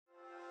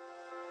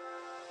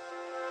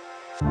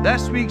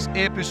This week's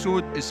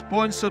episode is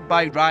sponsored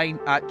by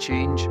Ryan at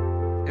Change.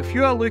 If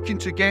you are looking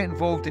to get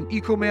involved in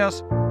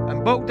e-commerce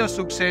and build a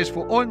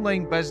successful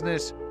online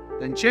business,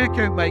 then check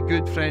out my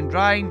good friend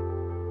Ryan,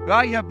 who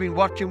I have been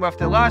working with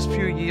the last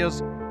few years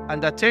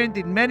and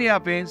attended many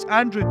events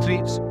and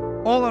retreats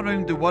all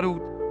around the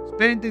world,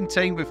 spending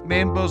time with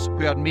members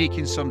who are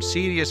making some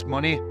serious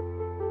money.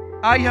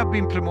 I have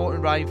been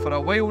promoting Ryan for a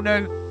while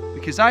now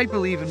because I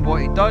believe in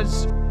what he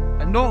does,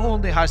 and not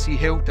only has he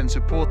helped and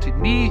supported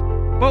me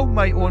build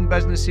my own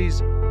businesses,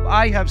 but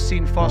I have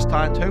seen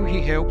firsthand how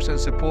he helps and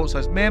supports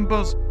his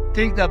members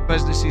take their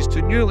businesses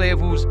to new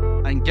levels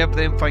and give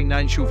them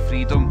financial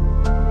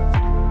freedom.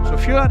 So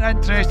if you are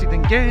interested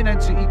in getting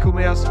into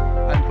e-commerce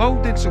and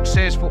building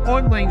successful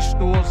online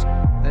stores,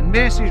 then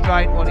message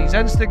Ryan on his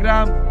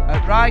Instagram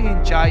at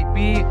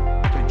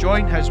RyanJB to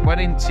join his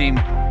winning team.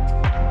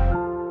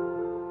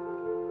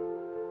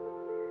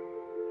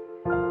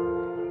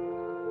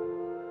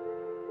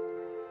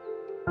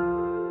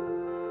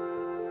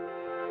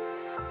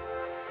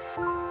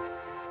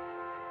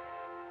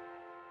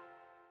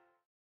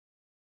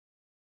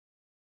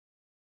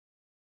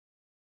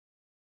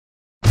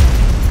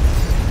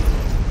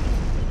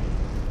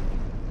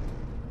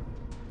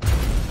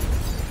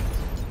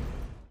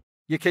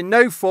 You can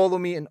now follow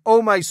me on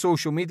all my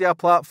social media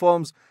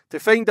platforms to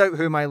find out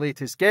who my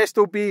latest guest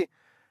will be.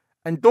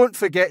 And don't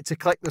forget to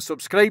click the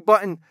subscribe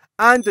button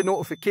and the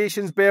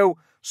notifications bell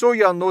so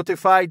you're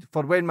notified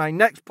for when my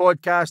next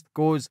podcast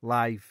goes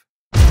live.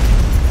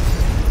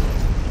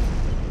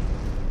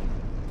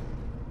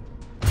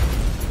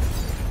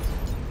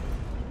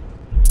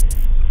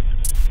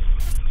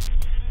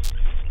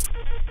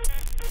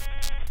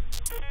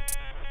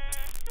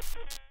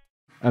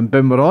 And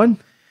boom, we're on.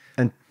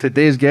 And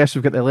today's guest,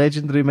 we've got the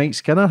legendary Mike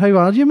Skinner. How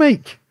are you,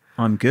 Mike?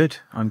 I'm good.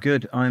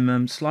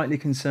 I'm slightly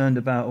concerned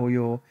about all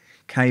your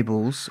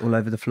cables all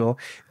over the floor.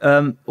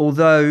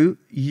 Although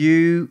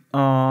you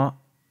are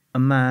a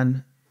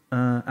man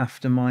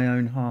after my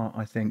own heart,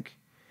 I think.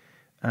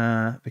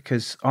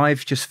 Because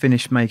I've just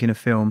finished making a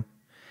film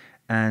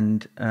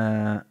and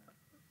I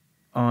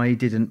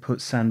didn't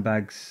put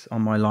sandbags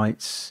on my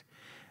lights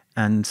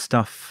and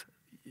stuff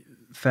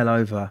fell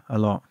over a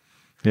lot.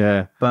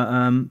 Yeah,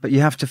 but you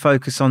have to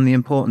focus on the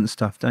important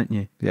stuff, don't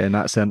you? Yeah, and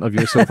that's the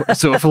interview.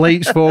 So if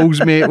lights falls,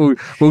 mate,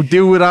 we'll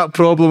deal with that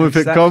problem if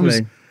it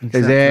comes.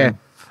 Exactly.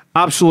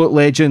 Absolute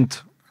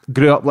legend.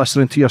 Grew up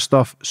listening to your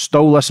stuff.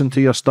 Still listen to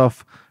your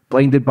stuff.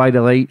 Blinded by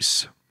the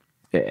lights.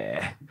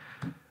 Fit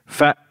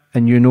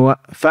and you know it.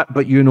 Fit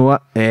but you know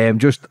it.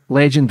 Just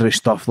legendary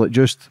stuff. Like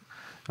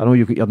I know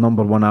you've got your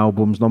 #1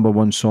 albums,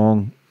 #1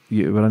 song.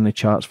 You were in the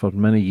charts for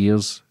many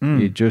years.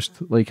 You just,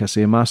 like I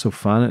say, massive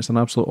fan. It's an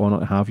absolute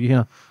honour to have you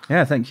here.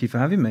 Yeah, thank you for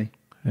having me.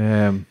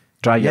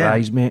 Dry Your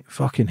Eyes, mate.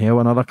 Fucking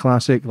hell, another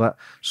classic. Like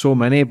so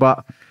many.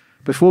 But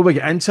before we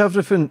get into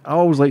everything, I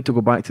always like to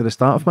go back to the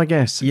start of my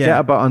guests. Yeah. Get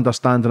a bit of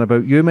understanding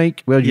about you,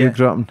 Mike, where you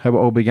grew up and how it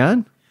all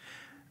began.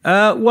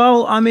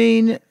 Well, I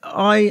mean,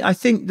 I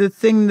think the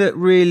thing that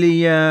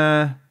really,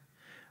 I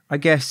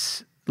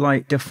guess,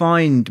 like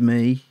defined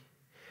me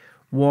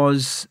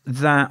was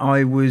that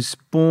I was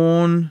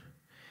born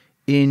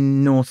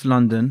in North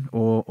London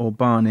or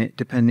Barnet,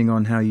 depending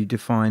on how you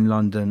define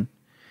London.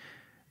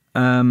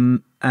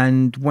 And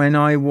when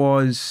I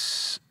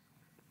was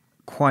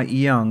quite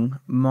young,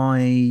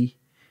 my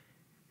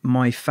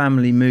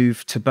family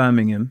moved to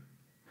Birmingham.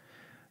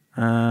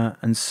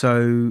 And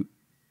so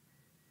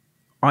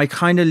I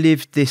kind of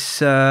lived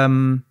this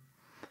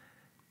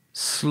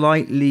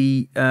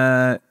slightly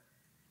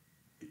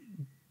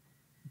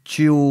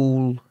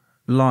dual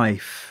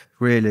life,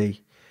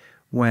 really,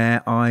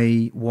 where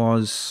I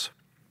went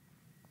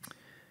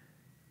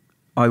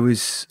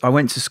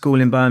to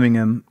school in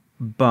Birmingham,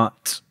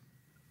 but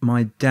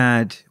my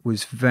dad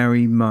was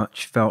very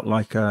much felt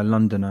like a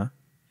Londoner,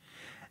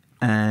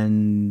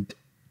 and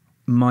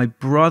my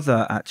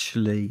brother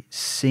actually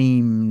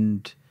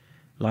seemed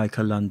like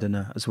a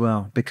Londoner as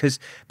well, because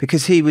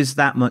he was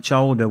that much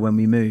older when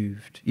we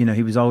moved. You know,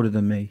 he was older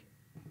than me.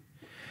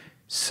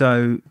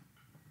 So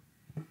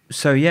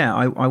yeah,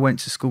 I went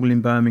to school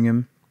in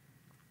Birmingham,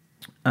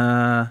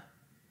 and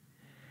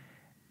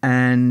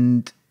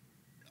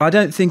I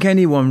don't think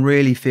anyone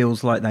really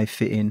feels like they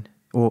fit in,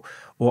 or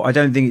I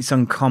don't think it's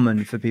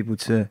uncommon for people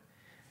to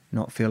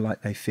not feel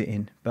like they fit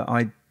in, but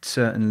I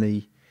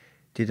certainly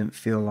didn't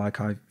feel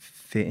like I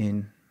fit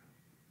in.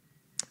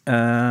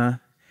 And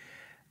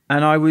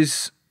I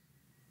was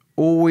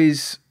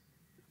always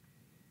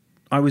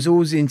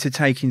into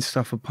taking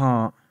stuff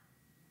apart.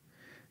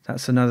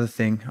 That's another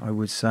thing I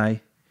would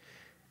say.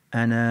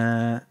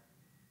 And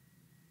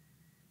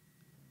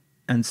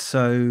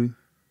so,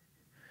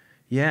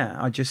 yeah,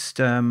 I just,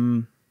 I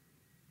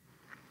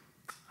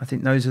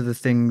think those are the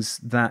things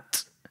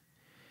that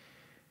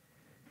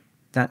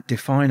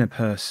define a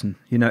person.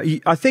 You know,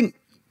 I think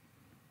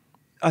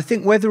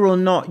whether or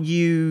not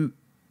you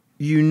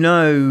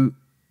know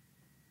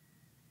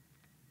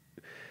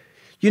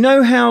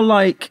how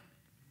like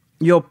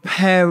your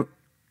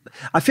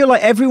I feel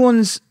like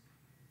everyone's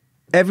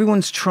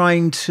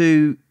trying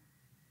to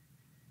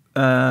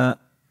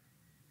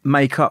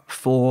make up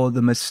for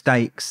the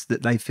mistakes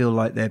that they feel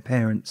like their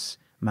parents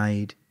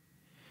made.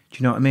 Do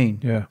you know what I mean?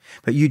 Yeah.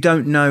 But you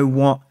don't know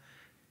what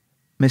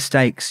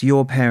mistakes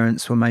your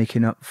parents were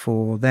making up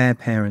for their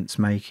parents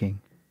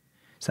making.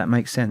 Does that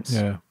make sense?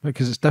 Yeah,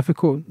 because it's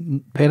difficult.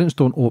 Parents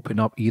don't open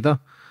up either.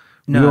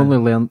 No. You only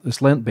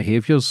learnt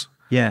behaviours.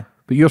 Yeah.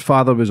 But your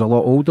father was a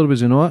lot older,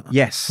 was he not?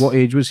 Yes. What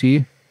age was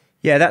he?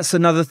 Yeah, that's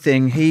another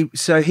thing. He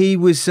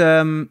was,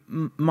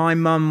 my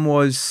mum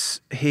was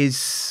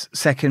his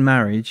second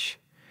marriage.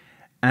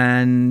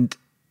 And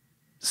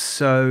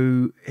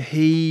so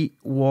he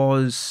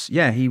was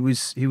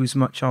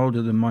much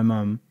older than my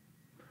mum.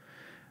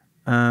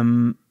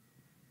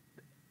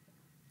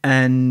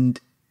 And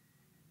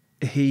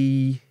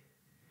he,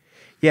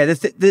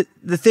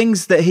 the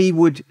things that he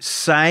would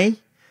say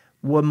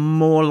were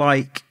more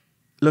like,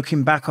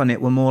 looking back on it,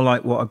 were more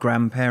like what a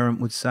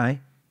grandparent would say.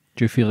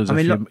 Do you feel as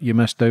you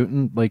missed out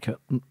on, like, I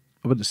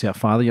wouldn't say a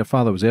father, your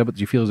father was there, but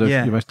do you feel as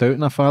if you missed out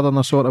on a father in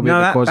a sort of way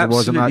because he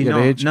wasn't at your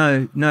age?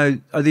 No,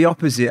 the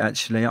opposite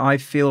actually. I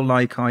feel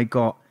like I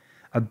got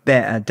a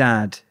better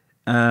dad.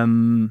 I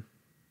mean,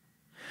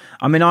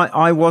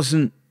 I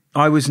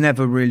was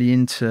never really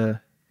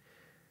into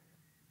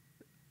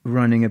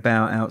running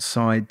about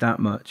outside that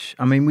much.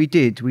 I mean, we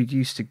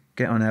used to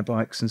get on our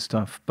bikes and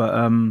stuff, but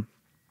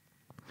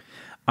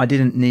I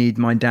didn't need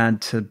my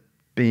dad to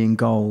be in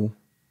goal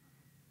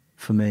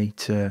for me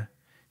to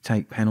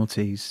take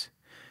penalties.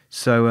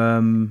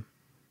 So,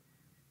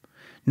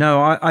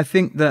 no, I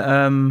think that,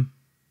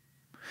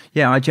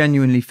 I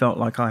genuinely felt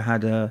like I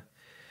had I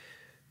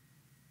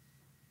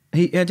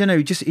don't know,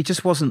 he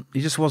just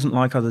wasn't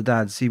like other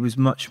dads. He was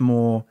much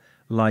more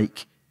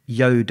like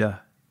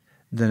Yoda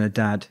than a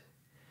dad,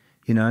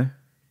 you know?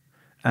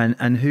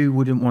 And who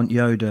wouldn't want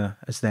Yoda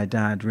as their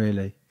dad,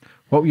 really?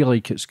 What were you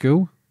like at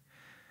school?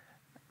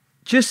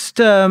 Just,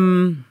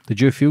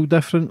 did you feel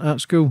different at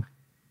school?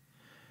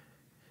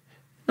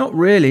 Not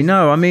really,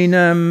 no. I mean,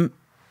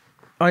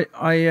 I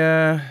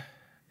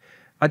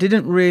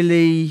didn't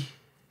really.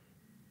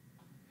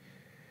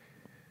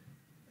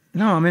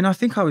 No, I mean, I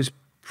think I was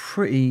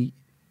pretty.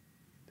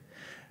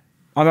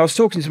 I was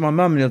talking to my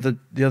mum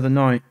the other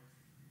night,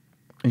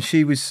 and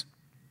we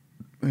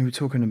were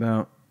talking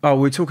about. Oh,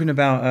 we were talking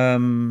about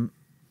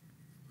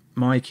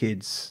my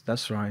kids.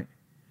 That's right.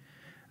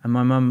 And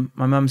my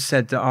mum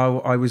said that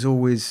I was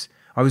always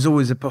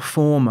a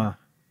performer,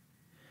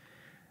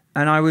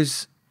 and I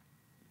was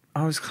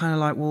kind of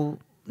like, well,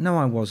 no,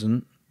 I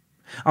wasn't.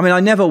 I mean, I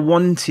never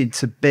wanted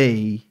to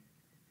be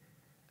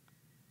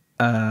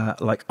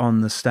like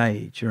on the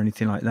stage or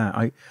anything like that.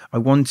 I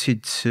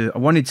wanted to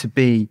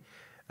be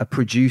a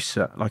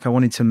producer. Like I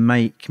wanted to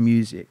make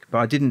music,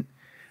 but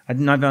I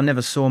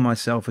never saw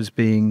myself as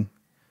being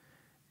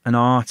an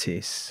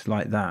artist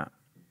like that.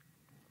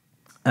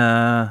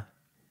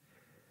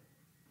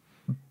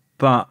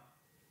 But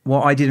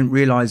what I didn't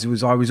realize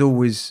was I was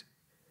always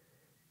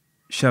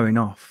showing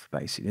off,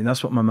 basically. And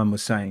that's what my mum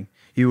was saying.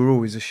 You were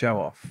always a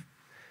show off.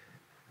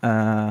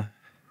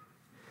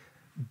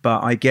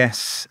 But I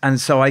guess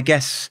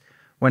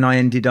when I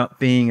ended up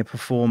being a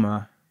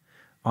performer,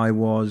 I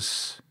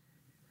was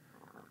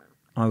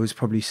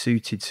probably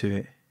suited to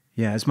it.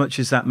 Yeah, as much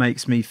as that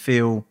makes me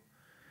feel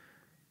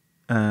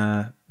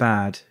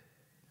bad,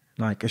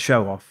 like a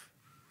show off.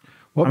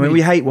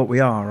 We hate what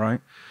we are,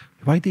 right?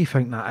 Why do you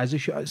think that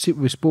is? See,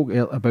 we spoke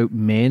about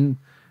men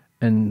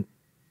and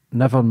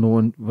never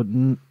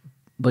knowing.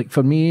 Like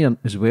for me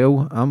as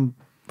well, I'm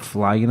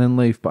flying in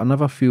life, but I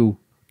never feel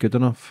good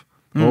enough.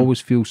 I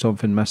always feel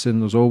something missing.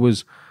 There's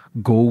always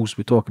goals.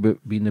 We talk about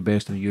being the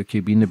best in the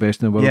UK, being the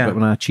best in the world, but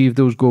when I achieve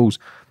those goals,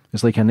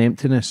 it's like an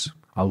emptiness,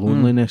 a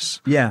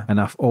loneliness. Yeah. And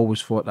I've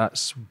always thought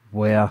that's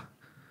where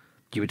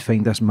you would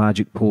find this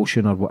magic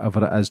potion or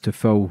whatever it is to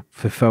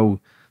fulfill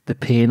the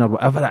pain or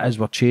whatever it is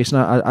we're chasing.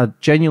 I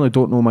genuinely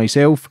don't know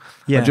myself.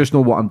 I just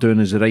know what I'm doing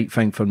is the right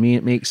thing for me.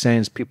 It makes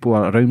sense. People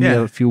are around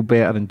me feel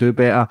better and do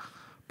better.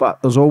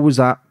 But there's always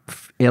that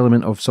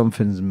element of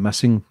something's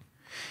missing.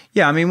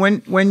 Yeah, I mean,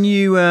 when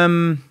you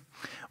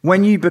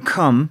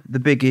become the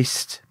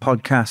biggest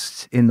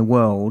podcast in the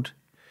world,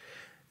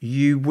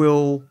 you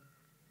will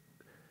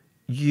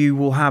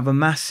have a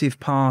massive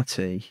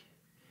party,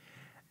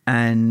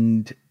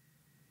 and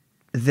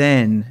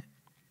then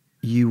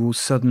you will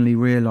suddenly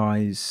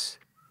realize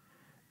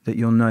that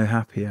you're no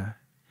happier,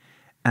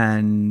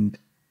 and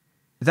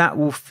that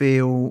will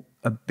feel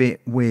a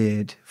bit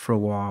weird for a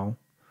while.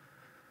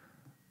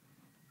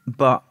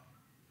 But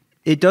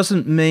it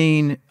doesn't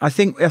mean. I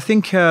think when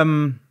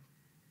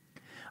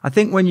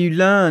you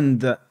learn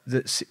that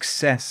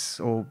success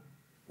or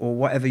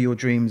whatever your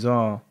dreams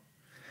are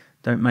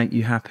don't make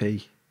you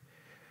happy,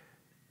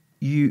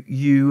 you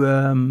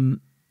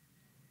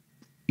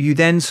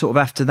then sort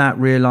of after that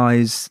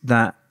realize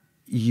that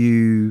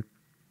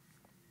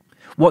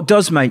what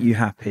does make you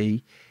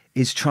happy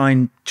is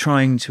trying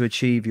to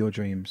achieve your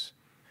dreams.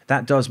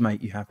 That does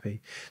make you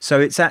happy. So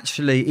it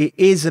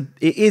is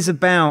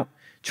about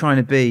trying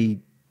to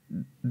be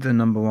the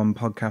 #1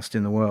 podcast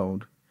in the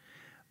world,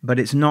 but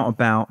it's not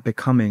about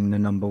becoming the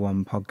number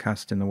one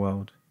podcast in the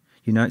world.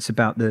 You know, it's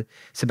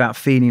about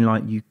feeling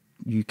like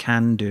you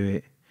can do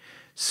it.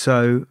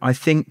 So I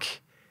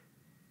think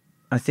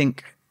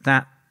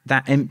that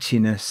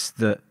emptiness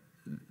that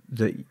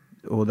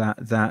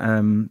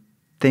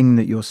thing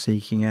that you're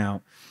seeking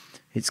out,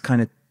 it's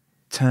kind of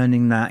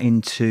turning that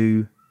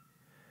into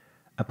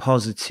a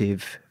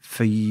positive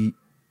for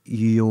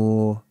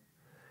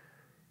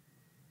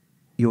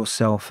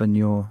yourself and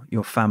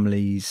your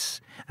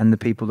families and the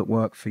people that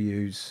work for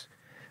you's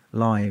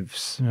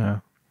lives. Yeah.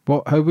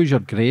 How was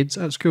your grades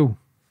at school?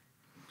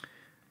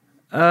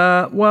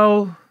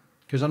 Well,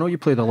 because I know you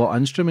played a lot of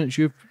instruments.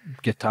 You've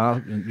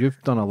guitar.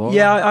 You've done a lot.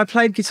 Yeah, I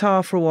played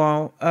guitar for a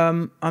while.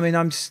 I mean,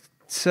 I'm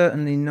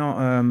certainly not.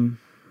 I'm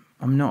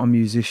not a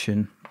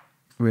musician,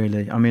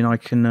 really. I mean, I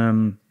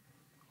can,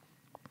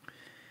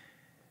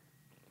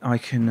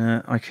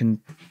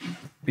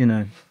 you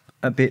know,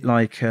 a bit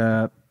like,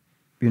 you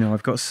know,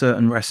 I've got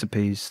certain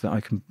recipes that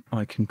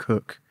I can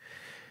cook,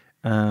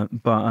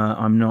 but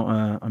I'm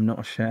not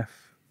a chef.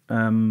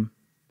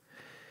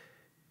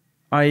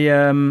 I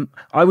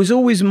was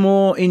always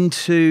more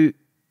into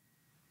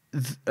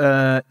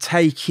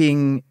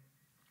taking.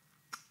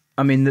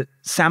 I mean, the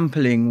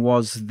sampling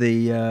was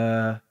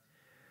the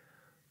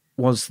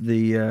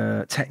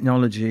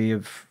technology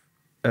of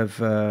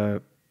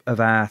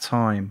our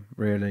time,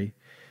 really.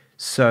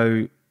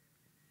 So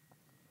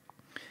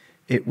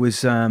it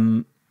was.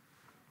 I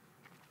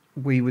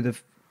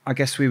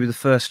guess we were the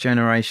first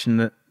generation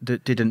that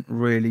didn't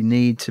really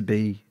need to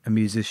be a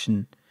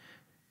musician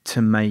to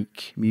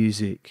make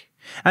music.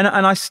 And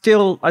I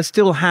still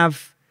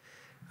have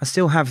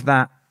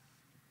that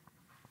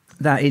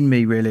in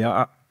me, really.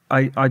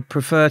 I'd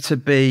prefer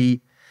to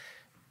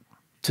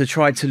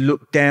try to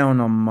look down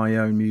on my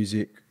own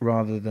music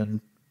rather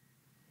than,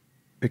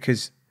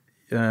 because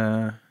you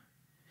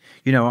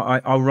know,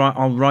 I'll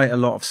write a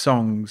lot of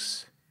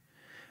songs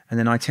and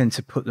then I tend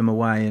to put them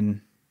away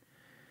and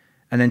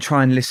then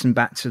try and listen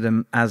back to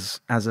them as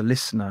a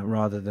listener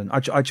rather than I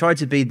try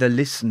to be the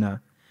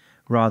listener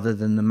rather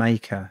than the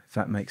maker, if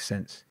that makes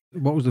sense.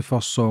 What was the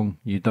first song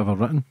you'd ever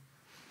written?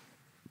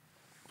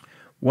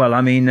 Well, I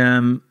mean,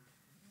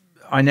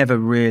 I never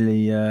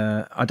really,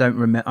 I don't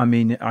remember. I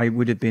mean, I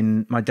would have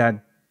been, my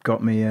dad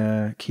got me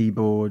a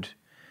keyboard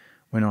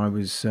when I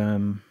was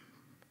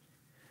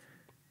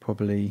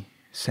probably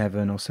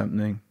 7 or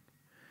something.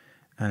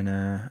 And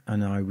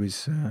I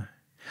was,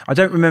 I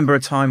don't remember a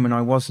time when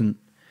I wasn't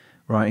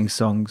writing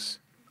songs.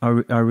 I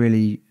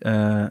really,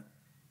 I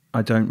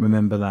don't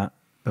remember that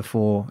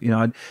before. You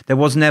know, there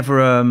was never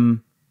a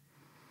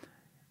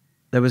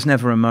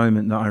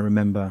moment that I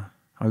remember.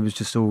 I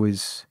was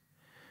always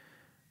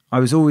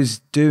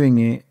doing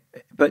it,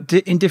 but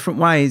in different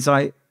ways.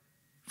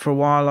 For a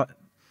while,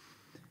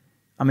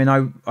 I mean,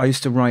 I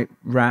used to write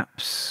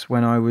raps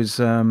when I was,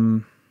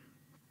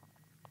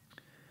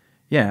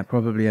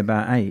 probably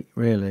about 8,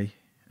 really.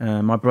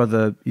 My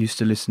brother used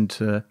to listen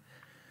to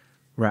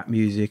rap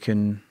music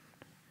and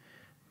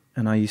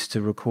I used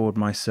to record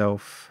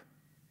myself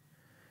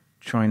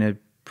trying to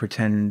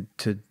pretend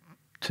to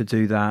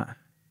do that.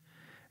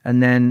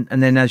 And then,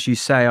 as you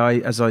say,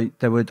 I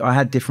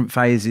had different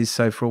phases.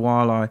 So for a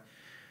while,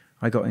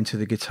 I got into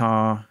the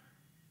guitar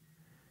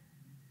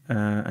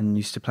and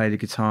used to play the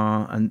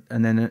guitar, and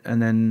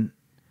then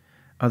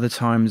other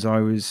times I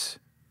was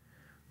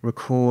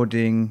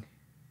recording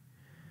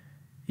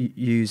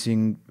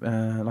using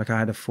like I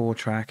had a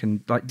 4-track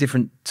and like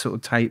different sort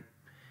of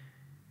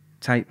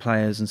tape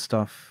players and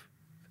stuff.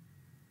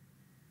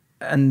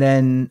 And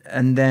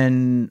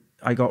then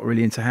I got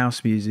really into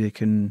house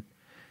music and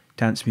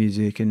dance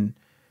music, and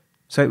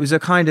so it was a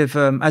kind of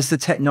as the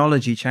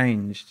technology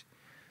changed,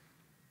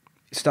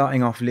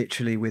 starting off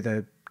literally with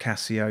a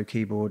Casio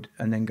keyboard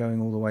and then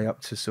going all the way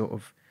up to sort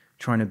of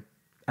trying to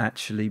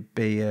actually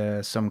be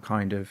some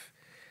kind of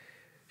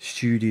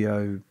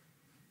studio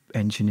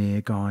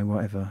engineer guy,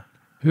 whatever.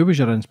 Who was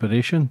your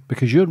inspiration?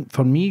 Because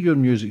for me, your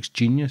music's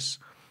genius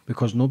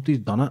because nobody's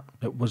done it.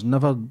 It was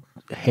never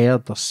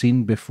heard or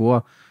seen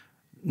before.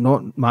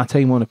 Not my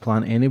time on the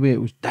planet anyway.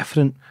 It was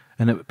different,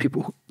 and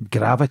people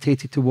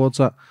gravitated towards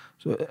it.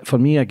 So for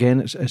me,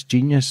 again, it's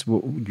genius.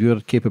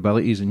 Your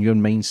capabilities and your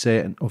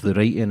mindset and of the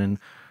writing and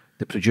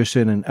the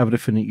producing and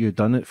everything that you've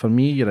done. It for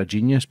me, you're a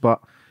genius. But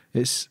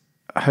it's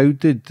how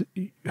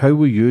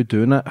were you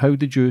doing it? Who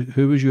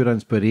was your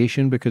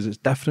inspiration? Because it's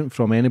different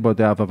from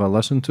anybody I've ever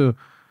listened to.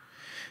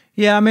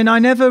 Yeah, I mean, I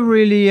never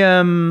really.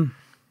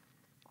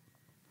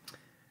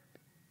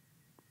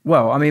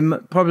 Well, I mean,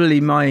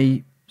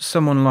 probably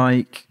someone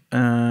like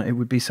it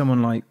would be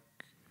someone like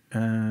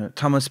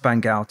Thomas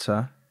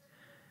Bangalter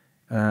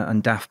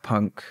and Daft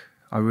Punk.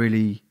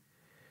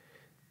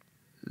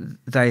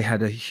 They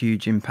had a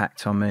huge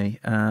impact on me,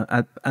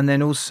 and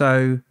then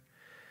also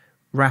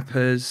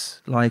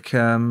rappers like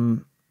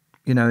and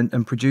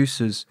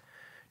producers,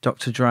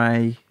 Dr.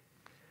 Dre.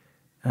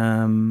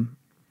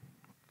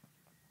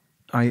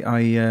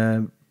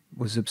 I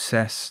was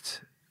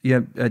obsessed. Yeah,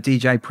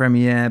 DJ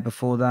Premier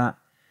before that.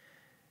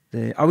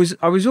 I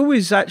was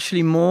always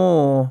actually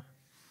more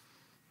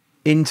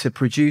into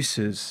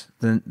producers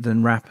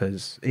than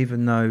rappers,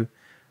 even though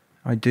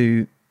I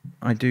do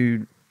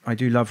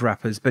love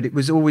rappers. But it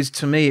was always,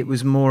 to me, it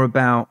was more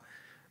about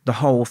the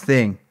whole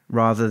thing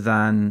rather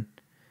than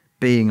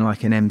being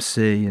like an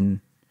MC.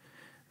 And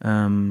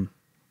you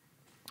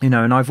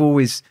know, and I've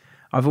always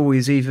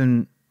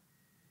even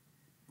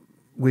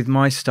with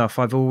my stuff,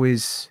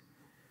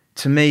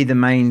 to me, the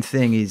main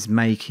thing is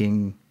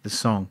making the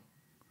song,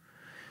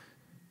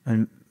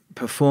 and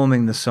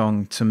performing the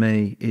song to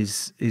me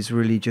is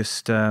really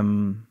just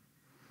kind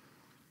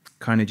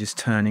of just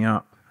turning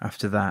up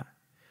after that.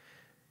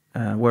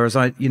 Whereas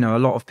a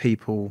lot of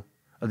people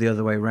are the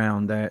other way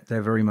around.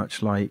 They're very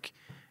much like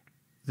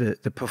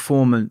the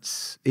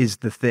performance is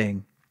the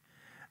thing,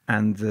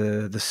 and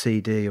the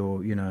CD,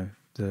 or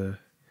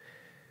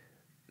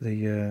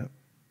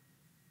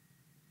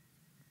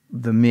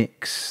the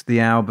mix,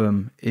 the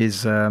album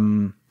is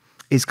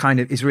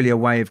really a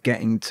way of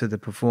getting to the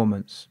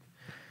performance.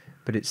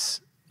 But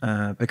it's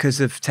because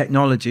of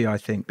technology, I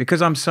think,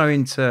 because I'm so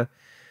into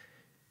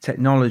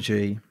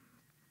technology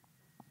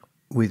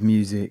with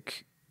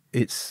music.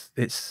 It's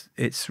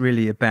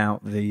really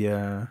about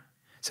the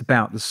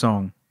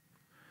song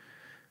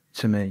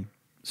to me.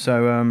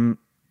 So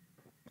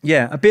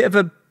yeah, a bit of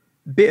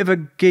a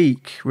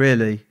geek,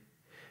 really,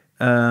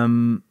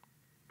 compared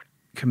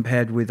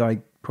with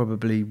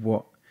probably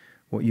what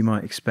you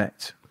might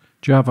expect.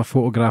 Do you have a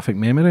photographic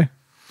memory?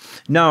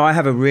 No, I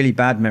have a really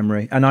bad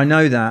memory, and I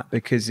know that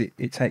because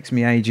it takes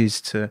me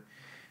ages to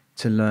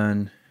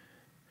learn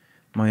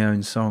my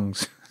own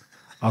songs.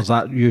 Or is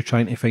that you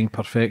trying to find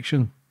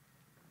perfection?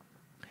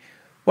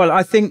 Well,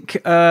 I think,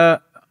 yeah,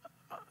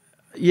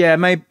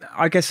 maybe.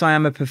 I guess I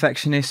am a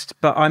perfectionist,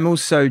 but I'm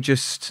also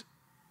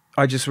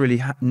I just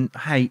really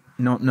hate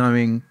not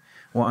knowing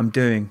what I'm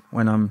doing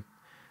when I'm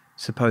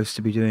supposed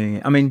to be doing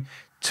it. I mean,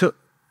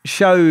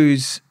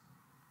 shows,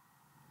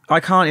 I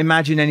can't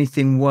imagine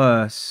anything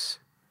worse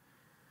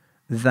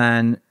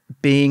than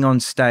being on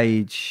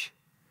stage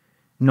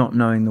not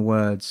knowing the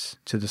words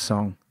to the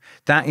song.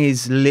 That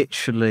is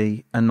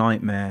literally a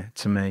nightmare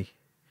to me.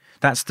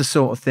 That's the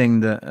sort of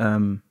thing that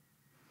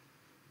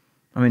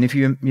I mean, if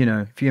you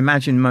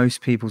imagine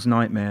most people's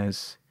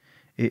nightmares,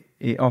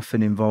 it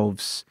often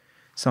involves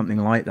something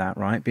like that,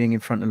 right? Being in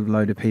front of a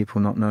load of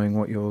people not knowing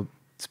what you're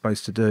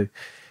supposed to do.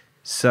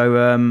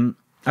 So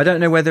I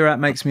don't know whether that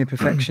makes me a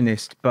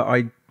perfectionist, but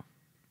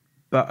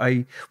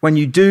when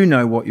you do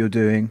know what you're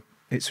doing,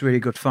 it's really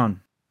good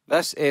fun.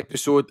 This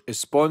episode is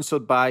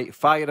sponsored by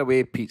Fire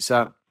Away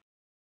Pizza,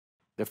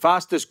 the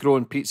fastest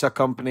growing pizza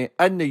company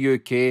in the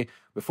UK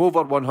with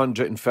over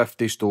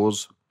 150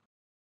 stores.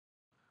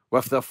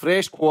 With their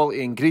fresh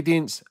quality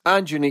ingredients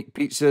and unique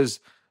pizzas,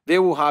 they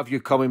will have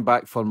you coming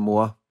back for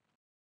more.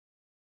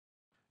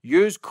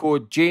 Use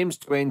code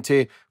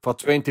JAMES20 for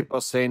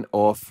 20%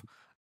 off.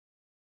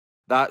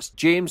 That's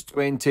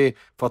JAMES20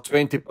 for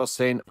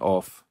 20%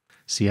 off.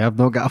 See, I've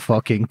not got a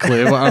fucking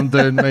clue what I'm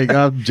doing. Like,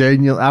 I'm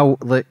genuine.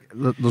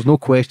 There's no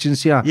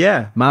questions here.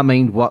 Yeah. My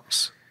mind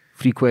works.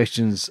 3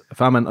 questions.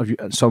 If I'm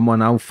interviewing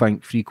someone, I'll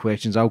think 3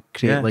 questions. I'll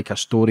create like a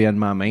story in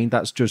my mind.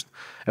 That's just,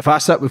 if I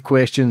sit with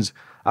questions,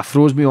 it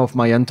throws me off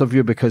my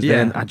interview, because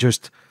then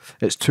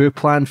it's too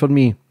planned for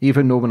me.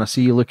 Even though when I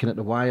see you looking at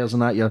the wires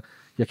and that, you're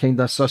kind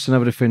of sussing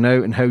everything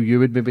out and how you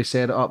would maybe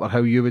set it up or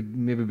how you would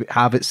maybe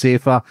have it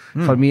safer.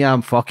 For me,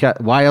 I'm fuck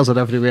it. Wires are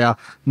everywhere.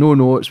 No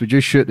notes. We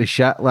just shoot the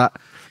shit. Like,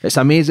 it's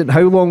amazing.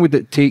 How long would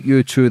it take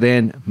you to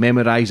then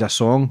memorise a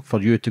song for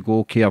you to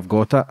go, okay, I've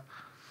got it?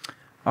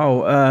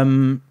 Oh, I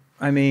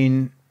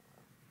mean,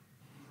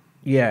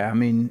 yeah, I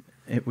mean,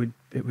 it would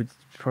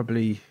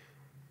probably,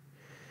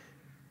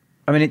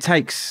 I mean, it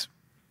takes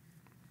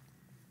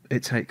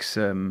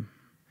kind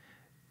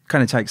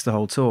of takes the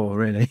whole tour,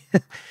 really.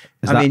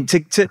 I mean,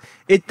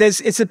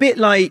 it's a bit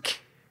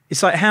like,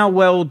 it's like how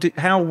well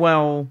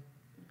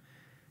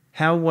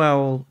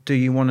do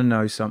you want to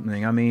know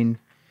something? I mean,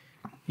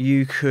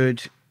 you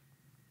could,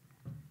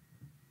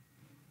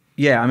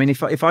 yeah. I mean,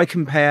 if I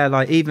compare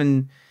like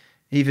even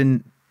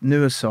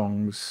newer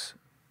songs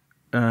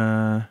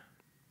to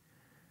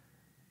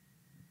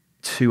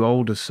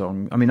older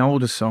songs, I mean,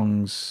 older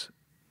songs,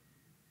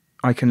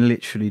 I can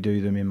literally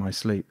do them in my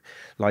sleep.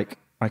 Like,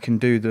 I can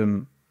do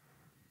them.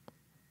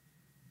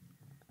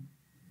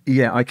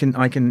 Yeah, I can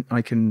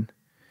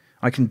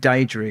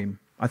daydream.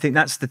 I think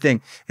that's the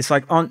thing. It's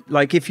like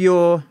if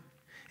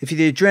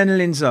the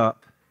adrenaline's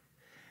up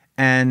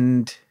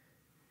and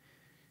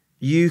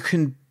you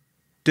can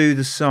do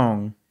the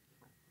song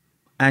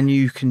and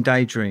you can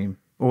daydream,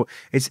 or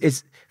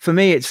it's for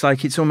me, it's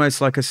like, it's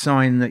almost like a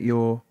sign that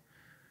you're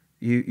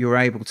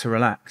able to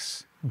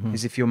relax. Mm-hmm.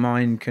 Is if your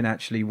mind can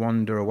actually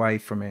wander away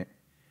from it.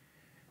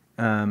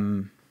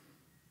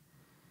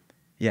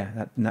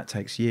 Yeah, that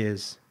takes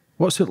years.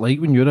 What's it like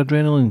when your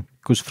adrenaline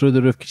goes through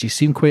the roof? Because you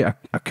seem quite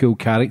a cool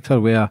character,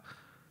 where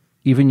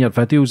even your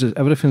videos,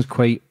 everything's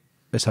quite,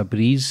 it's a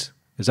breeze.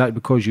 Is that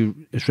because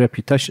it's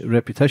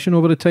repetition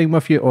over the time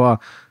with you, or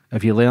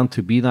have you learned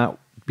to be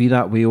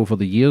that way over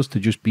the years, to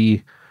just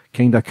be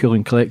kind of cool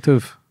and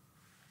collective?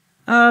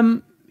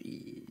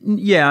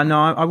 Yeah, no,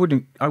 I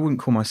wouldn't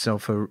call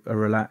myself a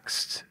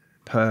relaxed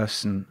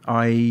person.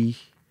 I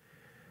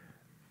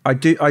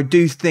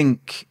do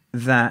think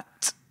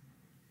that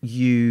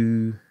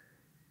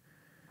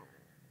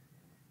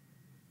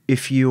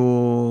if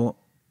you're,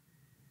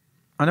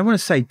 I don't want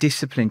to say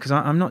disciplined, because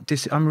I'm not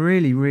I'm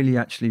really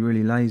actually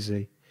really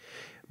lazy,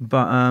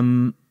 but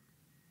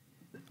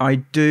I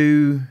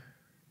do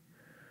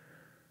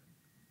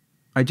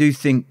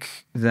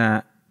think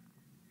that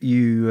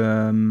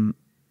you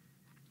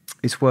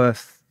it's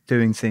worth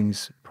doing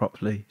things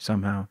properly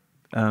somehow.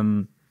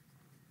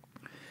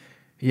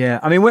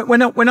 Yeah, I mean,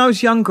 when I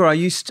was younger, I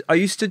used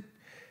to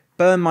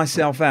burn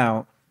myself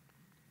out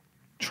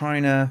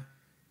trying to,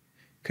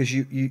 because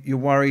you're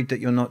worried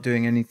that you're not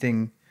doing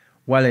anything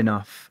well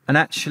enough. And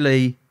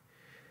actually,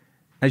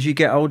 as you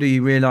get older,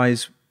 you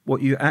realise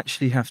what you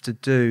actually have to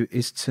do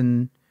is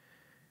to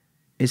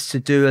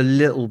do a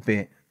little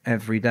bit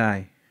every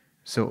day,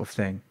 sort of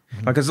thing.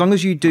 Mm-hmm. Like, as long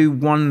as you do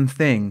one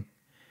thing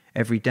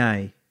every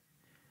day,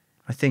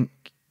 I think,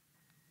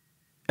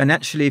 and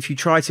actually, if you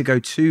try to go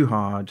too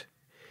hard,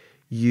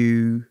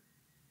 you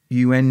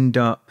end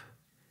up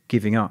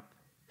giving up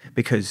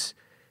because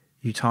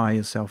you tire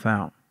yourself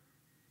out.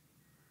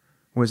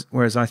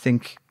 Whereas I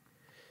think,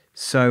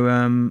 so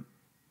I'm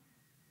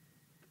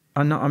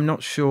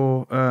not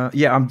sure.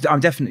 Yeah, I'm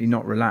definitely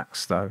not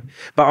relaxed though.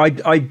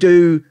 But I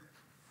do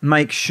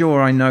make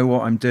sure I know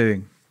what I'm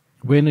doing.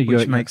 When are you?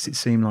 Which makes it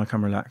seem like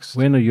I'm relaxed.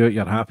 When are you at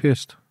your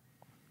happiest?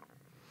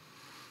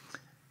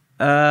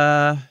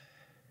 Well,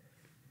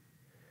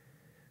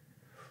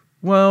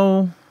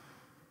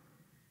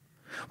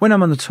 when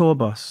I'm on the tour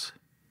bus.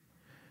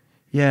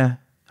 Yeah,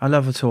 I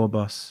love a tour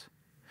bus.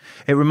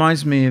 It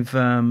reminds me of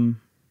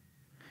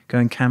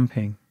going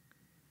camping.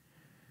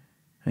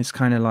 It's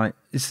kind of like,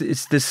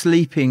 it's the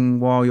sleeping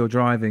while you're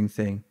driving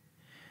thing,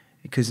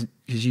 because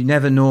you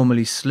never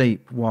normally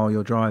sleep while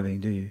you're driving,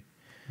 do you?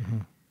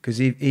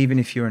 Because even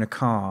if you're in a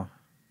car,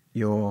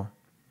 you're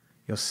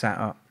sat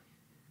up.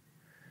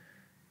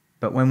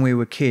 But when we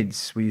were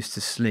kids, we used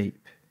to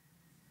sleep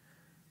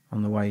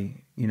on the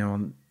way,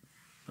 on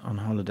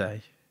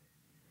holiday.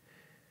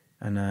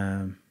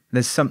 And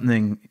there's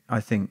something,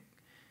 I think,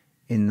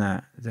 in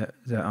that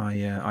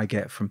I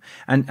get from,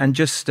 and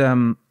just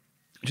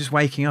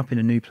waking up in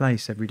a new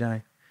place every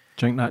day.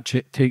 Do you think that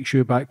takes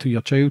you back to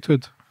your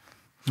childhood?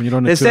 When you're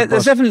on There's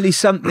definitely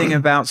something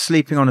about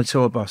sleeping on a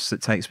tour bus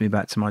that takes me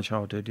back to my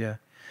childhood. Yeah,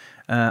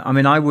 I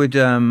mean, I would.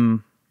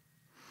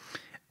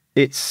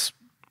 It's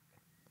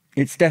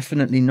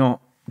definitely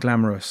not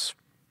glamorous.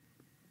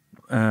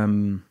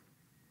 A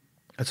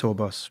tour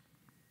bus.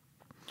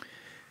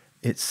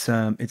 It's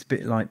a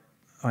bit like,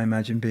 I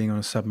imagine, being on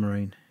a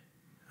submarine.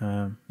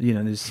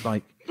 There's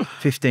like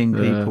 15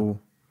 people,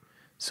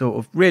 sort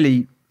of.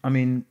 Really, I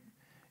mean,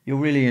 you're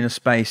really in a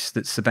space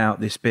that's about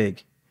this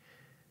big,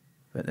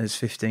 but there's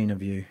 15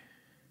 of you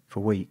for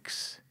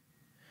weeks.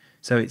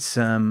 So it's,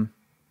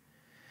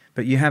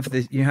 but you have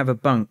a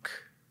bunk,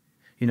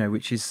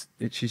 which is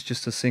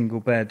just a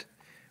single bed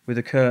with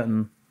a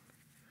curtain,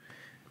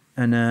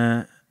 and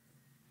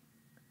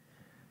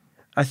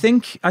I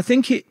think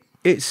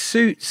it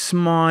suits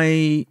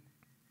my.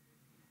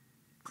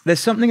 There's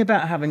something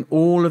about having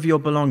all of your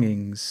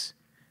belongings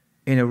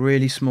in a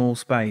really small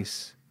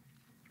space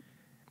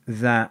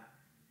that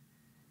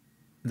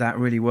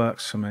really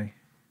works for me.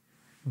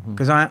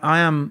 Because I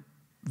am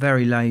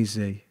very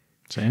lazy.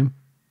 Same.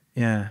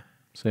 Yeah.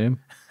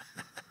 Same.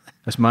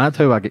 It's mad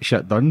how I get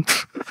shit done.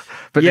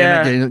 But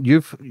yeah. Then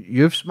again,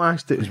 you've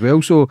smashed it as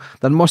well. So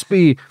there must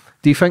be.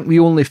 Do you think we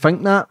only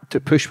think that to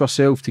push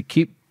ourselves to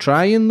keep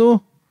trying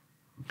though?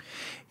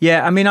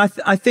 Yeah, I mean, I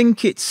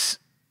think it's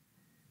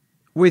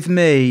with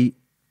me,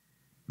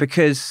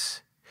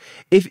 because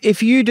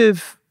if you'd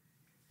have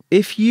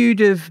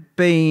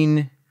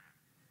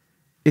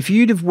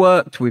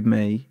worked with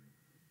me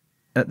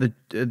at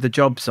the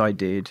jobs I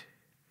did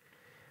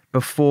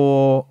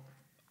before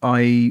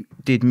I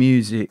did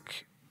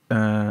music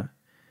for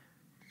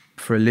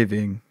a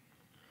living,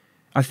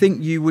 I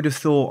think you would have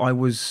thought I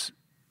was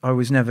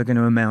never going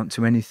to amount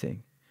to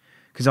anything,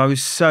 because I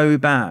was so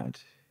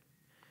bad.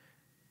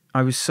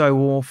 I was so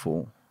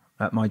awful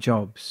at my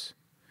jobs.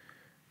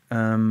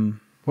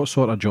 What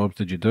sort of jobs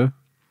did you do?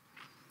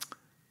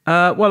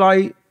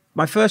 Well,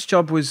 my first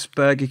job was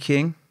Burger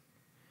King,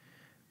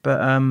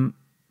 but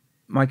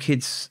my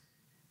kids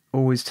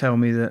always tell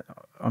me that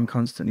I'm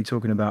constantly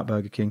talking about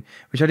Burger King,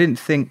 which I didn't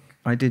think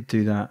I did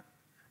do that.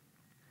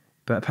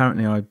 But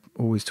apparently I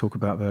always talk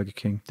about Burger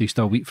King. Do you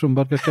still eat from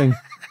Burger King?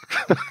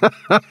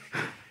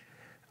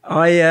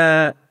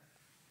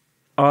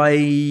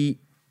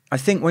 I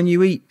think when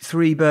you eat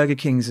 3 Burger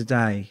Kings a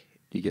day,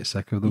 you get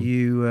sick of them.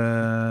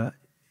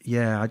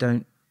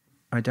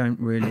 I don't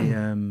really.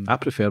 I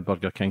prefer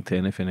Burger King to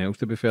anything else,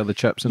 to be fair. The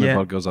chips and the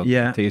burgers are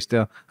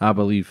tastier, I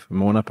believe, in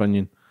my own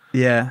opinion.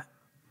 Yeah.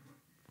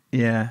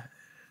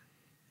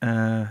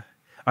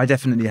 I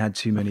definitely had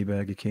too many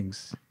Burger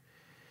Kings.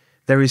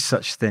 There is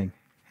such thing.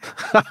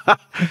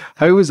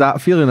 How was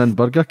that feeling in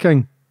Burger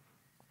King?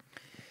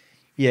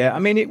 Yeah, I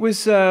mean, it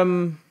was.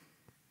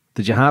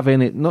 Did you have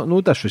any,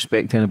 no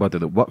disrespect to anybody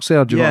that works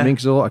there, do you know what I mean?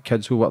 Because a lot of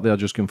kids who work there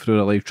just going through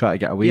their life trying to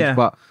get a wage,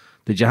 but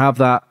did you have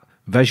that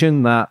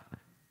vision that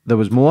there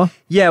was more?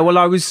 Yeah, well,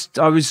 I was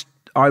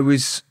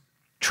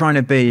trying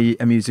to be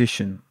a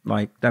musician.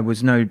 Like, there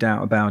was no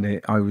doubt about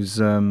it. I was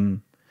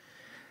trying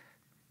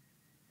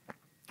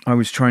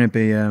to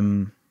be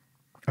a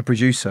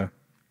producer,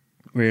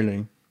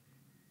 really.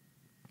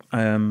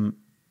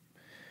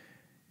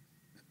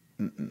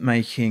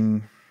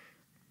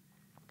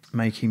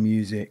 Making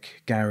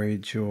music,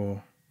 garage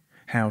or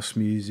house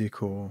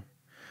music or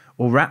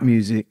rap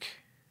music.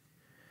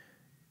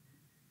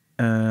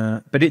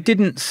 But it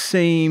didn't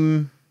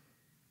seem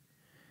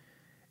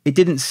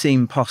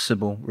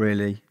possible,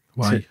 really.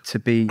 Why? To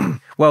be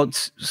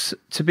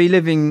to be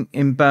living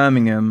in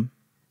Birmingham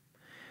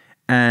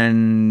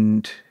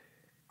and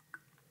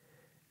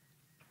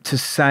to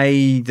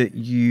say that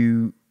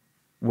you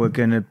were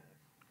gonna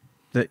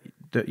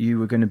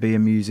be a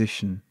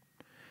musician.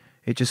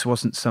 It just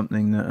wasn't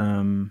something that.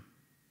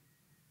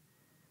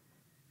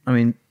 I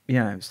mean,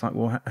 yeah, it's like,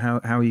 well,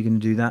 how are you going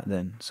to do that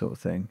then, sort of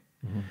thing.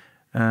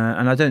 Mm-hmm.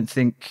 And I don't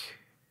think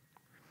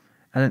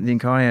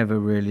I ever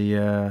really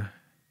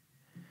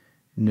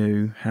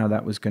knew how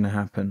that was going to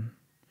happen,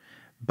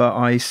 but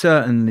I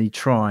certainly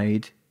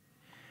tried,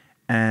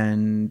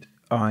 and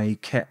I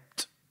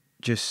kept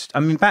just. I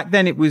mean, back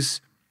then it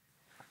was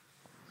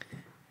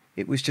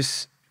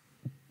just,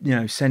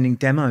 sending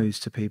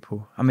demos to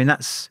people. I mean,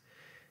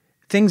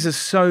 things are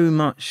so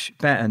much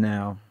better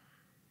now.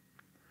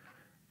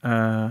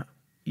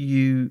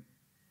 You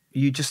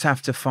just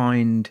have to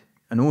find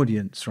an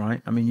audience,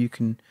 right? I mean,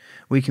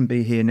 we can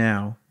be here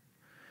now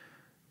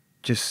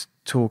just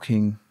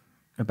talking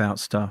about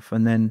stuff,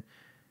 and then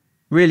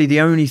really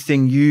the only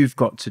thing you've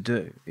got to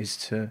do is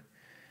to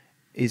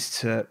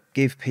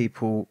give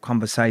people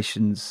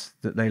conversations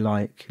that they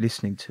like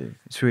listening to.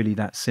 It's really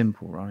that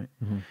simple, right?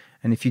 Mm-hmm.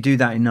 And if you do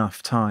that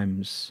enough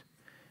times,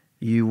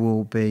 you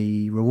will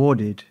be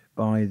rewarded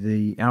by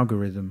the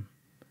algorithm.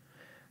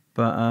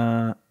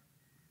 But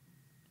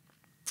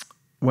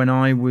when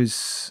I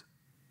was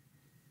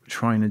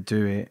trying to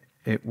do it,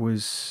 it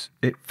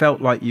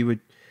felt like you were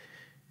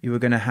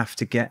going to have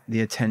to get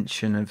the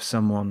attention of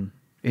someone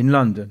in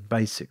London,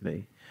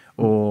 basically,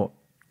 or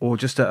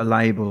just at a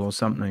label or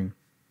something.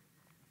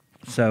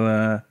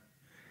 So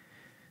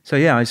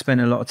yeah, I spent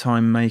a lot of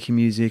time making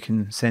music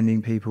and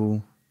sending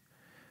people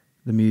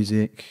the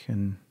music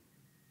and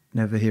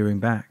never hearing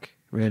back,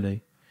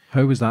 really.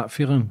 How was that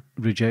feeling?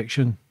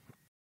 Rejection?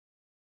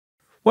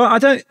 Well, I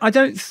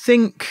don't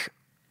think.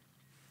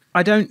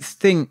 I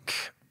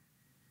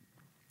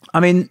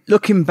mean,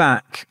 looking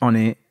back on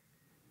it,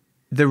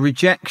 the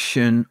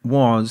rejection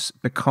was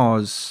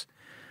because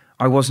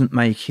I wasn't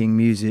making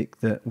music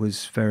that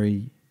was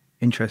very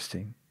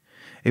interesting.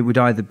 It would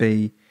either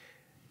be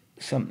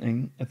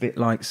something a bit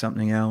like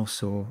something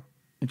else, or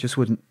it just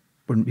wouldn't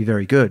be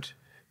very good.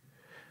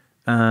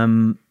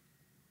 And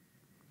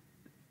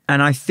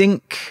I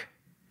think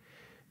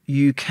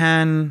you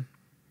can,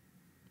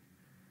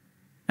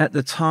 at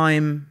the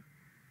time,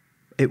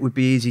 it would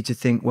be easy to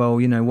think, well,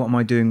 what am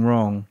I doing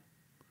wrong?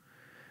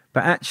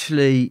 But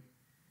actually,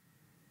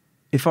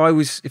 if I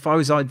was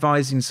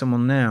advising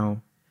someone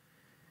now,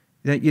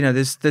 that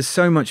there's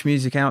so much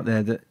music out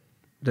there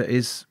that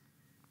is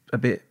a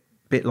bit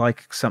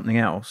like something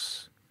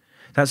else.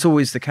 That's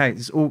always the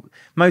case.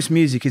 Most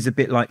music is a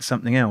bit like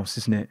something else,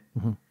 isn't it?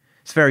 Mm-hmm.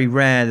 It's very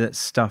rare that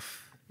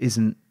stuff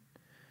isn't,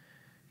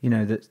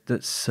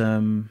 that's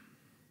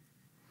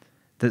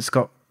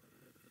got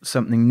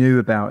something new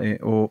about it,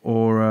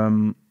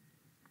 or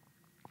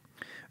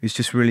it's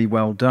just really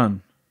well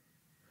done.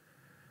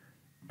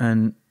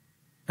 And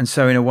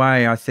so in a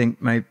way, I think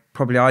I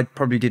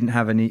probably didn't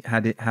have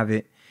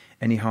it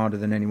any harder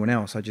than anyone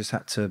else. I just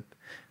had to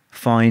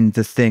find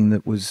the thing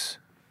that was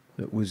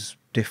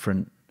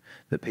different,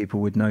 that people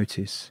would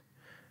notice.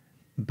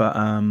 But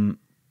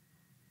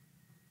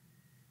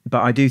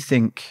I do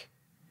think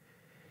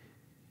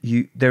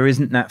there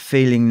isn't that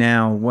feeling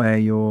now where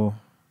you're,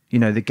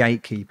 the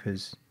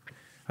gatekeepers.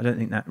 I don't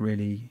think that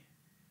really,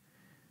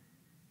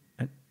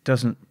 it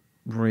doesn't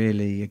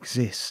really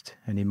exist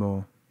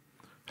anymore.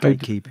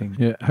 Gatekeeping.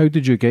 Yeah. How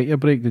did you get your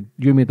break? Did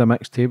you made a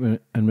mixtape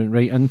and went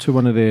right into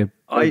one of the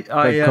big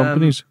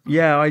companies?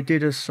 Yeah, I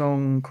did a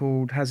song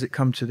called "Has It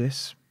Come to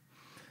This,"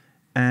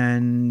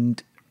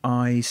 and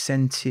I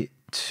sent it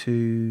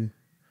to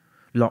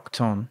Locked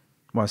On.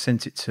 Well, I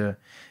sent it to a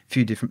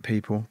few different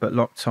people, but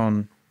Locked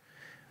On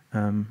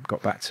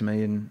got back to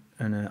me, and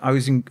I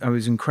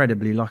was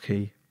incredibly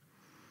lucky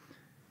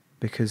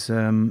because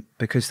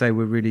they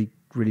were really,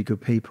 really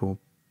good people.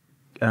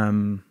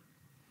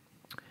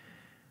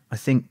 I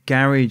think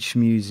garage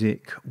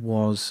music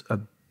was a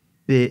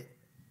bit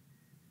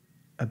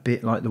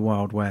like the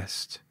Wild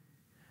West,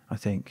 I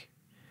think,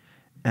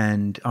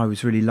 and I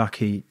was really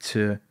lucky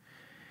to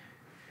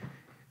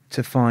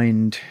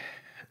find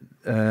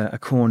a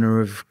corner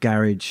of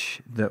garage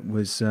that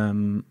was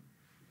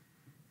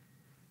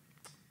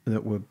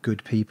that were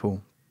good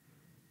people.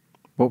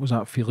 What was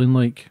that feeling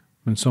like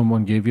when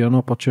someone gave you an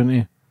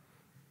opportunity?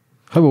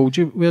 How old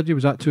were you?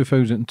 Was that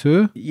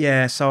 2002?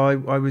 Yeah, so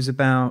I was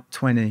about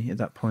 20 at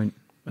that point.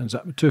 Is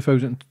that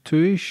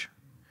 2002-ish?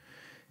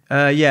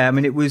 Yeah, I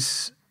mean it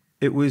was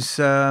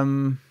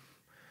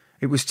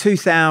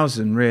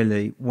 2000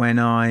 really when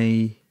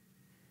I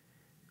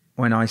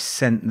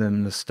sent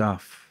them the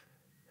stuff,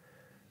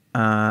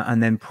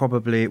 and then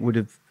probably it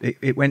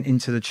went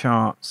into the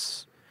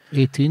charts.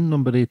 18,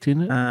 number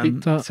 18. It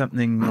peaked at.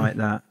 Something like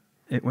that.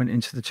 It went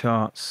into the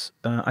charts.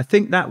 I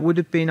think that would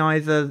have been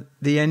either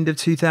the end of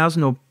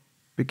 2000 or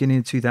beginning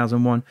of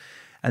 2001,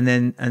 and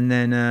then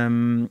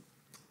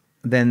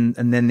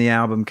the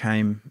album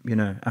came, you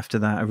know, after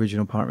that,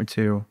 original Part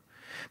Material.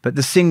 But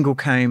the single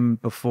came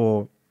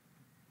before.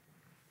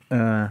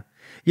 Yeah,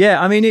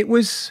 I mean, it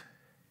was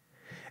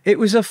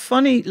a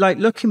funny, like,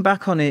 looking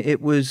back on it,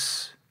 it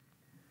was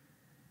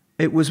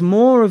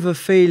more of a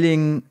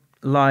feeling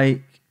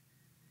like,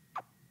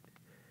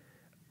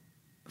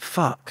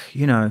 fuck,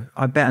 you know,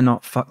 I better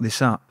not fuck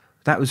this up.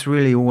 That was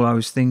really all I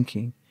was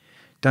thinking.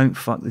 Don't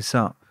fuck this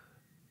up.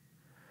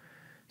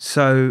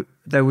 So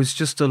there was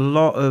just a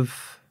lot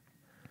of,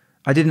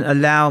 I didn't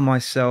allow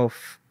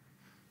myself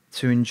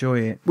to enjoy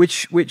it,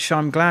 which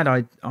I'm glad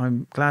I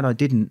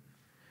didn't.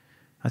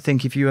 I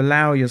think if you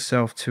allow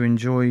yourself to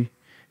enjoy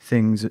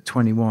things at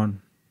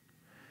 21,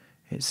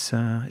 it's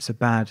a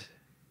bad.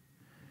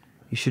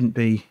 You shouldn't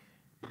be,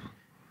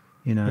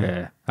 you know.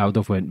 Yeah, I would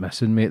have went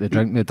missing, mate. The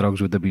drinking, the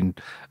drugs would have been.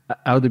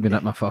 I would have been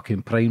at my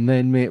fucking prime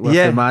then, mate. With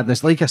the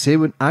madness, like I say,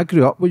 when I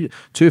grew up,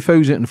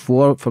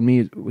 2004 for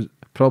me was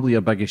probably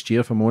your biggest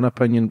year, from my own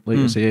opinion. Like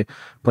I say,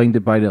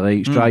 Blinded by the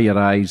Lights, Dry Your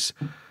Eyes,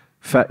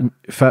 Fit,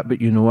 but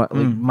you know it,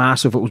 like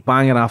massive. It was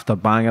banger after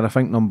banger. I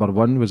think number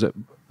one was it.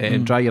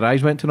 Dry Your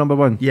Eyes went to number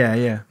one.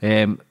 Yeah.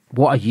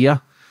 What a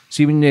year!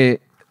 See when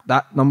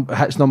that number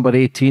hits number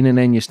 18, and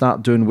then you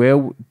start doing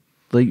well.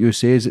 Like you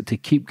say, is it to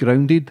keep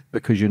grounded,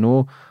 because you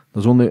know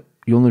you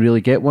only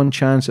really get one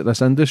chance at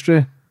this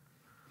industry.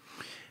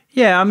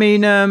 Yeah, I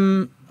mean,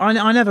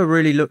 I never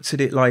really looked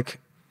at it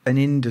like an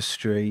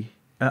industry.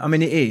 I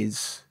mean, it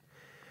is,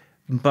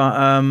 but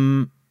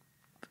and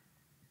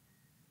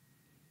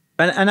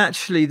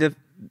actually the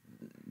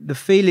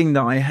feeling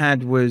that I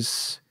had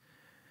was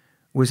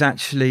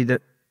actually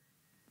that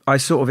I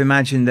sort of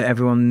imagined that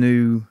everyone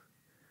knew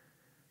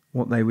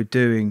what they were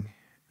doing,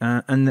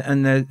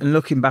 and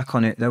looking back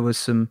on it, there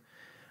was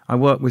I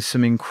worked with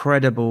some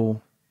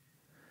incredible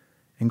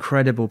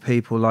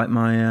people, like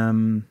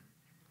my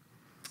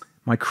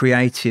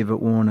creative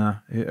at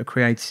Warner,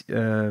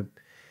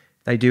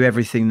 they do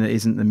everything that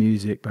isn't the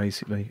music,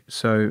 basically.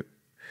 So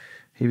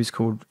he was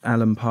called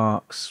Alan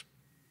Parks,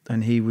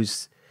 and he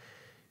was,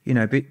 you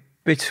know,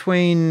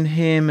 between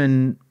him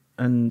and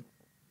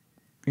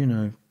you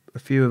know, a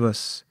few of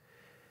us,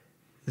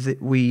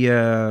 that we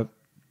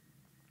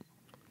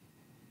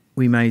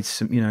made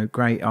some, you know,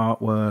 great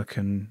artwork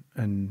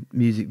and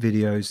music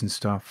videos and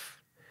stuff.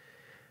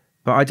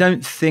 But I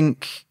don't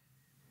think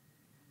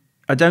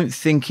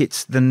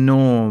it's the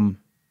norm.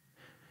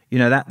 You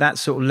know, that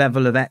sort of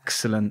level of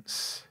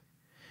excellence,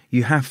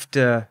 you have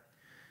to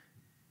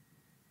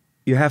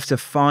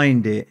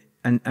find it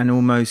and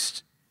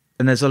almost,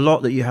 and there's a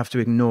lot that you have to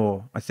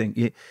ignore. I think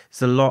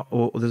there's a lot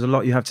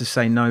you have to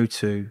say no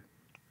to.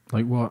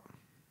 Like what?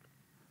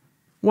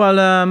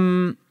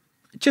 Well,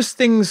 just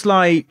things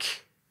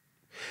like,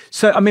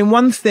 so I mean,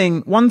 one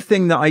thing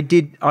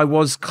that I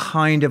was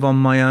kind of on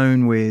my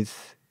own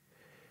with,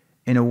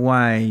 in a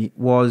way,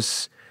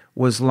 was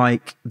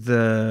like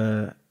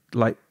the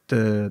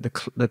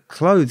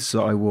clothes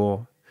that I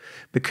wore,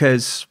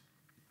 because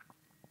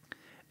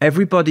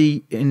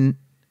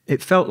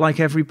it felt like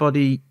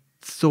everybody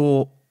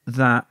thought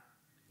that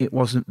it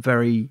wasn't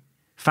very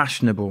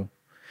fashionable,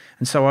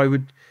 and so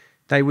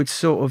they would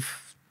sort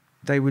of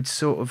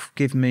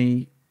give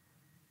me,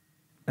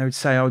 they would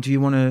say, "Oh, do you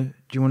want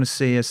to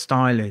see a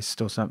stylist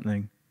or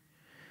something?"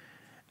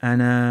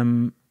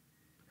 And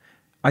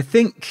I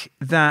think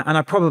that, and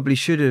I probably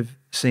should have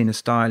seen a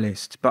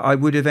stylist, but I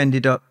would have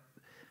ended up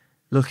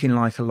looking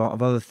like a lot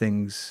of other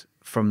things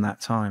from that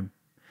time.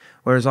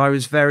 Whereas I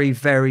was very,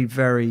 very,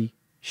 very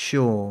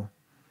sure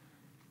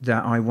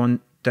that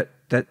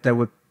that there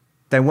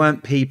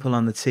weren't people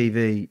on the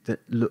TV that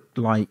looked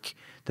like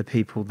the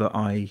people that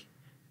I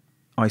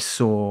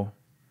saw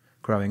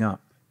growing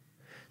up.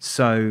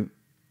 So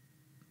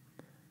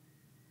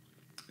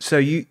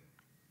you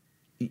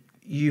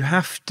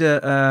have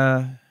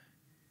to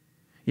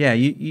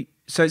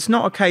so it's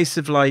not a case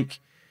of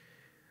like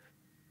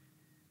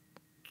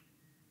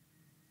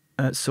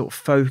sort of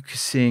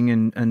focusing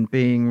and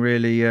being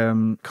really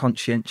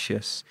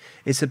conscientious.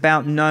 It's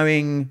about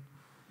knowing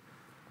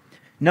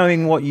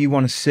what you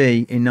want to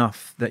see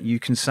enough that you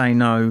can say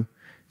no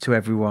to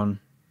everyone,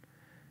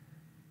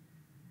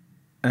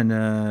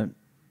 and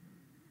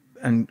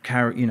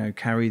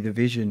carry the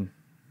vision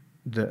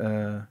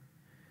that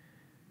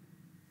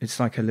it's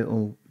like a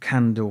little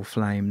candle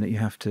flame that you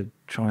have to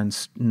try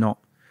and not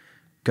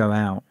go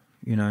out,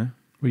 you know.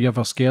 Were you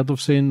ever scared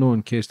of saying no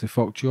in case they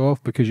fucked you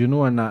off? Because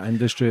in that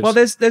industry, Well,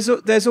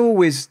 there's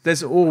always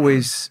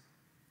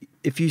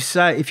if you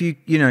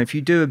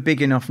do a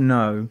big enough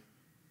no,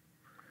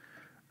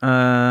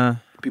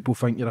 people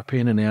think you're a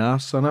pain in the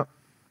ass, innit?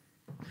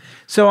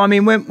 So I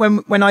mean,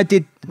 when I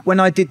did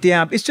the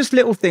album, it's just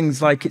little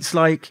things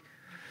like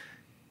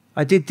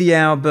I did the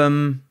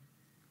album,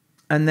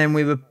 and then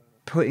we were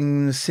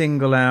putting the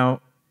single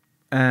out,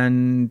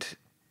 and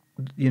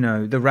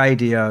the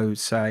radio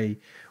say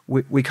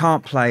we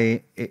can't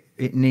play it.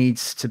 It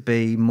needs to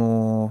be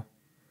more.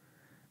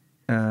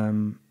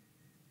 You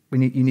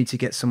need to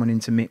get someone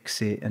in to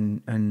mix it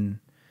and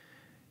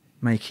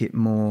make it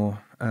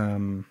more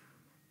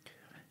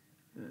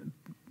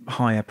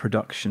higher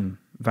production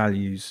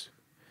values.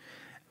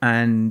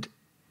 And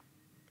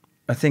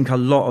I think a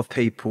lot of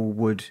people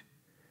would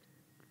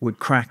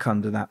crack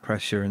under that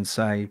pressure and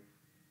say,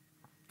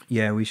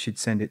 yeah, we should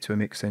send it to a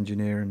mix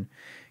engineer and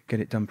get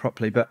it done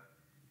properly. But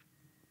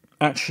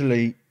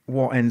actually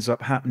what ends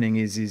up happening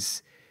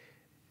is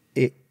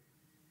it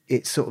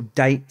sort of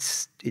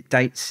dates it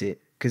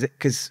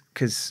because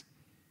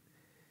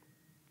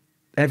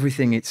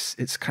everything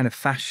it's kind of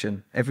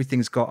fashion.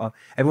 Everyone's got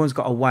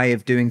a way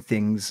of doing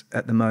things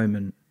at the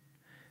moment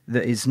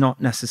that is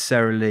not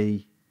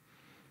necessarily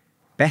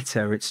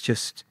better. It's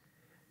just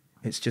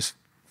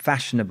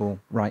fashionable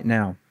right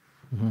now.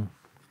 Mm-hmm.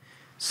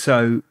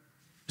 So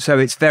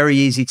it's very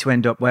easy to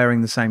end up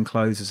wearing the same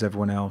clothes as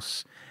everyone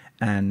else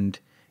and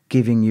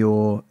giving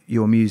your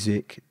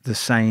music the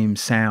same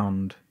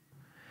sound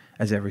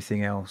as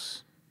everything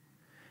else,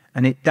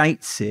 and it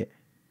dates it.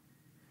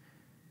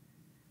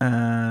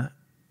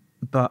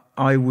 But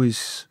I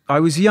was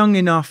young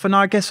enough, and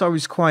I guess I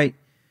was quite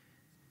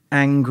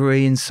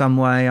angry in some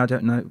way. I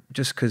don't know,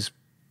 just because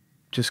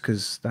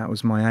that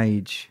was my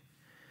age,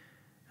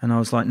 and I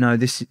was like, no,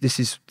 this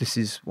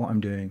is what I'm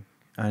doing,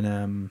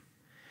 and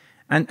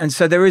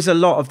so there is a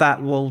lot of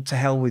that. Well, to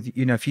hell with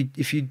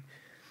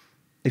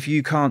if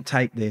you can't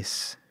take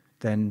this,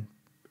 then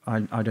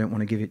I don't want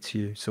to give it to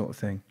you, sort of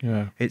thing.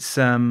 Yeah, it's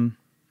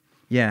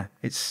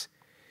it's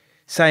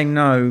saying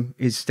no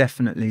is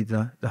definitely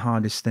the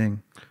hardest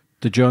thing.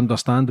 Did you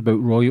understand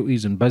about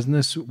royalties and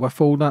business with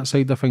all that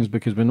side of things?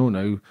 Because we know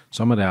now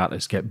some of the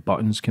artists get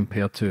buttons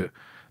compared to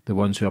the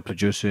ones who are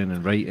producing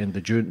and writing.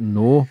 Did you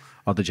know,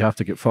 or did you have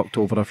to get fucked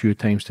over a few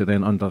times to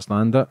then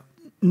understand it?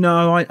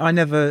 No, I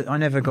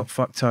never got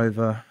fucked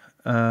over.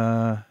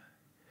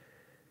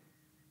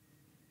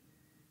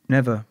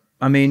 Never.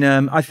 I mean,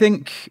 I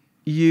think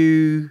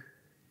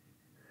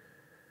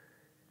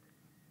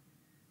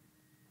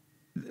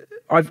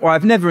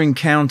I've never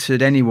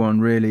encountered anyone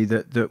really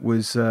that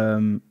was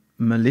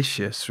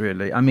malicious,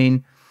 really. I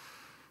mean,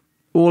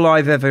 all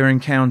I've ever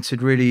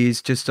encountered really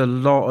is just a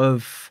lot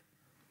of,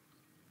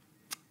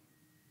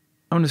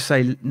 I want to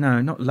say,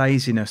 no, not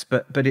laziness,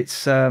 but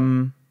it's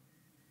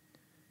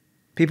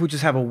people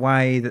just have a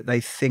way that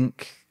they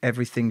think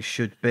everything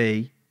should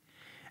be,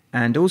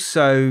 and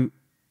also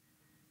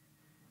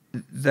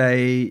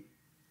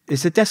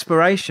it's a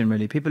desperation,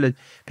 really. People are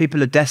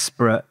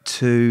desperate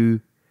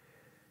for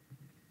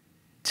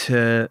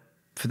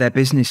their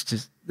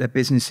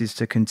businesses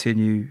to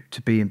continue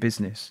to be in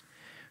business,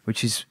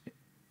 which is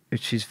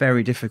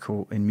very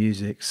difficult in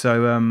music.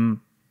 So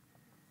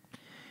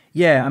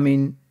yeah, I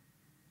mean,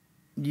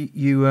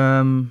 you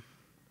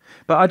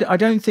but I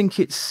don't think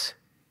it's.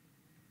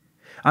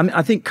 I mean,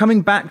 I think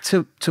coming back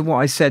to what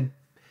I said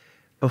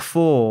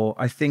before,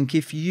 I think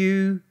if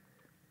you're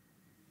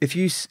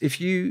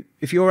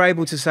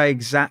able to say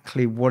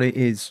exactly what it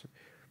is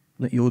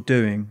that you're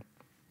doing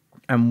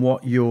and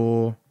what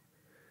you're,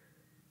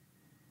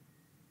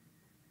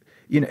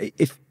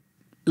 if,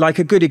 like,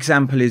 a good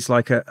example is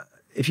like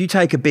if you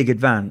take a big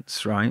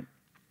advance, right?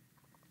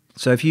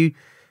 So if you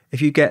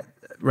get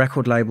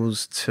record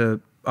labels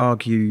to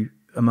argue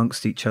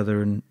amongst each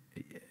other and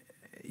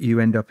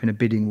you end up in a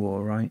bidding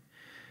war, right?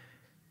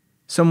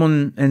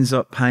 Someone ends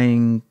up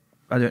paying,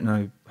 I don't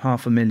know,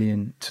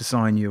 $500,000 to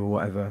sign you or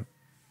whatever,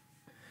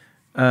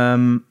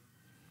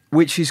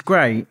 which is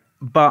great,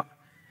 but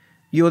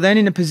you're then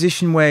in a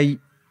position where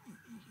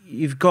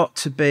you've got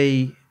to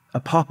be a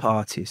pop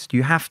artist.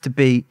 You have to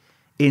be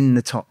in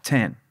the top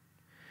 10.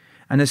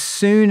 And as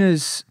soon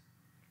as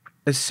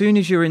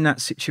you're in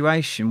that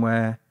situation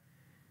where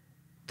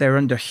they're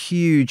under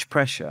huge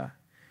pressure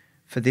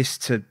for this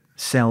to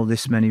sell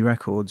this many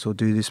records or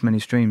do this many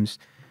streams,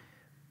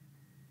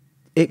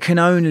 it can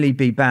only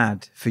be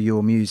bad for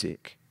your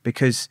music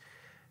because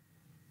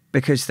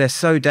they're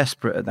so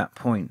desperate at that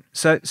point.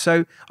 So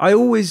I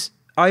always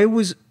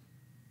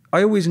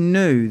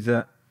knew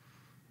that.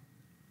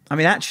 I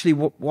mean, actually,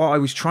 what I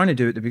was trying to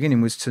do at the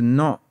beginning was to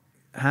not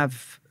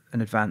have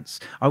an advance.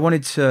 I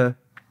wanted to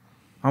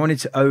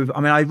over. I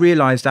mean, I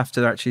realised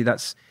after actually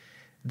that's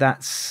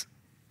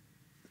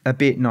a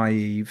bit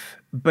naive,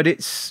 but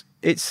it's.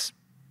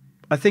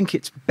 I think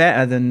it's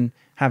better than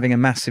having a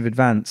massive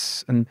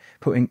advance and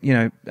putting,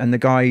 and the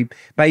guy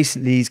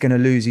basically is going to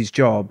lose his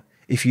job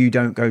if you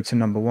don't go to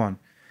number one.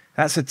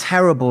 That's a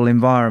terrible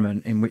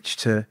environment in which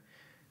to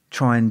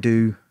try and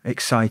do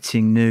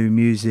exciting new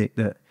music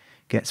that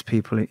gets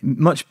people.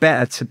 Much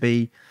better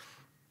to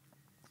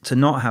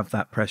not have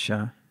that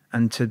pressure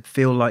and to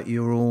feel like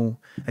you're all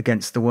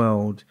against the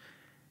world,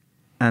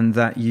 and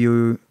that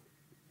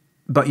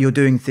but you're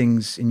doing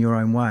things in your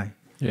own way.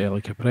 Yeah,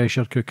 like a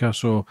pressure cooker.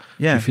 So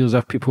Yeah. you feel as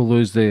if people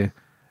lose their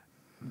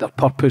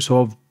purpose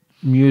of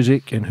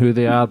music and who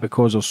they are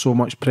because there's so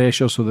much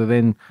pressure, so they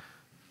then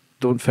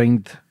don't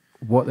find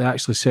what they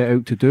actually set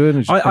out to do.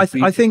 And I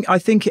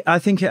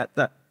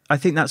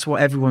think that's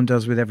what everyone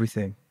does with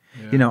everything.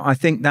 Yeah. You know, I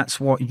think that's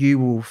what you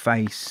will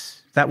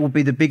face. That will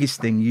be the biggest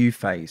thing you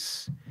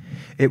face.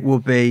 It will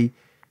be,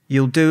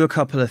 you'll do a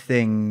couple of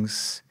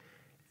things,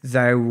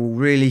 they will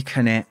really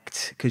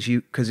connect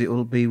because it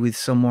will be with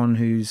someone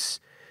who's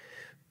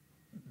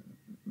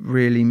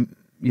really,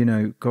 you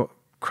know, got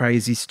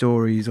crazy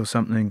stories or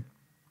something,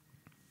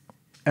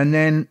 and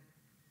then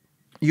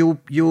you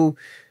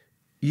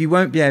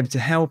won't be able to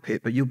help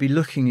it, but you'll be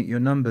looking at your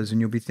numbers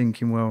and you'll be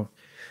thinking, well,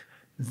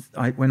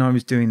 when I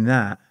was doing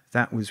that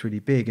was really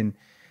big, and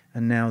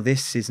now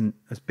this isn't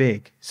as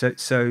big.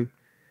 So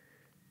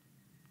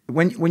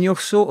when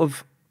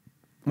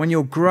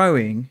you're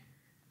growing,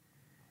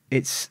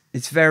 it's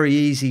very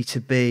easy to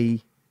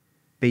be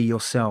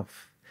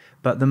yourself.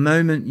 But the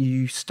moment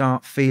you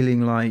start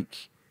feeling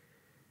like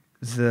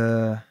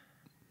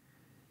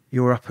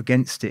you're up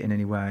against it in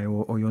any way,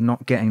 or you're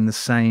not getting the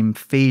same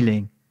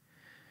feeling,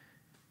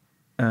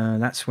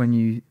 that's when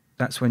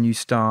you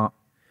start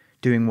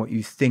doing what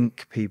you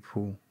think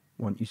people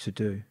want you to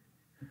do.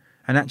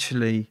 And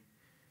actually,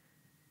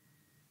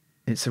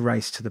 it's a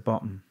race to the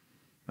bottom.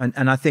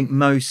 And I think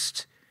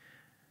most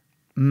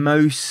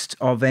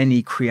of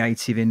any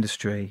creative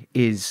industry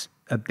is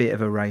a bit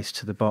of a race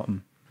to the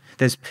bottom.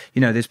 There's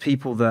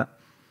people that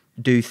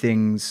do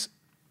things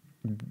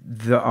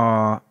that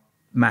are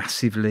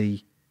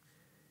massively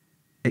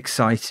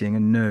exciting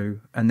and new,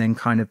 and then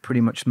kind of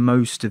pretty much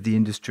most of the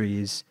industry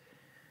is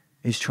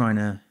trying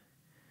to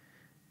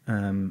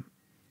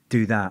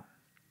do that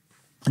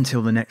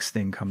until the next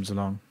thing comes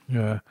along.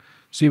 Yeah.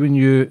 See, when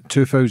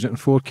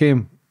 2004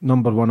 came,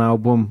 #1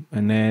 album,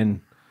 and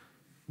then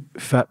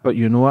Fit But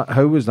You Know It,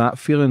 how was that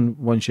feeling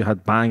once you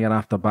had banger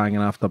after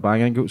banger after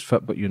banger? I think it was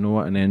Fit But You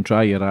Know It, and then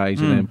Dry Your Eyes,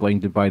 and then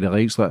Blinded by the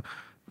Lights. Like,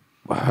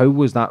 how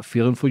was that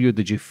feeling for you?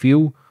 Did you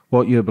feel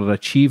what you were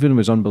achieving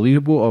was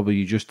unbelievable, or were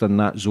you just in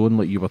that zone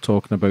like you were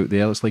talking about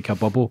there? It's like a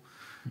bubble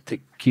to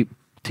keep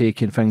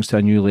taking things to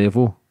a new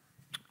level.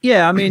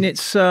 Yeah, I mean, it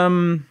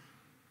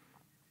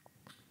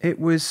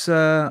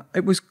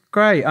was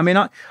great. I mean,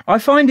 I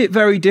find it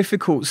very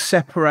difficult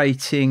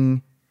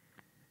separating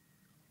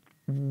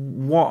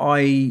what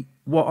I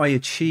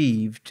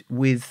achieved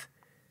with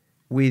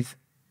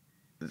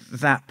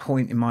that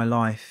point in my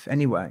life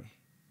anyway,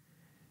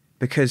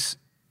 because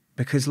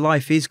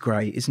life is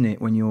great, isn't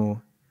it? When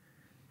you're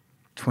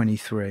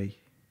 23,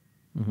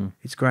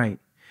 it's great.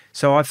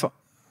 So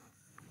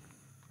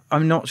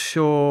I'm not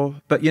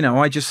sure, but you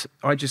know, I just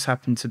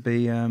happened to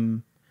be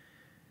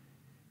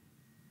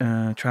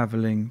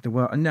traveling the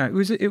world. No,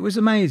 it was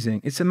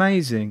amazing. It's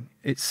amazing.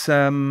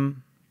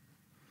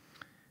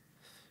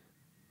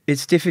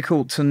 It's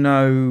difficult to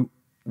know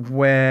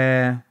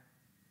where.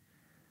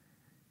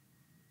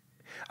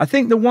 I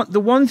think the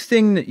one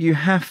thing that you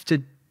have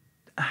to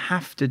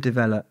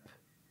develop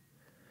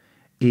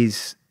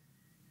is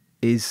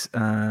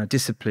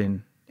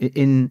discipline.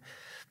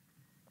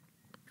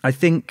 I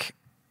think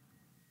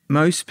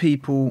most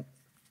people,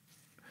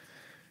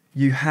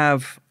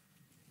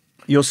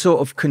 you're sort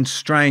of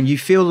constrained. You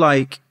feel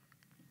like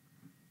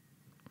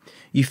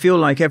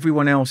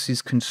everyone else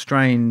is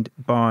constrained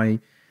by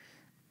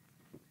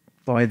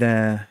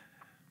their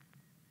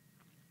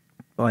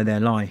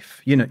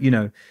life. You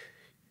know,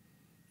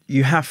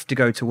 you have to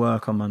go to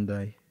work on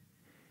Monday.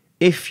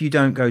 If you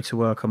don't go to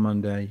work on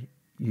Monday,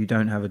 you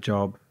don't have a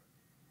job.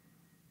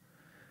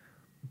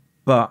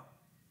 But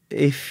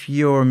if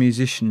you're a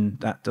musician,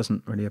 that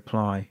doesn't really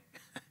apply.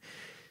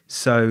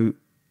 So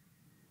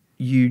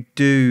you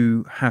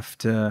do have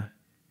to,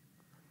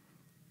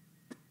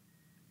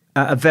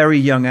 at a very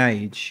young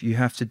age, you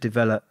have to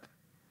develop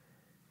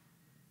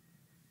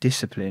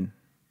discipline.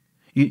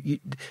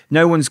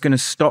 No one's going to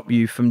stop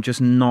you from just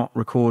not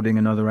recording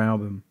another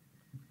album.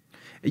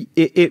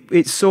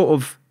 It's sort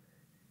of,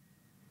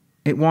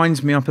 it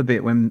winds me up a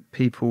bit when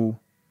people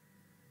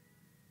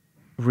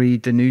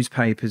read the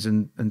newspapers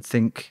and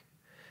think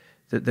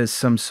that there's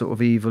some sort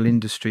of evil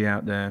industry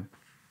out there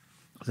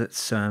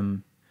that's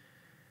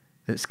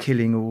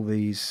killing all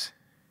these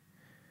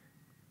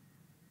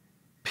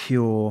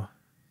pure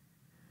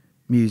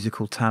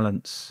musical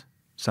talents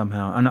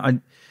somehow.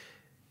 And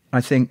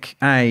I think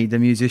the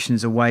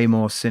musicians are way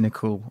more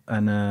cynical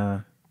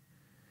and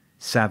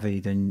savvy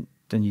than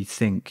you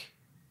think.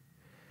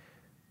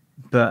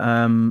 But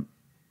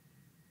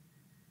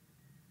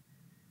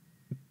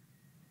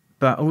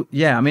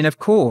yeah, I mean, of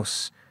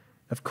course,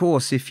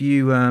 if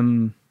you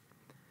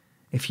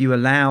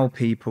allow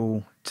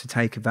people to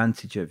take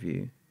advantage of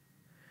you,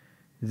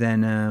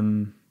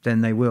 then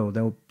they will.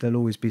 There'll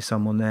always be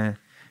someone there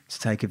to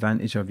take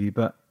advantage of you.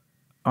 But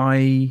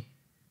there's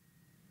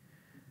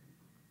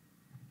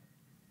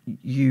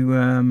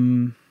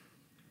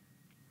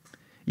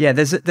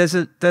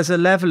a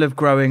level of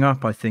growing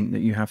up, I think,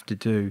 that you have to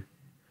do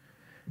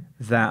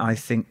that I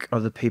think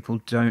other people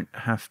don't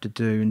have to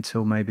do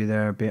until maybe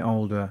they're a bit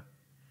older.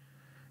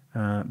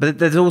 But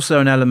there's also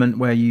an element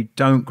where you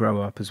don't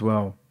grow up as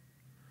well,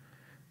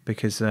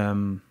 because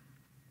you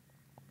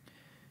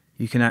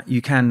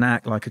can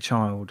act like a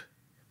child,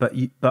 but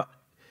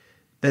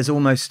there's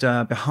almost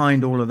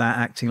behind all of that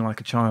acting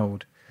like a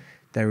child,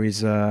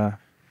 there's a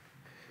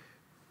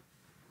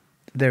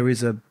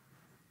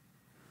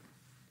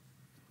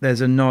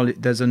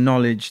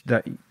knowledge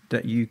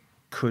that you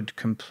could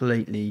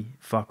completely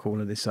fuck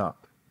all of this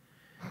up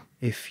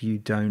if you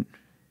don't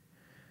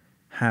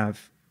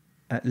have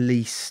at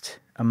least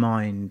a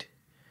mind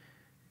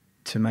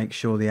to make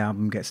sure the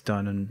album gets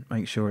done and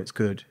make sure it's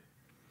good.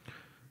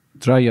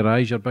 Dry Your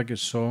Eyes, your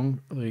biggest song.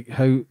 Like,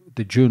 how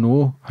did you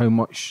know how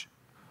much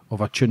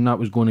of a tune that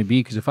was going to be?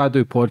 Because if I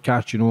do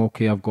podcast, you know,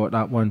 okay, I've got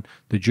that one.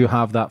 Did you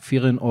have that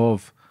feeling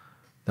of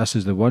this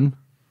is the one?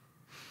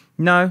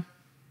 No.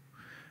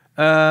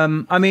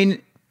 I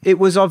mean, it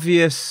was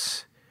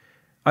obvious.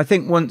 I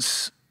think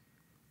once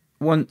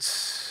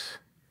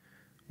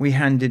we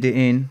handed it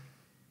in,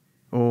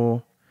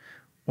 or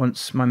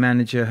once my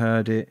manager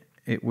heard it,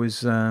 it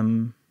was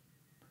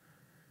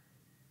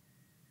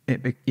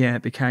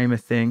it became a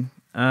thing.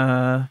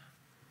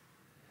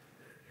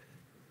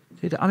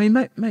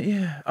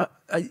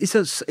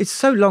 It's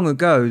so long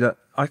ago that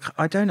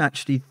I don't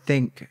actually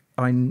think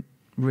I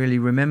really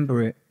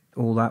remember it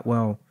all that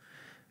well.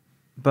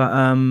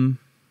 But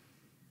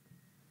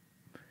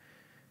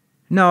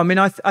no, I mean,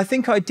 I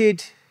think I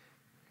did.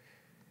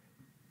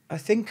 I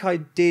think I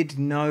did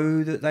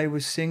know that they were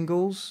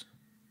singles.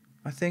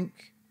 I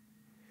think,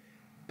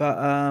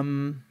 but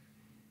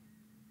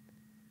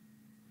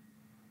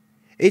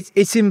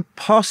it's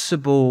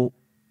impossible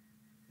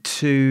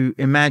to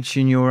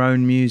imagine your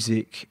own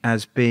music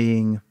as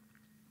being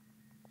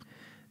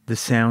the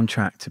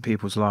soundtrack to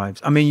people's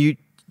lives. I mean,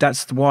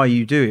 that's why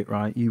you do it,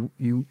 right? You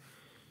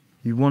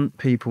want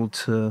people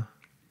to.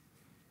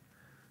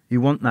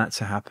 You want that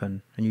to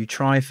happen, and you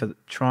try to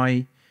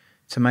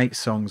make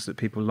songs that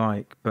people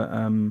like. But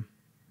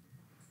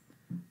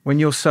when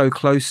you're so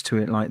close to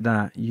it like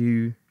that,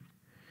 you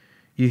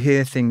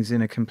hear things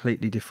in a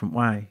completely different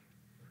way.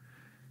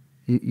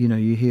 You know,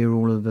 you hear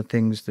all of the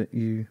things that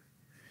you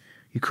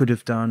could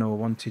have done or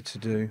wanted to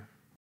do.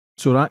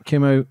 So that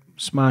came out,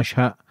 smash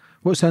hit.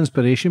 What's the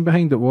inspiration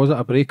behind it? Was it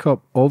a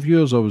breakup of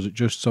yours, or was it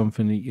just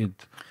something that you'd...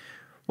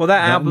 Well,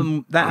 that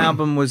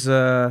album was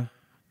a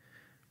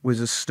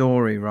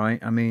story, right?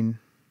 I mean,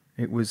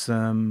 it was...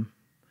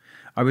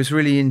 I was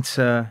really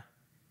into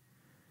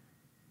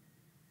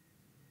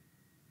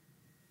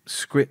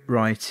script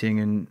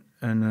writing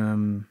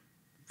and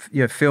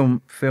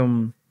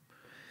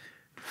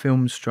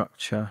film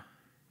structure,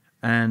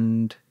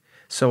 and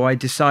so I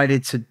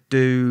decided to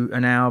do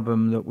an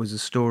album that was a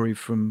story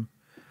from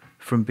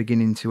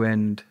beginning to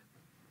end,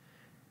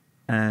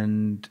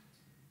 and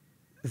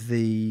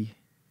the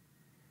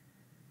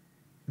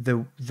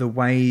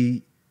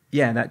way,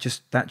 yeah, that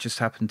just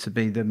happened to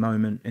be the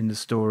moment in the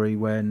story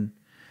when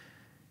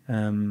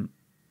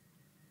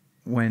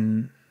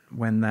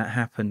that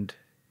happened.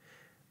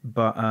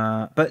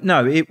 But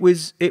no, it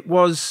was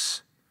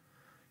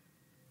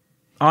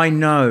I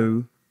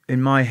know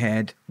in my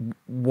head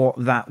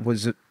what that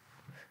was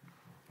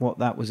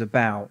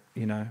about,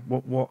 you know.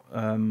 What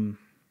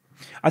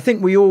I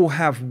think we all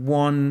have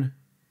one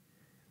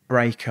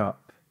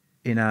breakup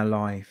in our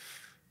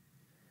life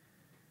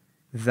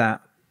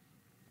that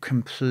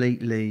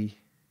completely,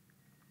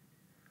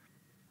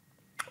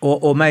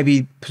 or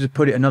maybe to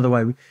put it another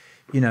way,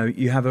 you know,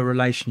 you have a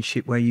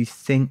relationship where you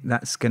think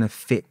that's going to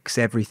fix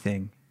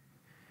everything,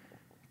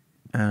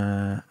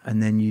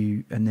 and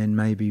then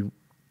maybe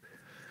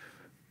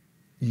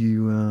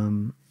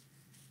you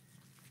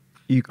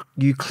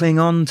cling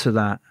on to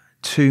that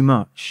too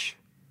much,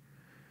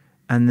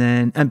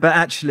 but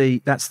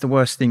actually that's the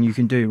worst thing you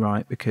can do,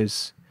 right?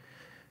 Because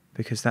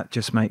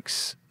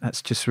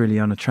that's just really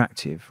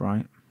unattractive,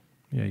 right?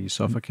 Yeah, you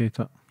suffocate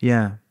it.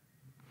 Yeah.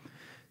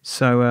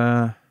 So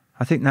I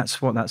think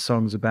that's what that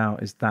song's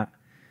about, is that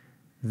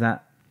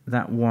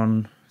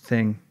one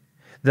thing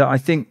that I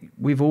think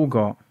we've all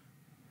got.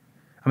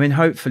 I mean,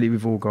 hopefully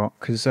we've all got,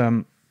 because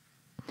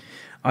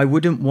I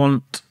wouldn't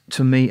want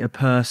to meet a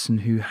person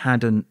who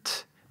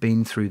hadn't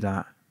been through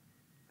that.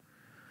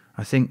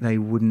 I think there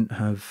wouldn't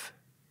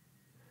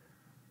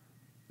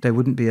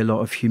be a lot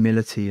of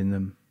humility in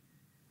them.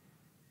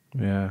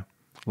 Yeah.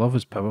 Love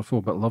is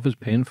powerful, but love is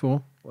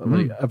painful.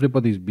 Like,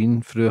 everybody's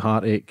been through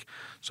heartache,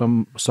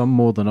 some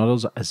more than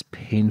others. It's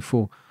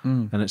painful,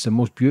 and it's the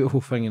most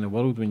beautiful thing in the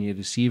world when you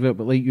receive it.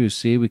 But like you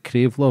say, we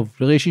crave love.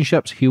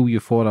 Relationships heal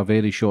you for a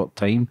very short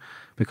time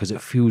because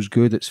it feels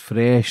good, it's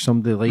fresh,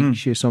 somebody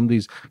likes you,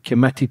 somebody's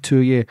committed to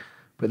you.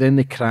 But then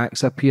the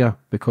cracks appear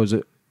because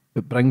it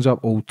brings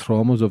up old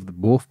traumas of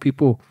both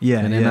people. Yeah,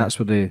 and then that's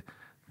where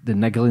the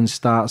niggling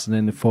starts and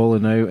then the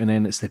falling out and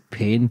then it's the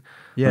pain.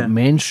 Yeah. But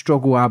men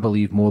struggle, I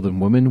believe, more than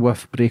women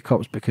with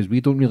breakups because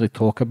we don't really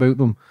talk about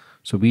them.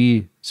 So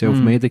we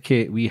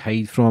self-medicate, we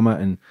hide from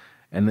it,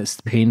 and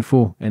it's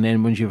painful. And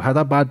then when you've had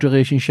a bad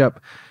relationship,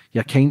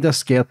 you're kind of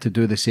scared to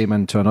do the same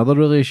into another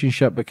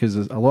relationship because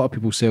a lot of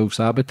people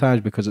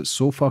self-sabotage because it's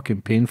so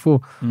fucking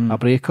painful. A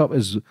breakup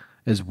is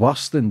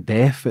worse than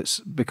death.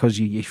 It's because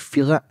you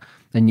feel it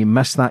and you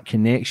miss that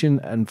connection.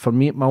 And for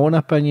me, my own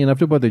opinion,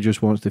 everybody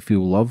just wants to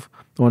feel love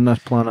on this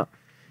planet.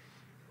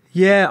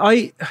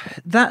 Yeah,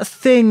 that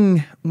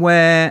thing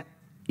where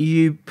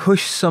you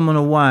push someone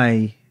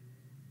away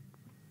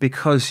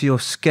because you're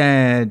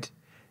scared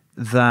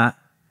that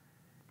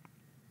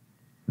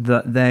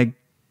they're,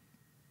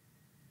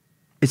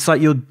 it's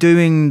like you're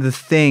doing the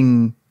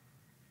thing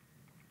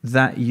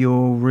that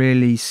you're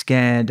really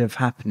scared of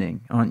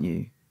happening, aren't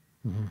you?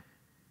 Mm-hmm.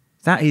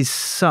 That is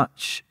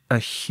such a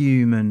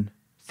human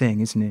thing,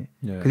 isn't it?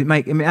 Yeah.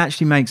 Because it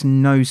actually makes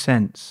no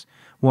sense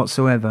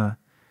whatsoever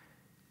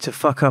to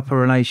fuck up a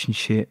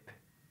relationship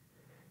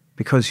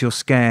because you're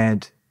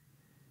scared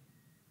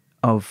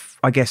of,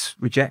 I guess,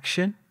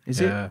 rejection. Is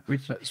it?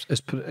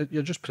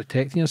 You're just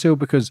protecting yourself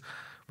because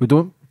we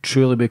don't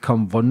truly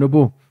become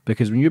vulnerable.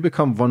 Because when you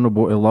become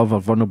vulnerable to love or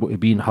vulnerable to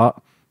being hurt,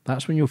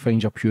 that's when you'll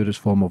find your purest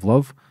form of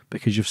love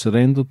because you've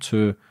surrendered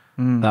to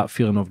that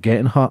feeling of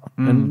getting hurt.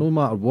 And no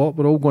matter what,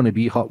 we're all going to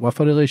be hurt with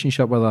a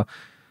relationship, whether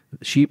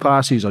she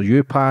passes or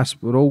you pass,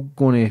 we're all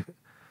going to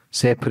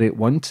separate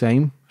one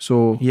time.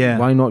 So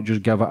why not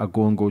just give it a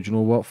go and go, do you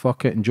know what,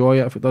 fuck it, enjoy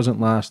it. If it doesn't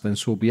last, then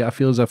so be it. I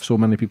feel as if so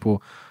many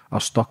people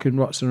are stuck in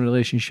ruts in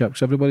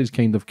relationships. Everybody's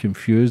kind of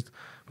confused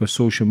with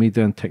social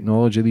media and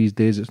technology these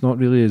days. It's not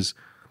really as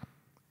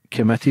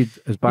committed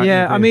as back in the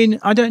day. I mean,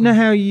 I don't know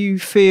how you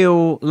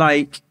feel.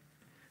 Like,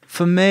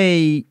 for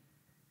me,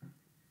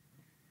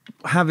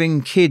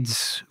 having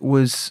kids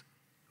was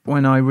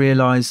when I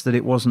realised that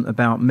it wasn't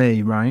about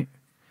me, right?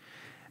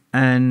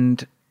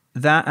 And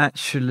that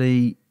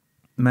actually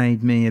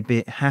made me a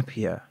bit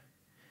happier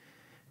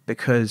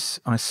because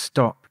I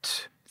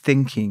stopped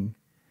thinking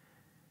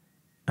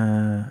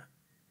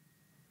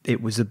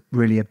it was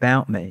really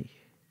about me.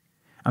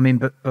 I mean,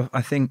 but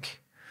I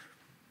think,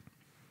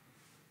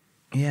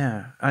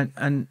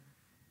 and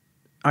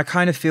I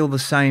kind of feel the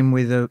same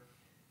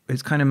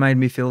it's kind of made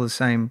me feel the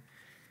same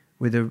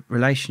with a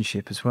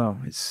relationship as well.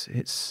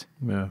 It's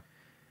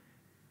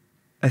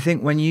I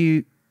think when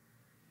you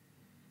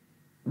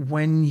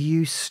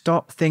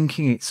stop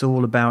thinking it's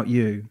all about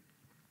you,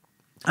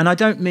 and I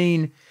don't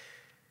mean,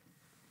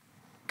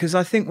 because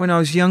I think when I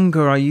was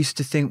younger, I used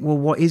to think, well,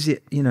 what is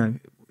it? You know,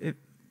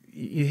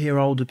 you hear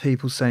older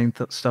people saying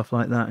stuff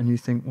like that, and you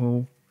think,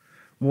 well,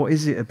 what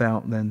is it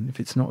about then if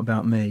it's not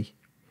about me?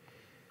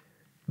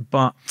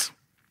 But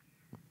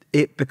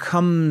it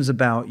becomes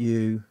about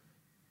you.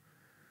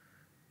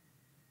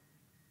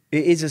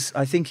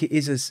 I think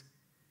it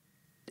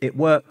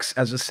works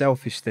as a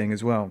selfish thing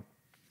as well.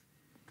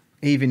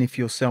 Even if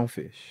you're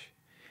selfish,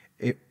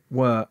 it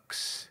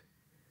works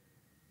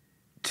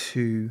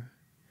to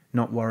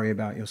not worry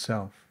about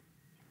yourself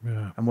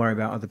and worry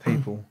about other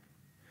people,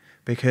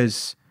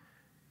 because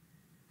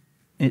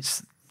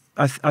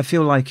I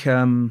feel like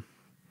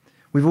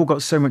we've all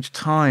got so much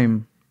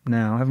time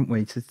now, haven't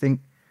we, to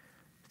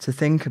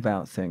think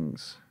about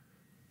things.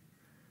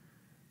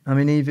 I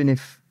mean, even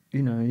if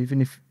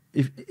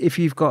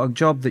you've got a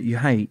job that you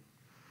hate,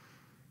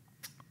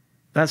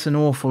 that's an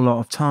awful lot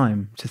of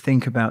time to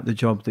think about the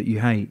job that you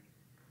hate.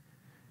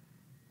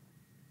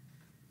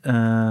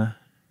 And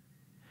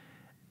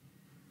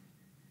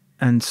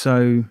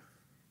so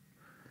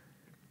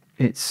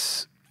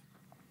it's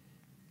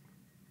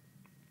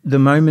the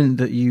moment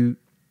that you're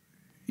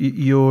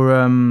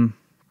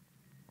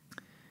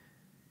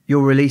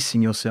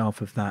releasing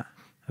yourself of that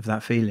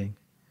feeling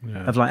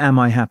of like, am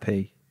I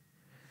happy?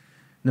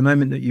 The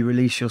moment that you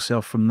release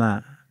yourself from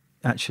that,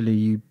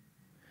 actually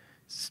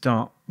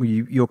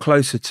you're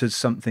closer to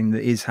something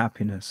that is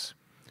happiness.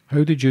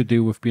 How did you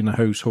deal with being a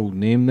household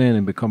name then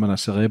and becoming a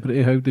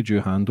celebrity? How did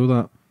you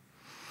handle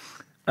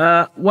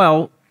that?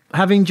 Well,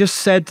 having just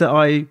said that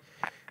I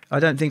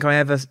don't think I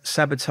ever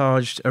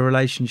sabotaged a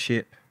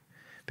relationship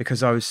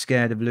because I was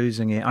scared of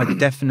losing it. I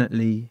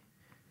definitely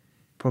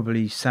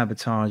probably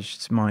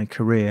sabotaged my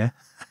career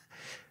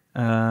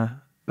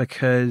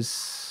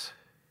because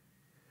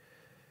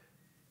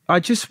I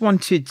just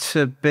wanted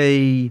to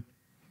be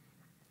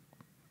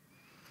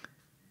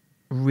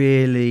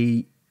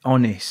really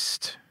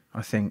honest.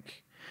 I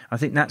think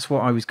that's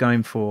what I was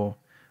going for,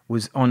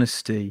 was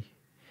honesty.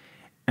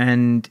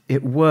 And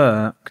it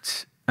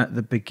worked at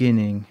the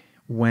beginning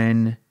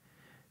when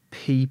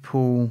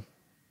people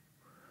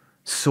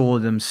saw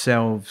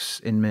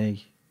themselves in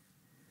me.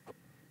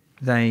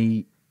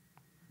 The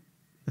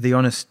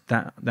honest,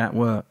 that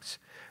worked.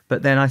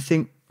 But then I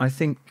think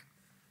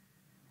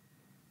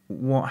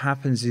what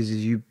happens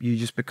is you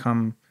just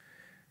become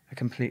a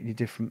completely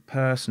different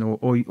person,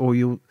 or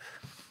you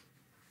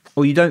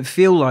don't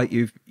feel like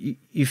you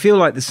feel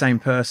like the same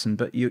person,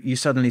 but you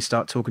suddenly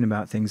start talking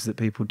about things that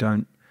people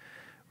don't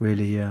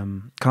really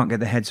can't get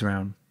their heads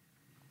around,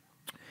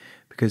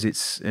 because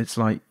it's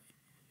like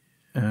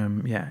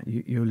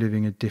you're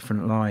living a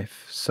different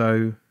life.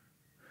 So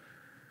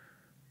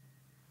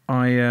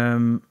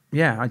I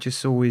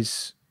just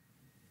always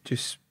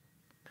just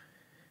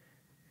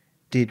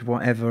did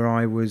whatever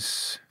I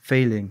was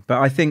feeling. But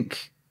I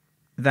think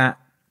that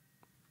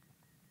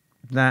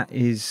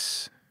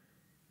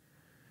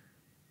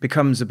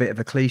becomes a bit of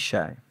a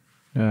cliche.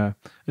 Yeah,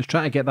 it's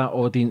trying to get that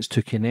audience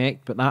to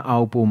connect, but that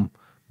album,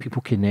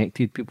 people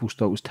connected, people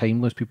still, it was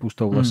timeless, people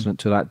still listening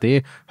to that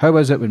day. How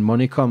is it when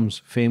money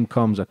comes, fame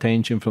comes,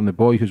 attention from the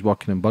boy who's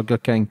working in Burger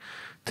King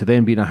to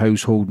then being a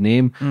household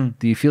name?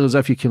 Do you feel as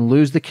if you can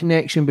lose the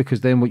connection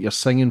because then what you're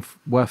singing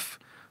with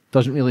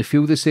doesn't really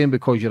feel the same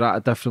because you're at a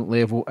different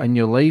level in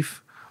your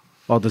life?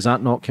 Or does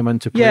that not come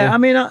into play? Yeah, I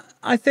mean,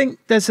 I think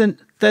there's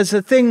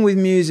a thing with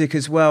music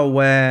as well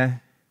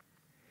where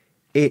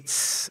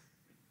it's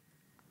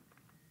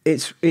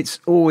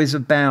always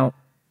about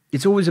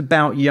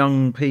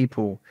young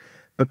people,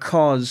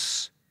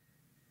 because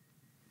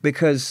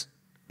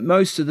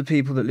most of the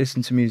people that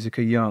listen to music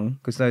are young,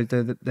 because they're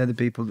the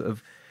people that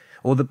have,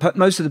 or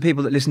most of the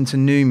people that listen to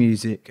new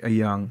music are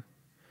young,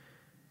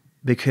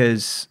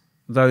 because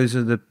those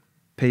are the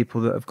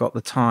people that have got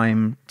the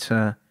time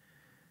to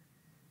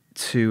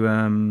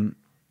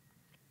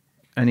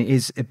and it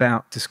is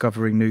about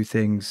discovering new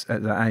things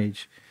at that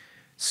age.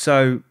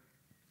 So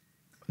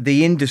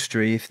the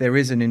industry, if there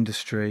is an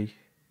industry,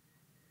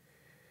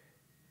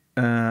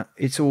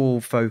 it's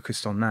all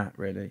focused on that,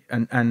 really,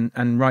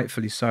 and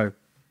rightfully so.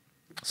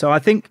 So I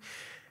think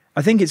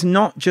it's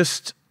not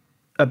just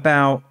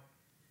about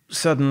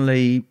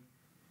suddenly,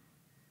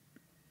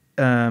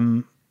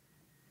 staying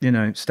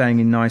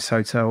in nice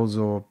hotels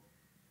or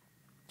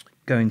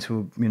going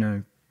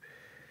to,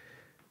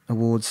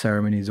 award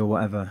ceremonies or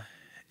whatever.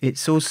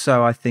 It's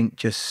also, I think,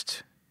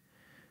 just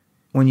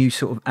when you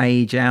sort of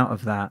age out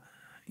of that,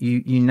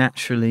 you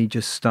naturally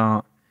just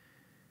start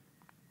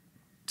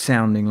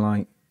sounding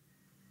like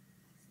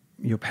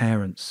your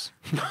parents.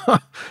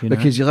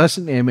 Because you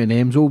listen to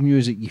Eminem's old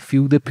music, you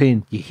feel the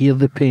pain, you hear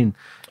the pain.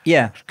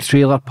 Yeah.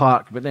 Trailer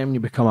Park, but then when you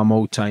become a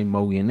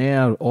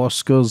multi-millionaire,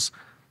 Oscars,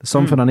 there's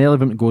something, an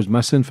element that goes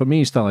missing. For me,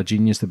 he's still a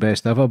genius, the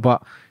best ever,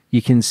 but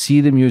you can see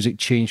the music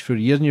change for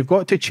years, and you've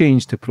got to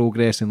change to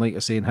progress and, like I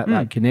say, and hit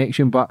that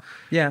connection. But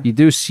you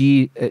do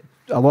see it,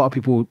 a lot of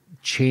people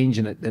change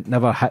and it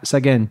never hits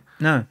again.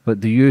 No. But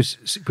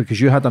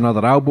because you had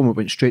another album, it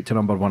went straight to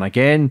 #1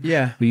 again.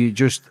 Yeah. Were you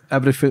just,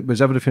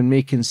 everything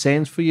making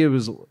sense for you?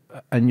 Was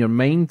in your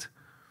mind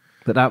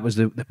that was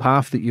the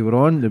path that you were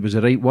on? It was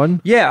the right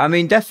one? Yeah, I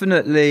mean,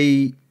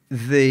 definitely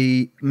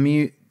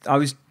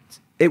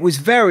it was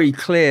very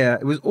clear,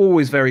 it was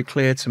always very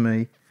clear to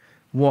me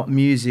what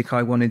music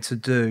I wanted to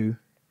do.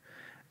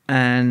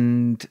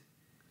 And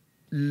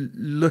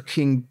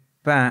looking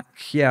back,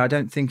 I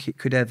don't think it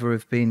could ever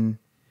have been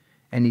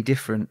any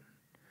different.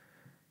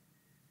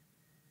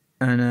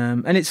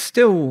 And it's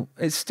still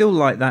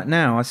like that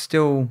now. I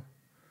still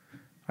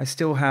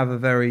have a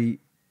very,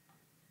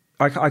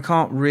 I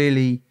can't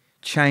really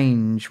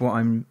change what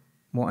I'm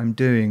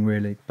doing,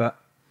 really. But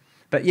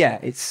yeah,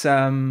 it's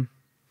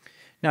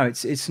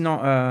it's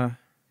not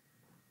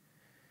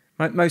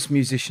most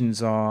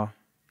musicians are.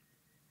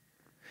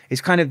 It's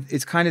kind of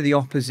the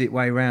opposite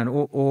way around,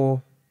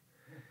 or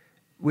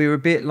we're a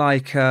bit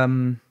like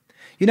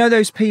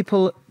those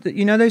people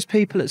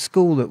at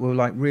school that were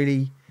like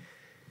really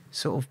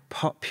sort of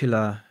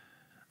popular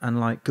and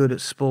like good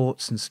at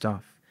sports and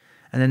stuff,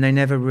 and then they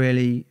never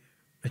really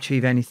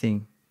achieve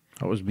anything.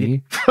 That was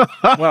me.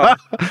 Well,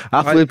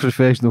 I played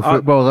professional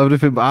football and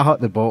everything, but I hit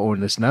the bottle in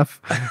the sniff.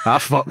 I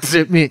fucked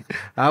it, mate.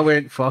 I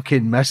went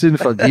fucking missing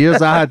for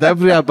years. I had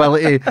every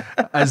ability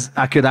as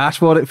I could ask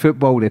for at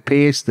football, the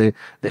pace, the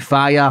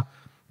fire.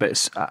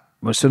 But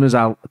as soon as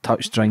I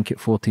touched drink at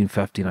 14,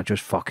 15, I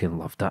just fucking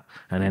loved it.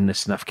 And then the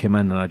sniff came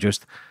in and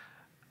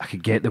I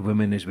could get the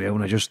women as well.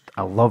 And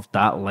I loved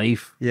that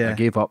life. Yeah. I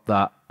gave up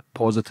that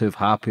positive,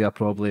 happier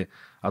probably.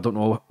 I don't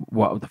know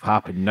what would have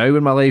happened now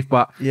in my life,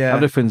 but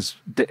everything's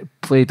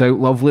played out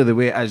lovely the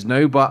way it is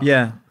now. But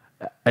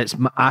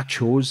I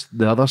chose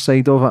the other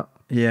side of it.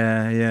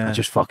 Yeah. I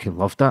just fucking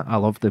loved it. I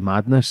loved the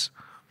madness.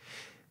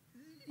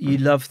 You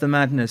love the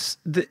madness.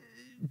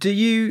 Do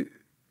you?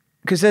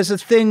 Because there's a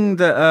thing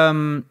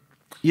that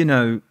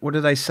what do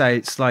they say?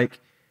 It's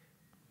like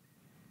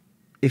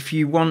if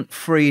you want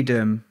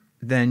freedom,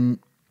 then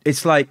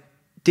it's like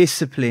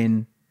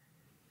discipline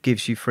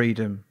gives you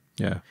freedom.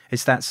 Yeah,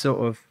 it's that sort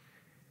of.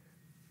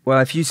 Well,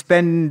 if you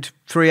spend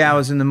 3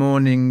 hours in the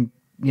morning,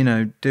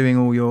 doing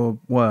all your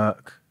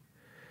work,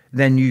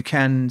 then you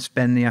can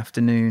spend the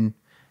afternoon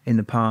in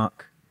the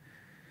park.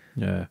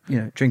 Yeah.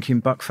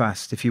 Drinking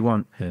Buckfast if you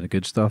want. Yeah, the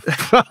good stuff.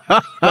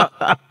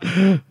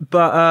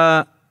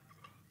 but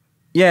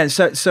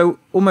so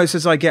almost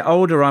as I get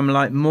older, I'm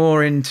like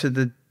more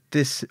into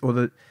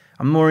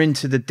I'm more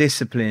into the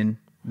discipline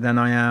than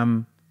I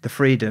am the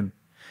freedom,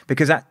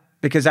 because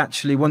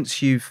actually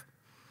once you've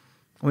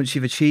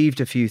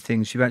achieved a few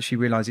things, you actually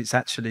realise it's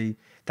actually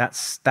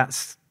that's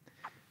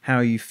how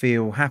you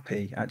feel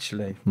happy,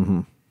 actually.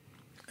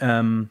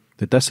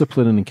 The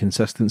discipline and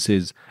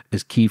consistency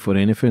is key for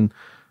anything.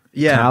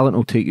 Yeah. Talent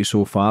will take you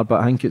so far,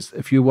 but I think it's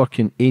if you're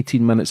working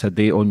 18 minutes a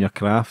day on your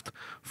craft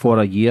for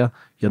a year,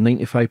 you're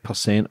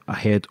 95%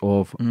 ahead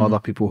of other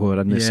people who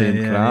are in the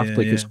same craft.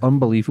 It's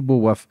unbelievable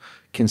with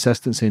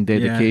consistency and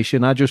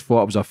dedication. I just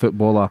thought I was a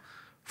footballer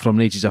from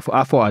the ages. I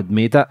thought I'd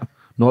made it,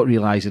 not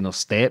realising a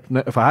step.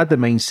 Now, if I had the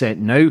mindset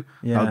now,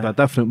 that'd be a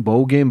different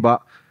ball game,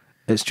 but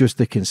it's just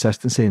the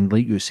consistency and,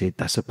 like you said,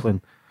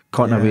 discipline.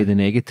 Cutting away the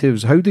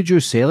negatives. How did you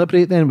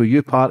celebrate then? Were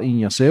you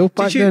partying yourself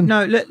back then?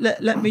 No,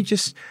 let me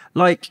just,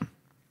 like,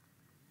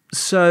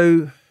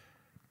 so,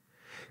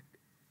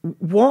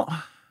 what,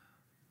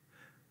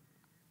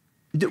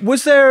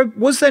 was there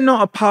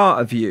not a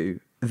part of you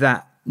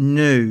that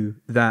knew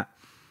that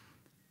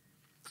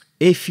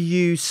if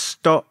you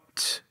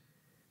stopped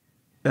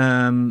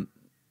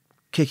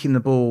kicking the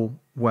ball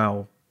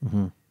well,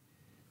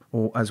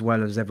 or as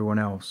well as everyone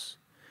else,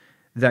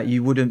 that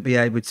you wouldn't be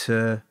able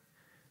to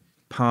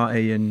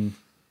party and,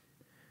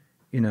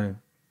 you know,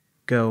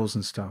 girls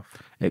and stuff?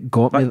 It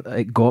got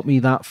me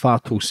that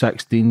far till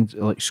 16,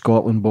 like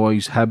Scotland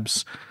boys,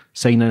 Hibs,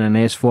 signing an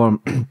S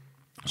form.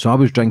 So I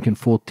was drinking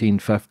 14,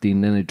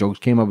 15, then the drugs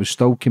came. I was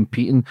still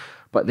competing,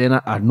 but then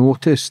I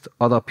noticed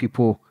other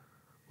people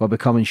were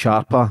becoming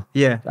sharper.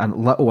 Yeah.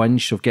 And little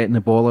inch of getting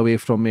the ball away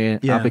from me.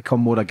 Yeah. I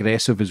become more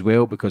aggressive as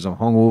well because I'm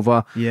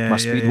hungover. Yeah, my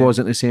speed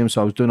wasn't the same,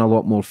 so I was doing a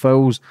lot more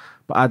fouls.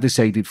 But I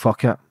decided,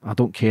 fuck it, I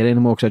don't care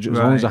anymore, because as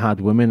long as I had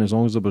women, as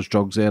long as there was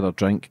drugs there or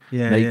drink,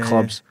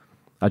 nightclubs,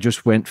 I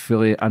just went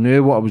fully. I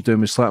knew what I was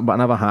doing was slipping, but I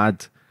never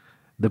had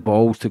the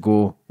balls to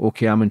go,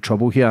 okay, I'm in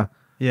trouble here.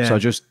 Yeah. So I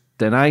just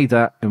denied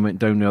it and went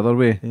down the other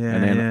way. Yeah,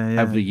 and then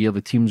every year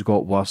the teams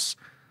got worse.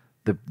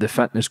 The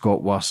fitness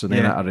got worse, and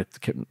then I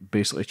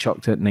basically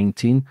chucked it at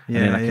 19, and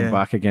then I came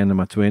back again in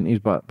my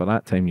 20s. But by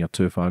that time, you're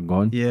too far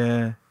gone.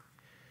 Yeah.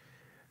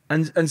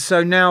 And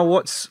so now,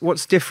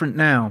 what's different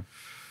now?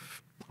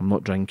 I'm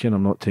not drinking.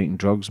 I'm not taking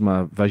drugs.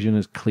 My vision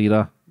is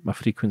clearer. My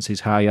frequency's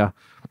higher.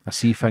 I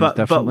see things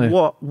differently.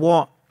 But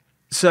what?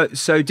 So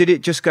did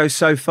it just go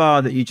so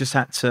far that you just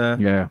had to?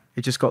 Yeah.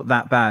 It just got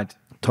that bad.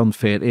 Turned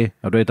 30.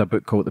 I read a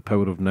book called The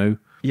Power of Now.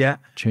 Yeah.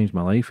 Changed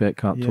my life.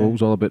 Eckhart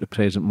Tolle's all about the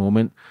present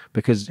moment,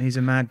 because he's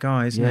a mad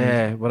guy, isn't he?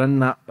 Yeah, we're in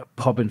that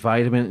pub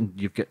environment, and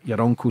you've got your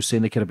uncle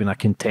saying they could have been a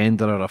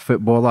contender or a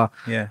footballer.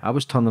 Yeah. I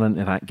was turning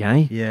into that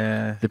guy.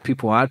 Yeah. The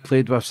people I'd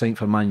played with, signed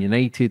for Man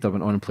United, I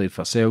went on and played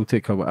for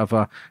Celtic or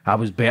whatever. I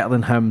was better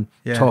than him,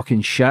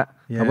 talking shit.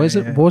 Yeah, I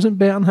wasn't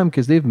better than him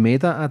because they've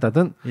made it. I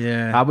didn't.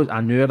 Yeah.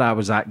 I knew I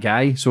was that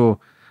guy, so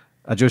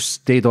I just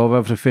stayed off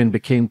everything,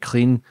 became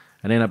clean,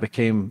 and then I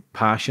became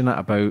passionate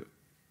about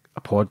a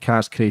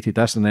podcast, created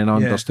this, and then I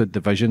understood the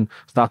vision,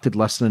 started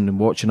listening and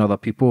watching other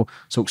people,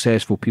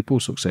 successful people,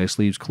 success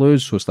leaves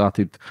clues, so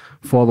started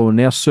following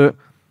their suit,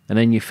 and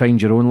then you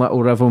find your own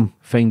little rhythm,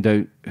 find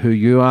out who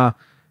you are,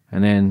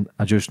 and then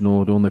I just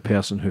know the only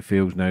person who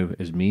fails now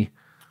is me.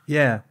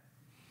 Yeah.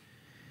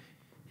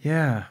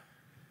 Yeah.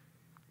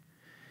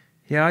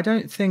 Yeah, I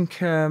don't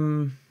think... I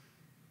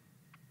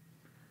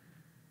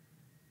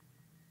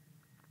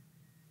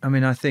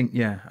mean, I think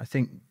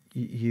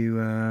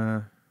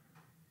you...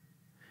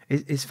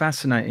 It's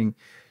fascinating.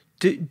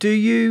 Do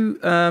you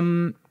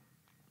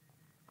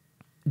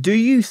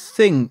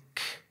think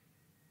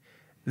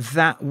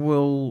that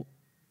will?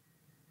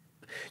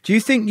 Do you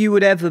think you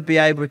would ever be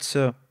able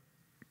to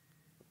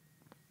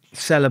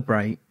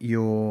celebrate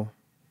your?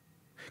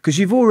 Because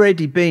you've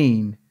already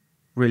been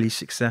really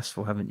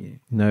successful, haven't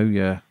you? No,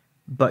 yeah.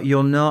 But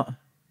you're not.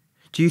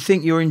 Do you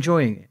think you're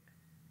enjoying it?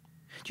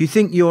 Do you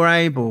think you're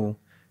able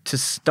to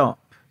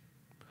stop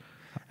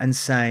and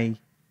say?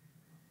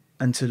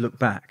 And to look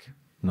back?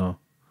 No,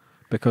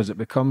 because it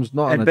becomes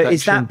not an addiction. But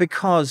is that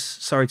because,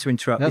 sorry to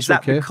interrupt, That's is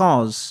that okay.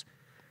 because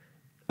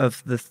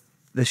of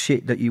the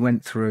shit that you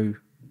went through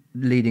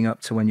leading up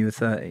to when you were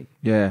 30?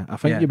 Yeah, I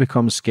think you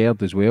become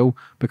scared as well,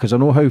 because I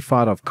know how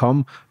far I've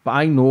come, but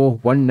I know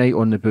one night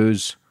on the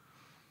booze,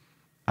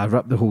 I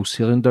rip the whole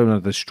ceiling down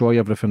and destroy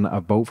everything that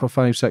I've built for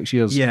 5-6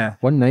 years. Yeah.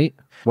 One night.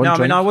 One no,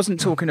 drink. I mean, I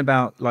wasn't talking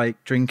about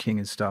like drinking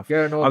and stuff.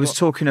 Yeah, no, I was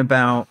talking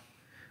about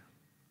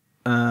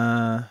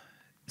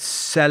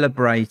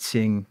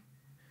celebrating,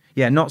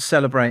 not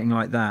celebrating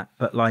like that,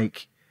 but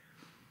like,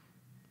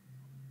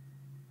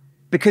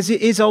 because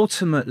it is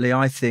ultimately,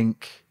 I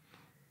think,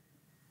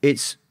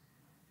 it's,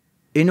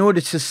 in order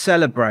to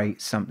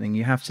celebrate something,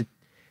 you have to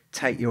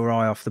take your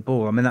eye off the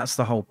ball. I mean, that's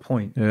the whole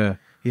point. Yeah.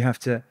 You have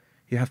to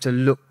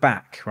look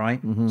back,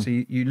 right? Mm-hmm. So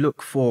you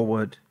look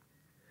forward,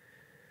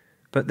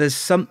 but there's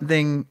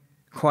something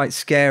quite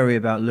scary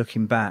about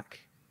looking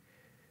back,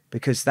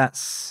 because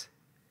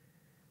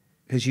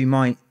you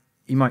might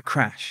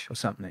crash or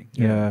something.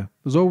 Yeah.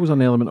 There's always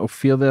an element of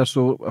fear there.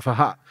 So if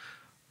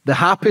the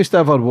happiest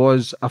ever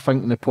was, I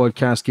think, in the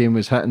podcast game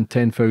was hitting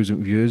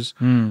 10,000 views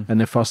in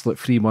the first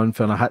 3 months,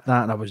 and I hit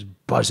that and I was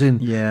buzzing.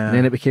 Yeah. And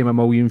then it became 1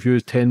 million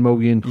views, 10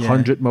 million,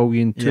 100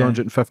 million,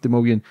 250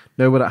 million.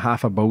 Now we're at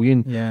 500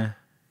 million. Yeah.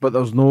 But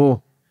there's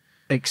no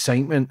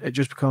excitement. It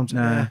just becomes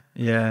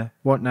yeah.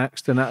 what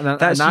next? And That's and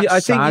that's I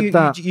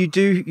sad think you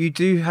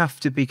do have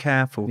to be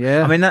careful.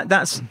 Yeah. I mean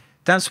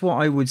that's what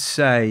I would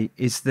say,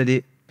 is that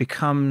it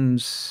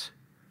becomes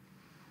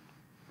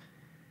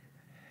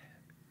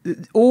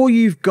all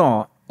you've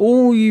got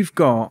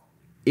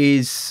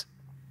is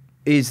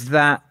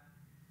that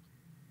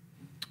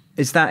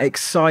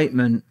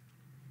excitement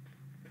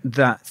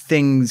that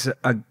things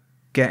are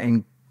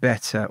getting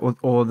better,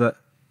 or that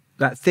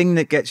thing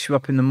that gets you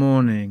up in the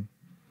morning.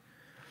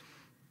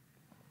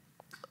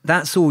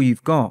 That's all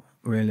you've got,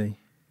 really.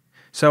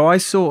 So I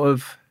sort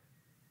of,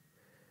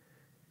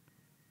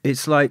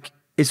 it's like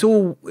it's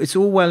all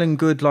well and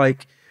good,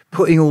 like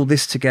putting all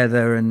this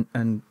together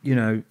and you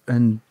know,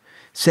 and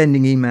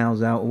sending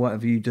emails out or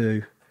whatever you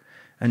do,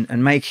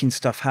 and making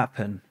stuff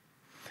happen.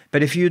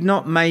 But if you're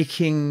not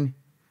making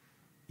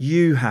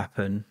you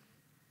happen,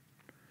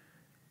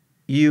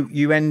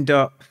 you end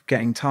up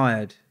getting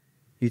tired.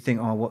 You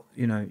think, oh, what,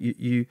 you know,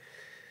 you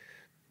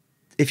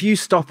if you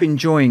stop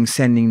enjoying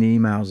sending the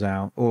emails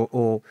out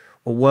or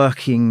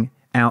working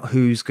out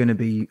who's going to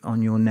be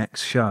on your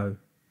next show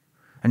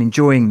and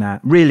enjoying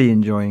that, really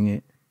enjoying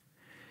it,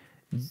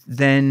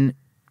 then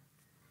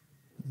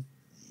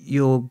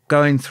you're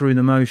going through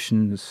the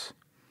motions.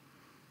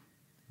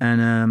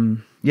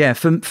 And yeah,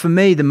 for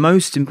me, the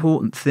most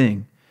important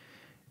thing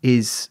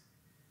is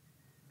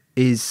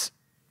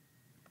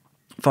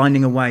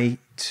finding a way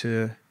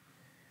to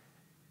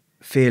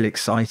feel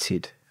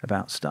excited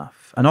about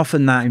stuff. And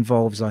often that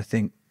involves, I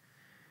think,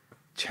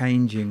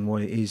 changing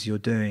what it is you're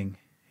doing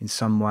in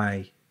some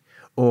way,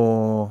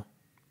 or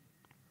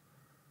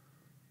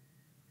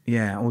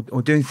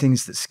doing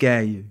things that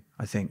scare you,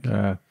 I think.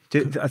 I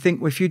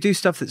think if you do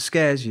stuff that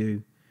scares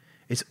you,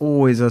 it's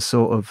always a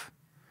sort of,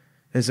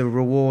 there's a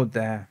reward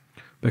there.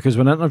 Because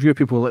when I interview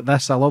people like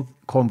this, I love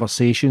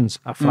conversations.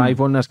 I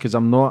thrive on this because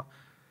I'm not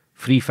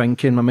free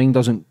thinking. My mind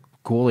doesn't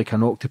go like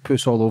an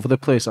octopus all over the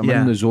place. I'm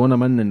in the zone,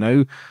 I'm in the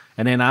now.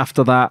 And then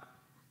after that,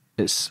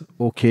 it's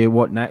okay,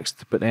 what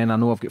next? But then I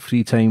know I've got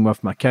free time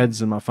with my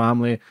kids and my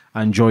family.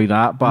 I enjoy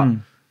that. But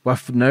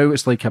with now,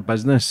 it's like a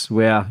business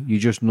where you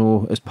just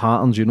know it's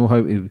patterns. You know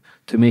how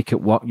to make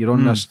it work. You're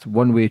on this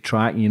one-way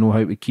track and you know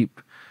how to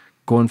keep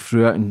going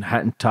through it and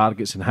hitting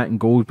targets and hitting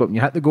goals. But when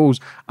you hit the goals,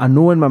 I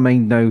know in my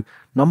mind now,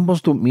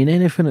 numbers don't mean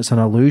anything. It's an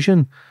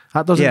illusion.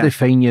 That doesn't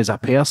define you as a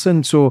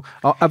person. So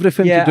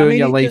everything to do in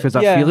your life is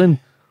a feeling.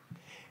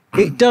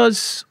 It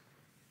does.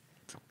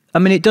 I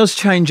mean, it does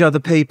change other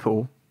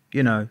people.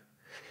 You know,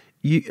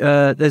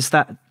 there's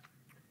that.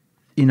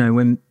 You know,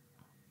 when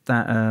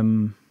that.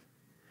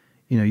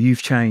 You know,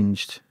 you've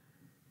changed.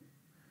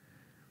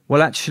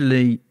 Well,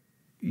 actually,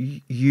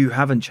 you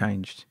haven't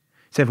changed.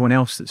 It's everyone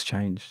else that's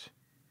changed.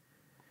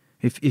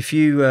 If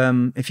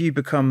you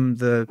become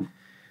the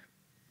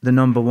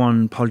number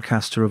one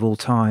podcaster of all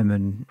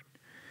time,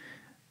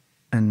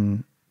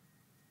 and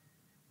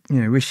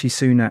you know, Rishi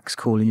Sunak's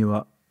calling you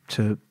up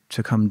to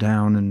come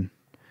down, and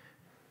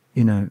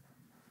you know,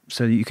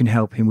 so that you can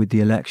help him with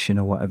the election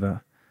or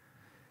whatever.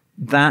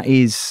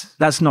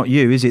 That's not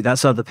you, is it?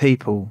 That's other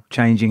people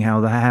changing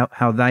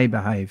how they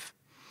behave.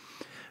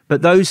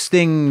 But those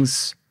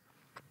things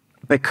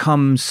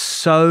become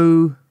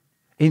so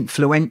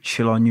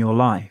influential on your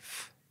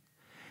life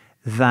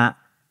that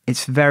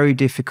it's very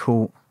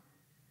difficult.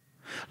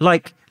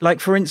 Like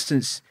for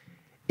instance,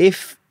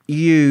 if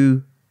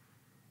you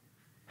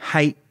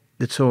hate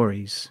the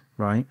Tories,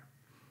 right?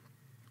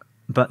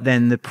 But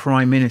then the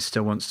Prime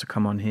Minister wants to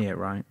come on here,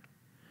 right?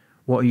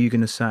 What are you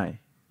going to say?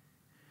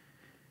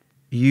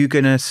 You're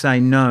going to say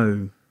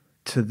no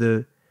to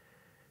the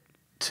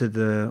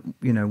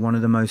you know, one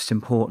of the most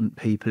important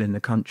people in the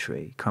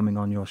country coming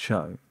on your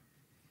show.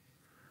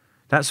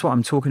 That's what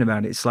I'm talking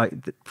about. It's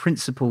like the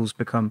principles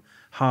become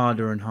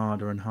harder and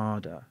harder and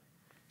harder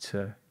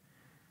to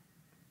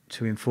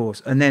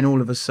enforce, and then all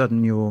of a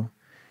sudden your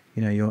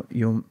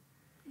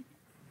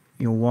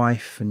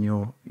wife and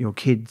your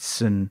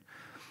kids and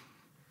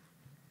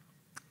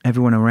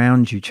everyone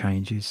around you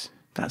changes.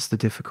 That's the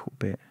difficult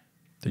bit.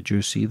 Did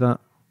you see that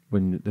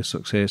when the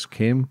success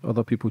came?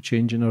 Other people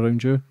changing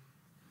around you?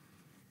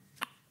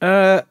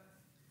 Yeah,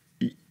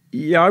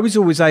 I was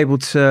always able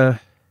to.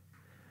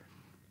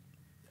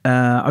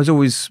 I was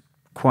always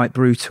quite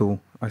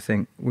brutal, I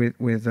think.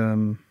 With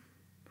I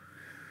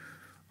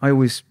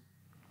always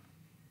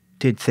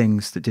did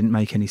things that didn't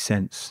make any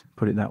sense.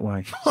 Put it that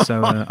way.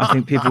 So I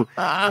think people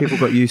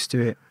got used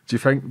to it. Do you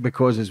think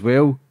because as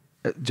well?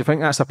 Do you think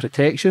that's a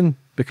protection?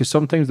 Because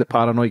sometimes the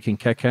paranoia can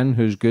kick in.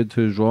 Who's good?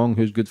 Who's wrong?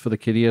 Who's good for the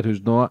career?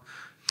 Who's not?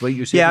 Like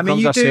you say, it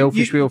becomes a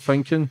selfish way of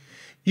thinking.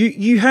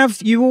 You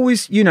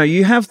always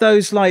have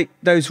those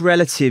those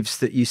relatives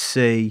that you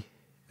see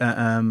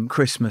at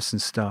Christmas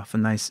and stuff,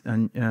 and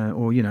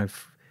or you know,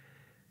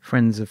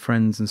 friends of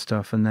friends and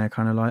stuff, and they're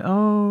kind of like,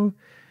 oh,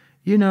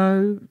 you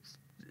know,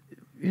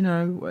 if you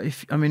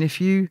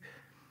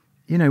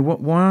know,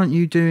 why aren't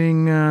you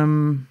doing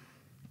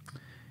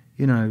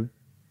you know,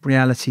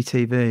 reality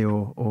TV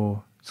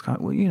or it's kind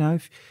of, well, you know,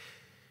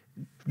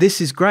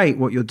 this is great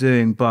what you're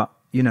doing, but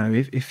you know,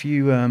 if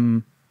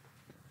you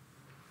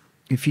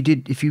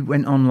if you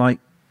went on like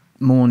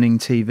morning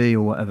TV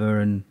or whatever,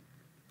 and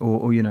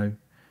or you know,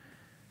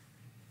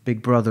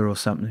 Big Brother or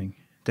something,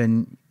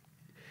 then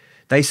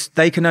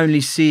they can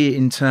only see it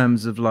in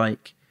terms of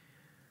like,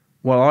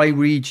 well,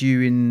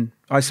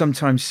 I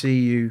sometimes see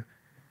you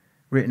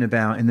written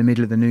about in the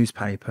middle of the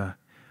newspaper,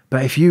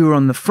 but if you were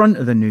on the front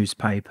of the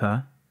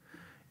newspaper,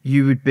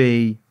 you would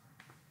be,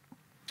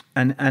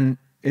 and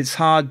it is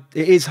hard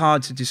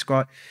to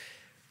describe,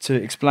 to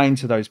explain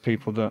to those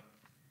people that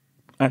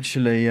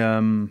actually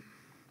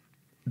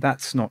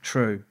that's not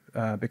true,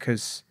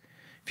 because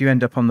if you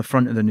end up on the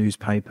front of the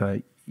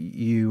newspaper,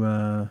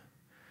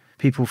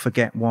 people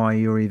forget why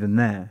you're even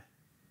there,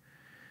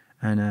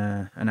 and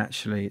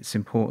actually it's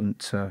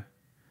important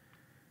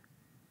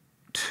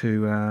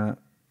for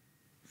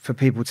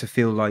people to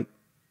feel like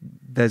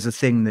there's a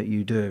thing that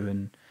you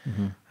do,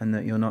 and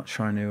that you're not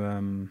trying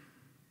to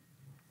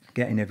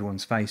get in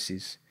everyone's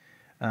faces.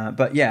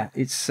 But yeah,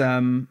 it's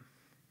all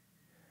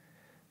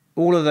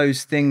of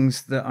those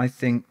things that I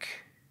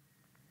think.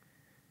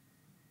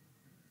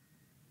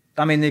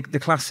 I mean, the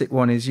classic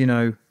one is, you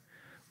know,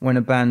 when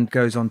a band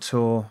goes on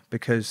tour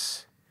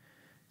because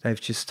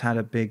they've just had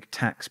a big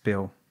tax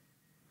bill,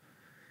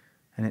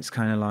 and it's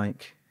kind of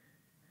like,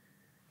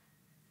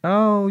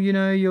 oh, you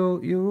know,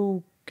 you're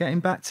all getting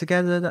back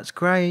together. That's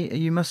great.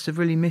 You must have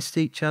really missed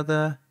each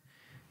other.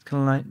 It's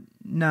kind of like,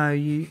 no,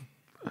 you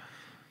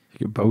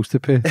get bills to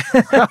pay.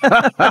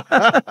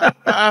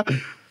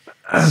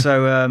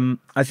 So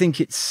I think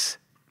it's,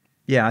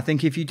 yeah, I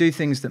think if you do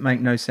things that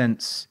make no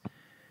sense,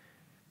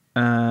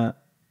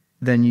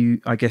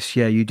 then I guess,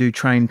 you do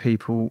train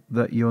people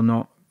that you're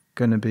not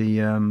going to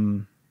be,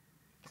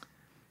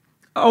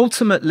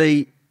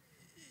 ultimately,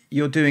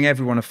 you're doing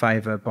everyone a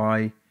favour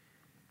by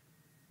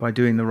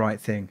doing the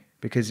right thing,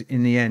 because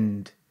in the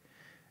end,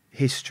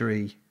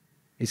 history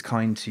is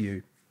kind to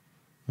you.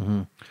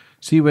 Mm-hmm.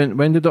 See,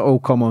 when did it all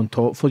come on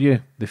top for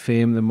you? The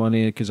fame, the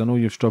money? Because I know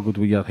you've struggled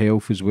with your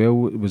health as well.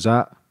 Was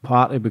that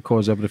partly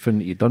because everything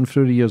that you've done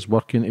through the years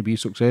working to be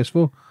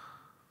successful?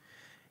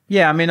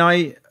 Yeah, I mean,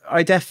 I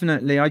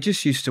definitely, I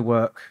just used to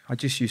work. I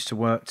just used to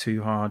work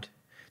too hard.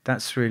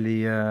 That's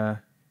really,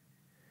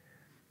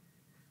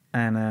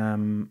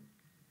 and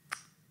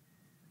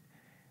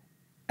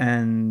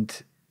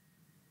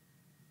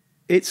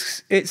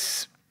it's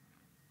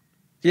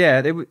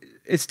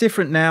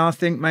different now, I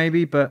think,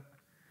 maybe, but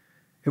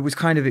it was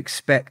kind of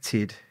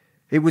expected.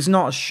 It was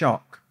not a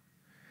shock,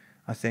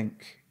 I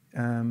think.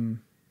 You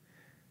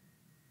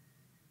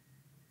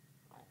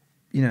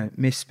know,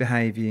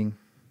 misbehaving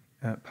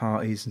at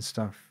parties and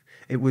stuff.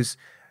 It was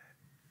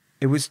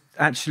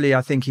actually,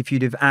 I think, if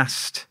you'd have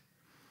asked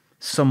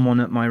someone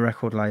at my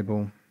record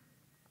label,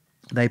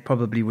 they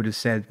probably would have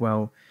said,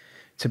 well,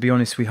 to be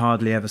honest, we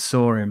hardly ever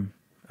saw him.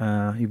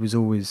 He was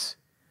always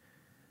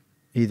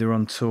either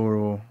on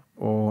tour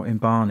or in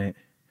Barnet.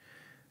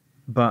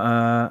 But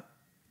I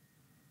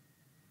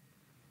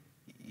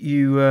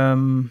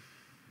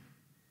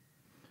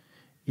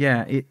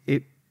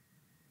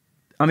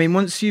mean,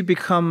 once you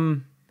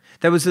become,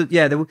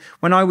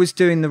 when I was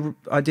doing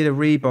I did a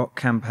Reebok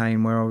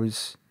campaign where I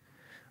was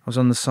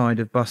on the side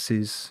of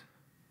buses,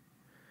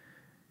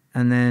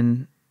 and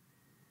then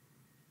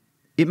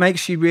it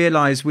makes you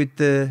realise with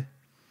the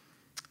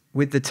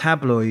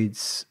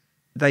tabloids,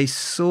 they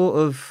sort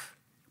of,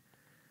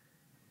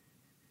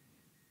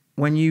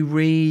 when you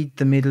read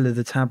the middle of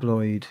the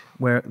tabloid,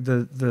 where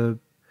the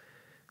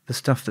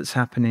stuff that's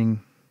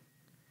happening,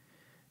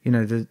 you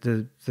know,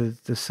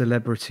 the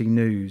celebrity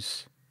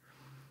news,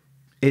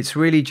 it's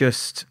really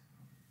just,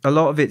 a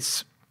lot of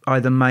it's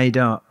either made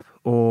up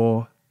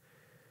or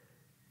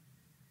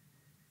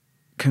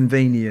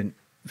convenient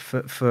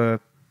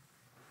for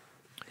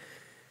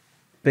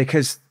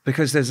because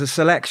there's a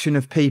selection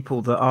of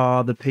people that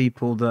are the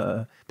people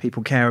that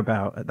people care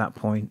about at that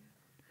point.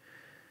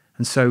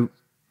 And so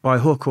by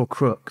hook or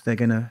crook, they're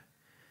going to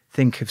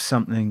think of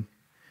something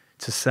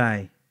to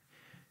say.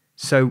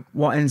 So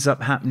what ends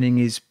up happening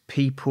is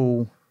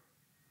people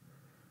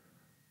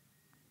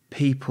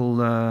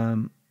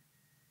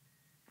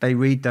they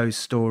read those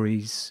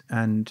stories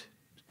and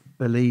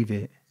believe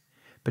it,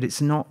 but it's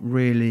not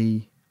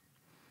really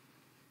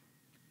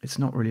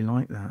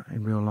like that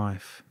in real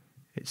life.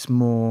 It's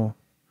more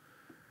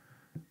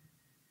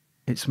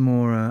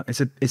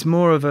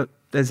of a,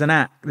 there's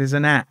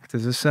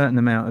a certain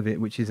amount of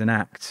it which is an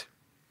act,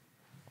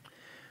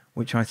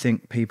 which I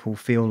think people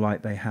feel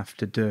like they have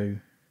to do.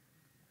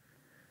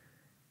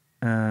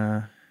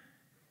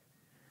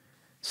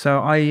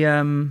 So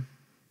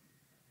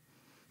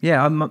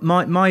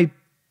my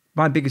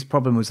biggest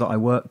problem was that I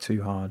worked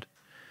too hard.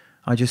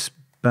 I just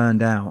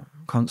burned out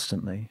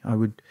constantly.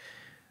 And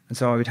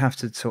so I would have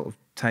to sort of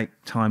take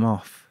time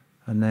off,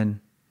 and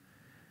then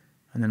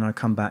I'd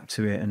come back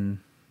to it and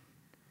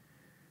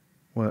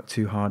work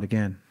too hard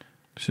again.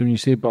 So when you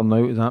say burn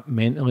out, is that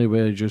mentally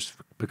where you just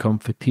become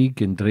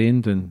fatigued and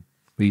drained, and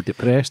were you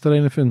depressed or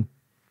anything?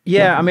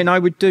 Yeah, I mean, I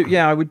would just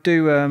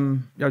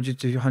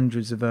do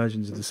hundreds of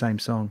versions of the same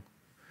song,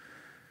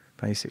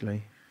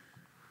 basically.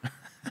 Do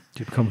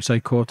you become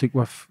psychotic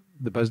with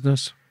the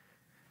business?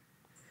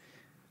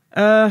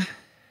 Yeah,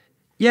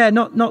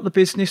 not the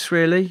business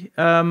really.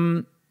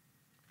 I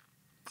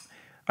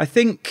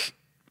think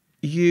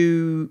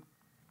you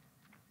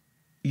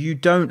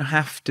don't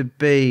have to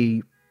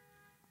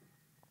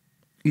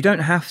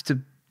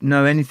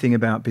know anything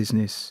about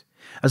business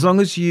as long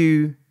as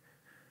you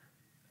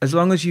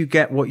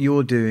get what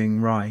you're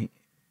doing right.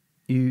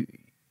 You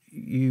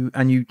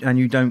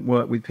don't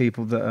work with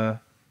people that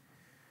are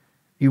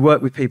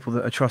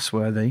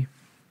trustworthy.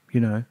 You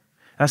know,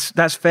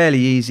 that's fairly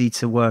easy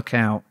to work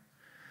out.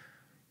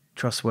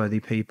 Trustworthy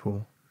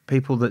people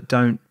that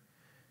don't.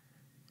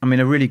 I mean,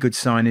 a really good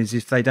sign is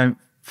if they don't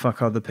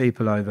fuck other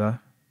people over,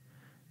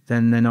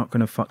 then they're not going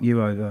to fuck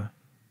you over.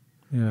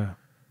 Yeah,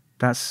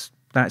 that's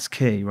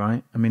key,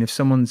 right? I mean, if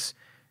someone's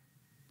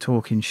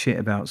talking shit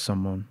about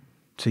someone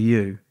to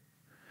you,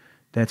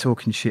 they're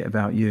talking shit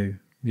about you.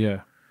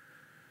 yeah.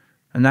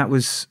 And that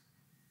was,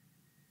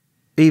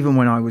 even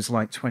when I was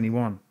like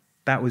 21,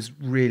 that was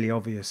really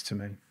obvious to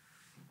me.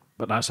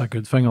 But that's a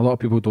good thing. A lot of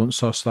people don't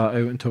suss that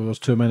out until there's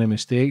too many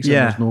mistakes and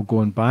Yeah. there's no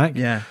going back.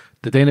 Yeah.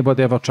 Did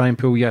anybody ever try and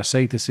pull you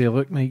aside to say,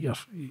 look, mate,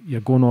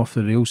 you're going off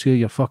the rails here,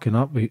 you're fucking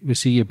up, we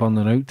see you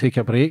burning out, take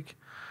a break?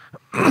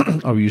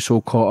 Or were you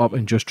so caught up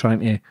in just trying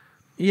to...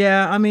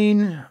 Yeah, I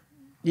mean,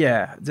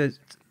 yeah,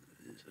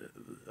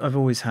 I've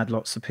always had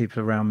lots of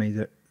people around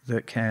me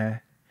that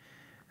care.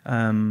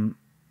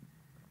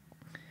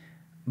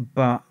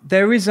 But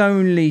there is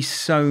only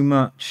so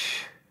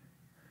much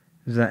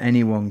that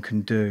anyone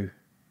can do,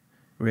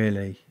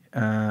 really.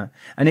 And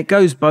it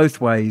goes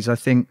both ways. I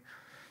think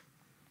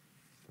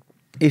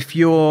if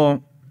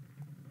you're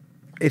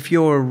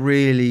a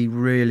really,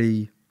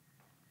 really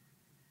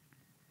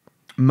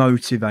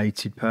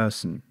motivated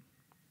person,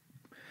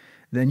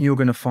 then you're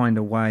going to find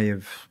a way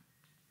of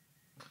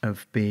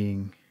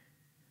being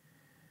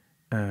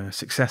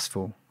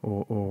successful,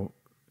 or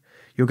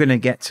you're going to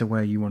get to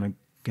where you want to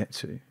get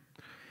to.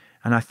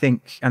 And I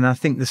think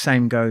the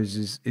same goes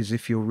is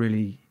if you're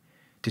really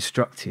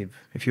destructive,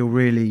 if you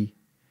really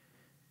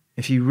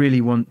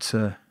want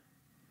to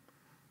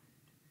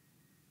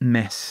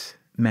mess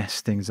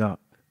things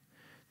up,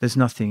 there's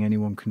nothing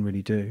anyone can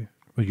really do.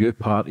 Were you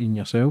partying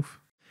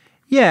yourself?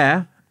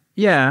 Yeah.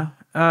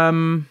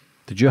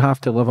 Did you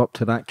have to live up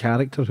to that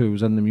character who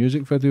was in the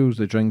music videos,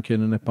 the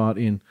drinking and the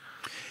partying?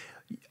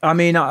 I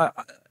mean,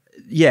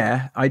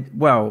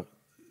 well,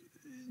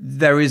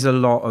 there is a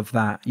lot of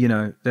that, you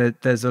know.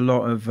 There's a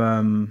lot of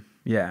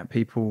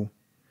people.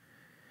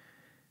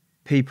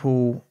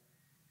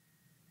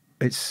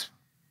 That's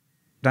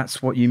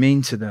what you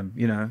mean to them,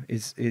 you know.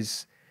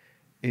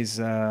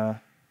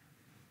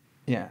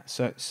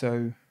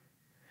 So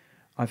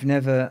I've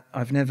never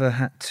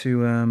had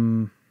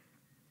to.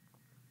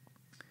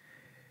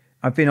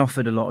 I've been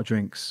offered a lot of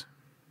drinks,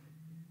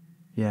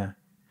 yeah,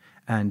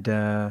 and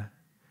but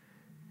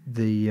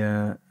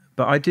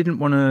I didn't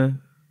want to.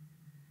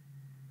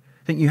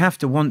 I think you have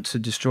to want to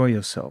destroy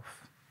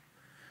yourself.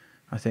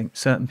 I think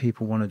certain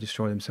people want to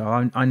destroy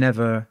themselves. I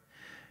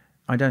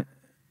don't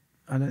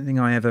think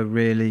I ever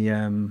really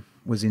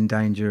was in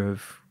danger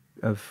of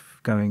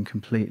being a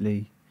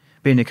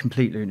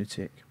complete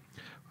lunatic.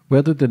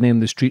 Where did the name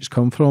The Streets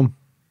come from?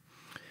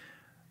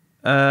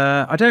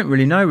 I don't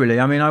really know, really.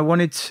 I mean, I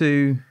wanted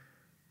to.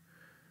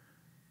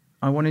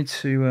 I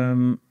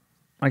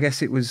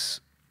guess it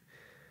was.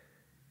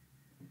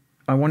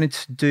 I wanted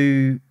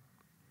to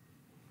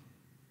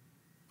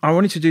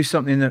do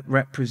something that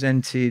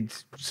represented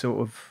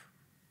sort of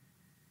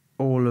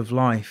all of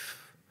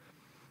life,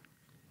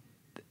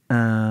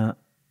 and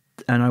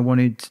I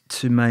wanted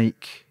to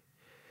make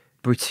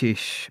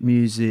British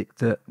music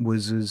that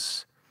was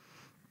as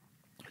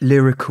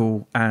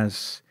lyrical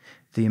as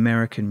the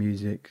American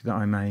music that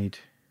I made.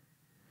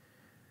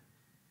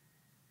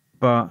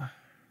 But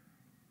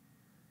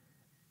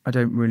I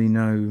don't really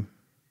know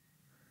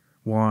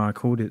why I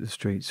called it The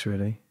Streets,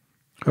 really.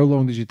 How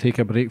long did you take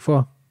a break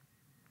for?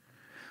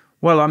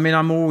 Well, I mean,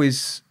 I've never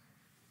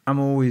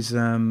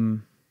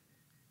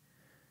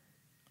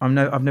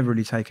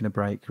really taken a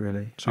break,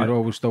 really. So you're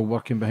always still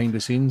working behind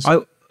the scenes?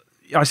 I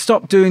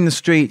stopped doing The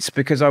Streets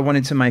because I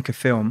wanted to make a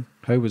film.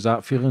 How was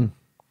that feeling?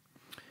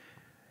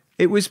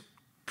 It was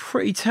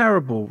pretty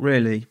terrible,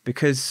 really,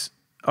 because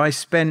I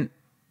spent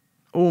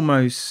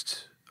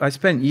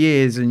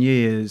years and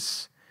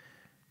years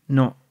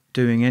not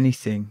doing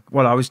anything.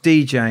 Well, I was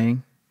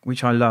DJing,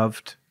 which I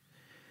loved,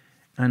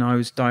 and I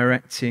was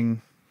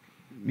directing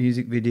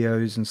music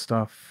videos and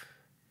stuff.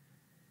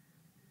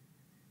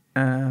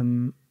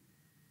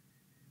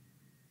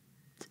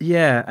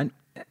 Yeah,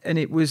 and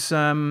it was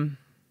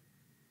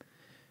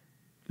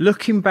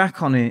looking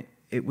back on it,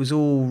 it was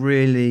all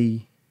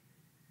really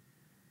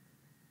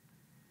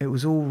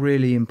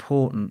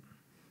important.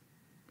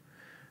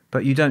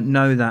 But you don't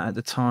know that at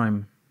the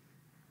time,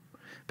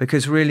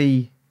 because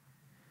really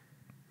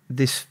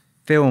this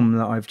film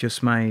that I've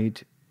just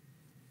made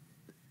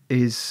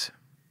is,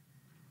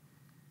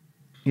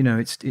 you know,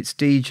 it's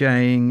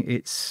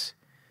DJing,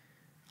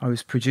 I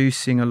was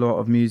producing a lot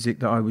of music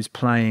that I was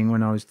playing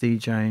when I was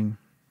DJing.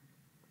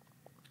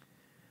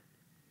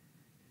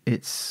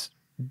 it's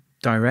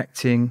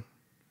directing.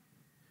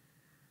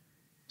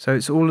 So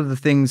it's all of the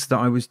things that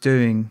I was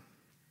doing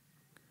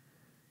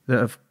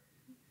that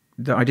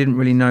I didn't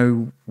really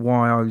know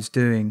why I was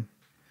doing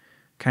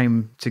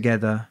came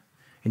together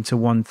into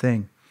one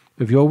thing.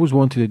 Have you always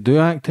wanted to do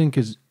acting?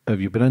 Because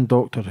have you been in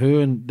Doctor Who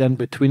and then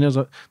Betweeners?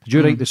 Did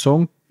you write the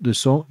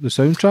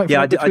soundtrack?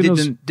 Yeah, for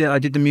I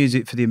did the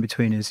music for the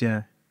Inbetweeners.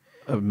 Yeah,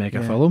 a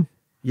mega film.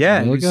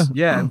 Yeah, Mega.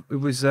 it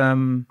was.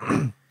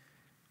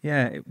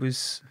 Yeah, it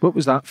was. What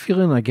was that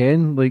feeling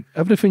again? Like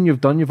everything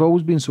you've done, you've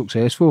always been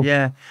successful.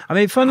 Yeah, I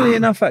mean, funnily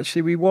enough,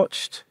 actually, we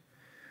watched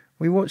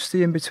the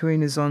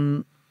Inbetweeners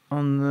on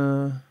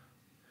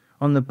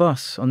the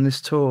bus on this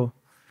tour,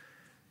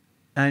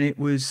 and it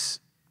was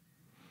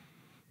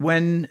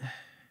when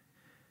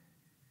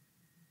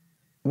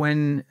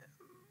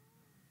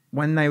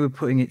they were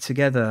putting it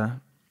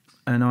together,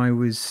 and I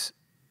was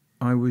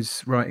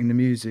writing the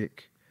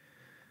music.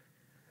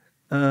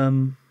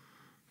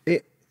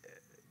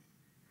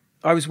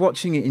 I was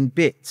watching it in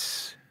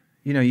bits,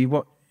 you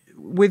know.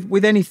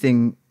 With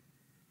anything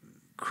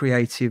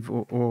creative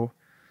or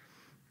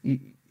you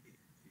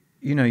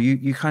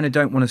kind of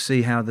don't want to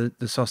see how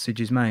the sausage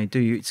is made, do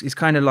you? It's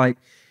kind of like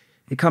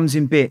it comes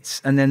in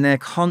bits, and then they're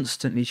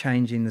constantly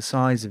changing the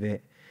size of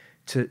it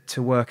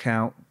to work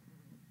out,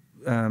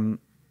 to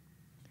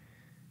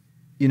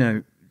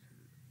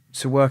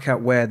work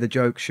out where the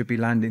joke should be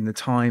landing, the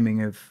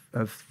timing of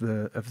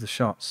the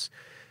shots.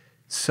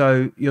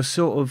 So you're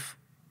sort of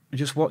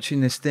just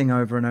watching this thing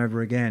over and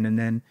over again,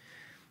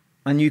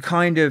 and you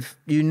kind of,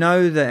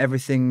 that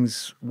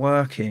everything's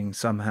working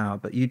somehow,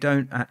 but you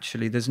don't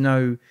actually. There's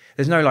no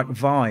like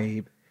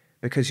vibe,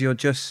 because you're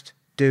just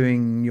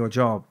doing your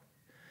job.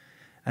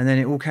 And then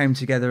it all came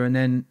together, and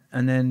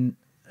then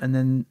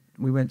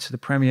we went to the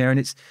premiere, and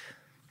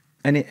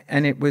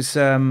it was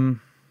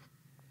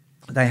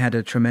they had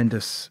a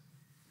tremendous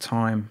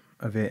time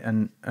of it,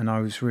 and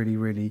I was really,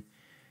 really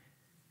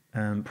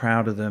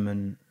proud of them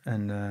and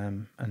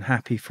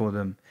happy for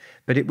them.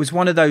 But it was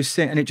one of those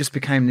things, and it just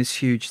became this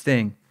huge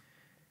thing.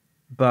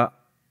 But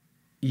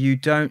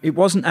it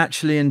wasn't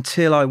actually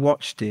until I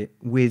watched it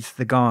with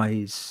the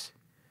guys,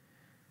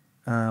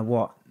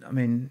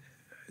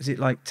 is it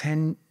like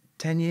 10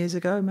 years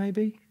ago,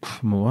 maybe?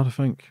 More, I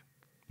think.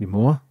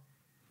 More?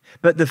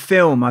 But I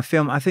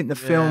think the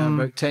film...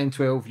 about 10,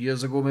 12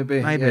 years ago,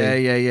 maybe. Maybe.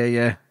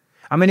 Yeah.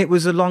 I mean, it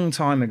was a long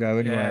time ago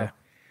anyway. Yeah.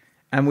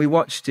 And we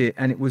watched it,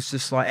 and it was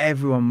just like it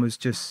was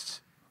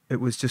just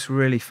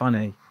really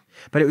funny.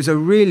 But it was a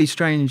really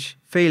strange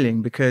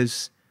feeling,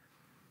 because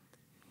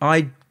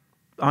I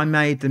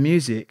made the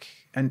music,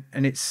 and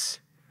it's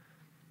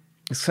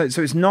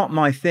it's not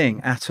my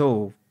thing at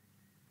all.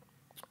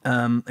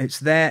 It's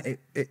there.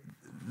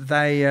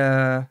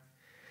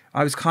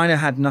 I was kind of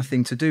had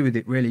nothing to do with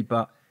it really,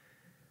 but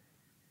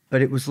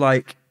it was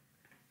like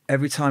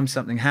every time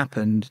something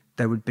happened,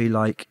 there would be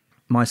like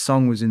my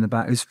song was in the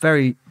back. It's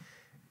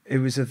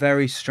a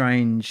very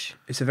strange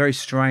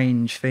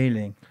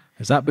feeling.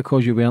 Is that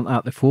because you weren't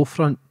at the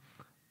forefront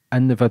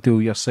in the video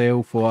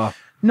yourself, or?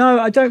 No,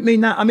 I don't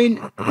mean that. I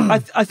mean, I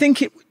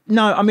think it.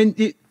 No, I mean,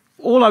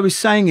 all I was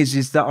saying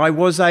is that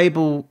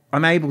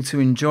I'm able to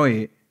enjoy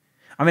it.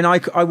 I mean,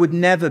 I would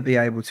never be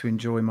able to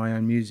enjoy my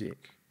own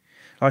music.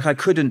 Like I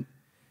couldn't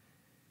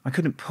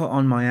put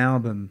on my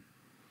album.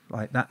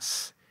 Like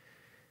that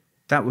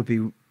would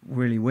be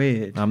really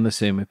weird. I'm the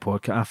same with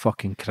podcast. I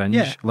fucking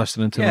cringe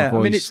listening to my voice.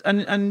 I mean, it's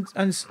and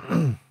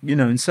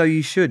and so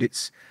you should.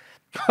 It's.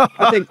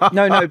 I think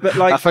no, but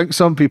like I think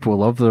some people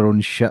love their own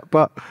shit,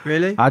 but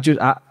really, like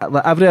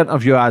every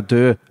interview I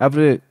do,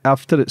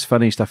 after it's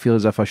finished, I feel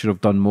as if I should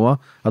have done more.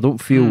 I don't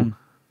feel,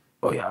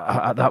 oh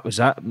yeah, that was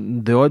it.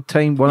 The odd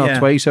time, one or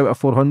twice out of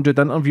 400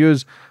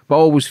 interviews, but I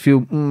always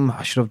feel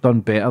I should have done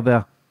better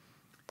there.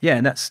 Yeah,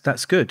 and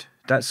that's good.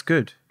 That's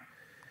good.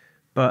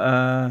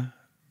 But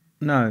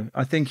no,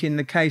 I think in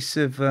the case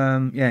of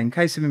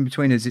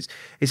Inbetweeners,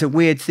 it's a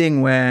weird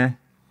thing where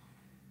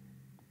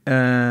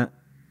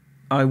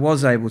I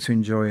was able to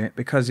enjoy it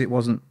because it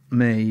wasn't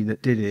me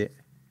that did it,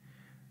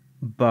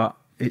 but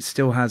it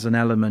still has an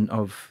element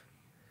of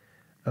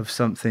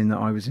something that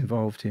I was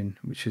involved in,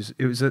 which is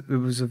it was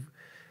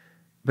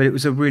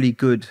a really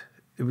good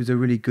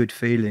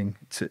feeling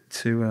to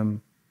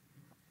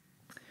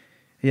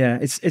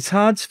it's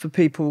hard for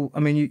people. I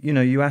mean,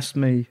 you asked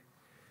me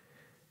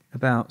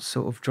about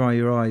sort of Dry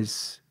Your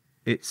Eyes.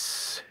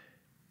 It's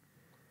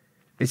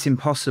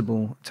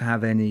impossible to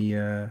have any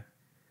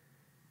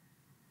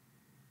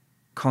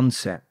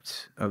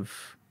concept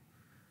of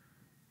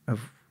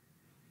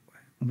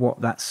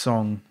what that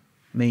song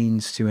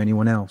means to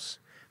anyone else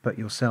but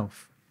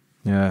yourself.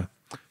 Yeah.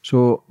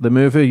 So the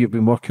movie you've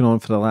been working on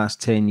for the last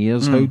 10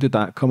 years, how did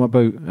that come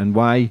about, and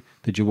why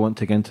did you want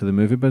to get into the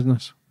movie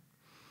business?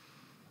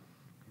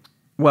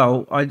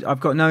 Well, I've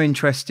got no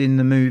interest in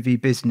the movie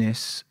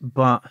business,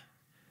 but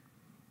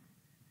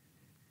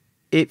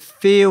it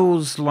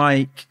feels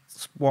like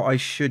it's what I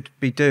should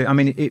be doing. I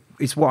mean,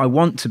 it's what I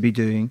want to be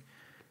doing.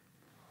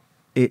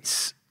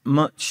 It's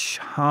much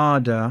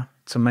harder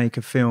to make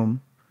a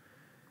film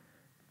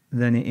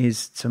than it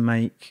is to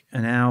make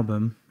an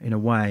album in a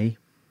way.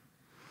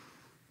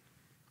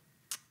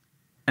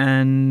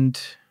 And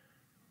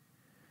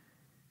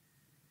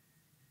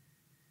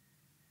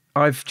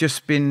I've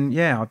just been,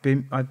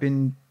 I've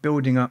been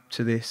building up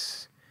to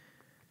this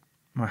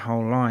my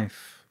whole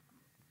life.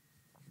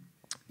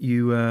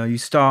 You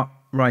start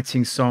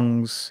writing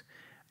songs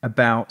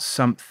about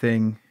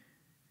something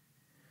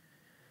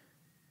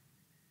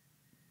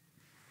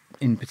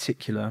in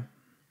particular,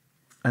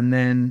 and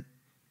then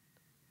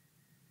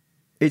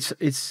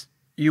it's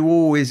you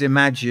always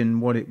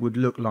imagine what it would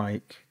look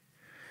like.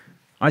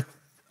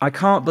 I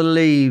can't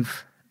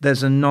believe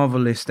there's a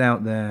novelist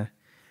out there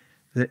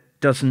that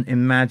doesn't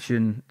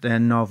imagine their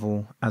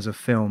novel as a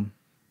film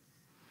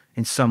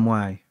in some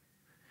way.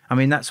 I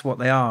mean, that's what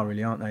they are,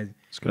 really, aren't they?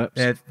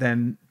 Scripts.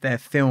 They're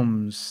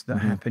films that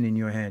happen in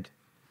your head.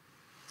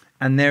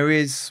 And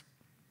there's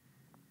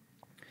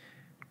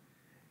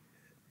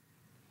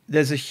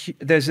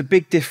a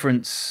big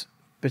difference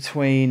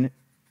between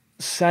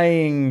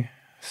saying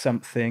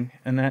something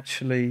and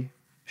actually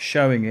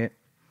showing it,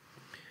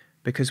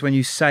 because when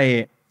you say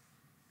it,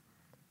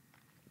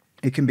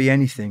 it can be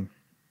anything.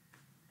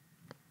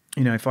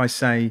 You know, if I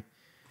say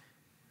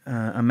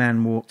a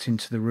man walked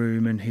into the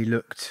room and he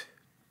looked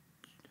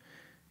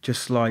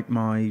just like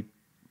my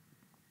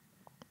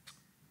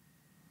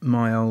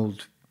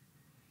old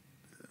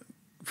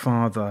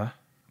father,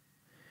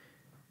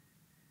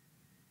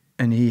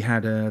 and he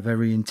had a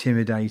very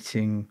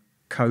intimidating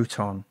coat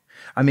on.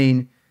 I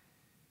mean,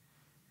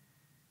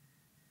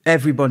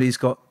 everybody's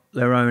got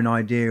their own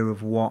idea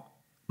of what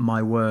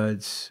my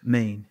words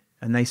mean,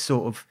 and they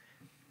sort of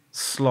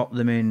slot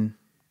them in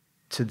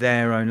to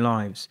their own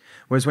lives.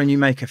 Whereas when you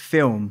make a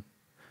film,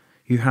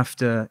 you have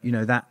to, you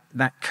know,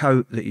 that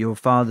coat that your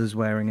father's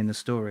wearing in the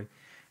story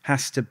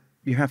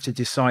you have to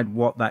decide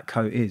what that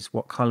coat is,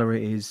 what color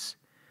it is.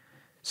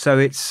 So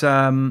it's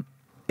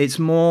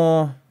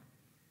more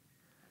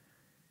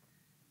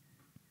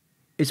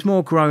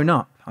grown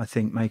up, I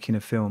think, making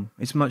a film.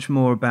 It's much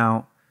more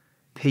about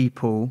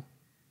people,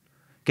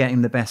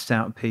 getting the best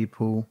out of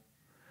people,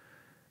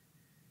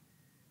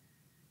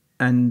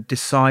 and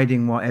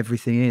deciding what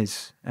everything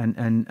is, and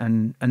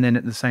then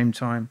at the same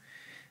time,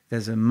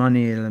 there's a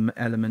money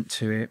element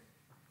to it,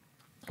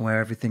 where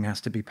everything has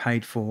to be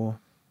paid for.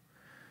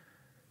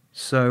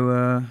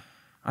 So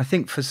I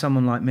think for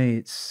someone like me,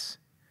 it's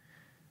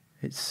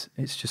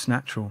just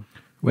natural.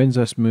 When's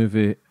this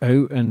movie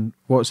out, and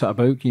what's it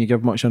about? Can you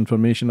give much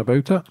information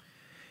about it?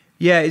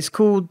 Yeah, it's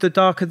called The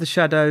Darker the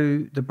Shadow,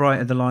 The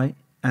Brighter the Light,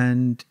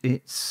 and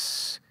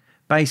it's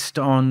based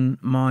on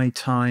my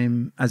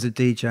time as a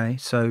DJ,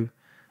 so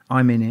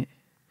I'm in it.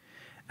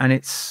 And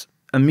it's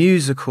a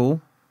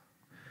musical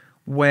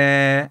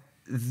where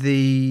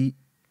the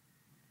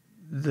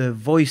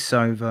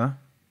voiceover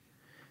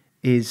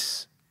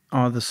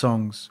are the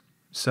songs.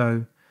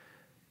 So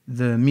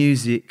the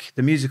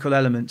musical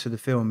element to the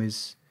film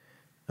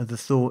are the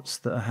thoughts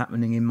that are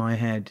happening in my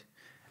head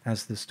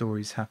as the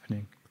story's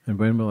happening. And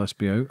when will this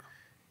be out?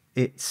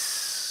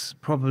 It's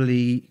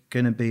probably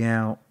going to be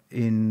out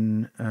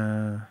in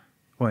the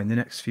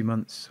next few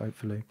months,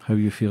 hopefully. How are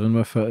you feeling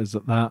with it? Is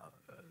it that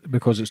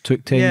because it's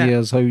took 10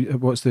 years?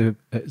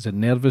 Is it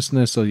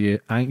nervousness? Are you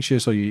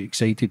anxious? Are you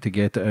excited to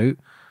get it out?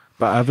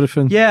 But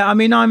everything. Yeah, I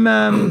mean,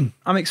 I'm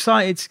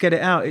excited to get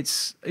it out.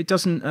 It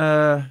doesn't.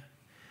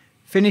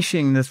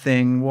 Finishing the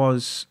thing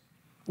was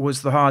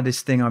the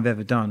hardest thing I've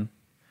ever done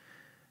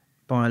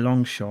by a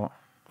long shot.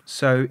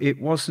 So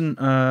it wasn't.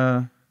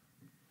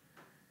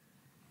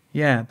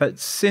 Yeah, but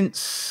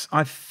since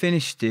I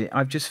finished it,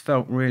 I've just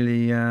felt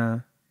really,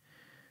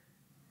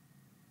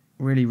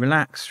 really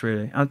relaxed.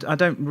 Really, I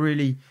don't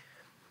really.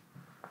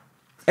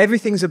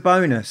 Everything's a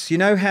bonus. You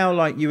know how,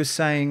 like you were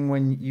saying,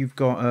 when you've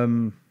got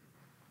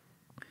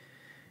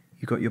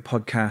your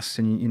podcast,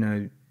 and you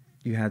know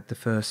you had the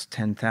first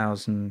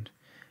 10,000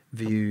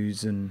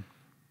 views, and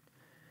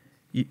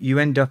you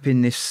end up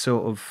in this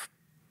sort of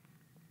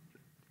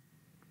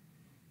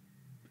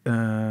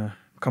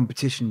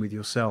competition with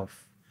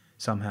yourself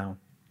somehow.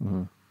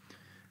 Mm-hmm.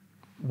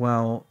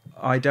 Well,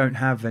 I don't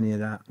have any of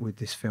that with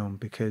this film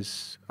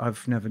because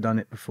I've never done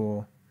it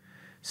before.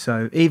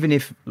 So even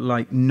if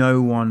like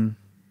no one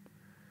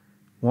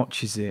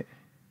watches it,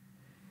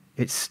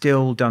 it's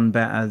still done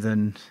better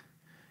than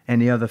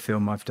any other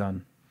film I've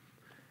done.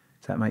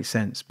 Does that make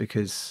sense?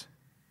 Because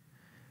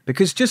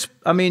just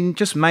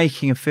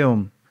making a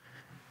film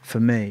for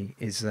me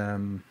is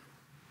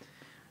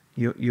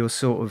you're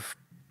sort of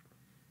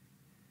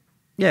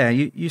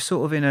you're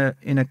sort of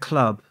in a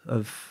club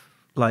of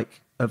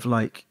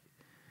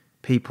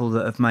people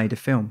that have made a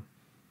film,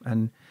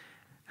 and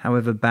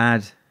however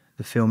bad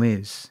the film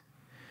is,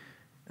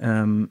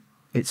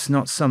 it's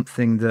not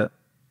something that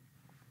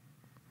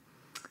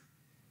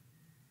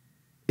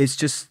it's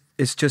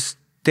just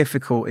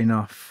difficult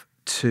enough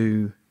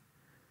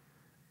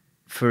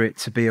for it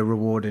to be a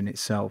reward in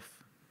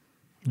itself.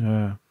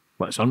 Yeah.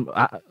 But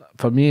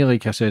for me,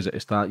 like I says at the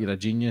start, you're a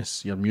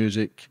genius. Your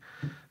music,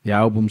 the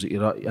albums that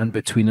you're in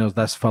between us,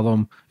 this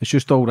film, it's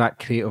just all that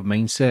creative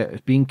mindset. It's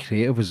being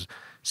creative is,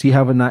 see,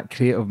 having that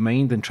creative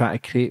mind and trying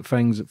to create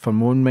things from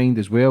my own mind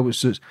as well.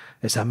 It's an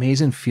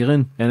amazing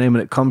feeling. And then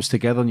when it comes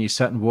together and you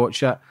sit and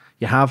watch it,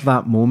 you have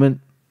that moment.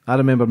 I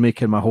remember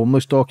making my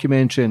homeless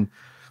documentary, and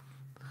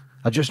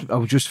I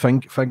was just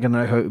figuring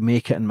out how to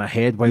make it in my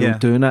head while I'm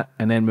doing it.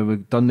 And then when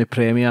we've done the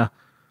premiere,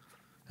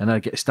 and I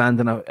get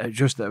standing out,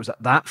 it was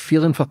that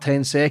feeling for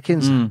 10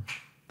 seconds.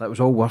 That was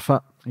all worth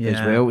it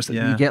as well.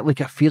 You get like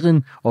a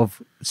feeling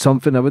of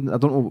something. I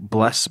don't know,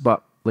 bliss,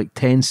 but like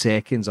 10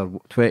 seconds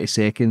or 20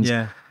 seconds.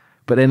 Yeah.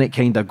 But then it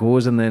kind of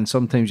goes, and then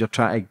sometimes you're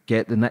trying to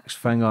get the next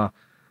thing, or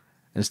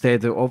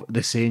instead of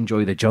they say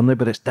enjoy the journey,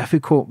 but it's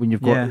difficult when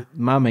you've got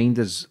my mind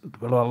is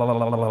blah, blah, blah,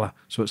 blah, blah.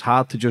 So it's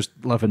hard to just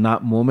live in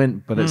that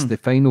moment. But it's the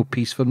final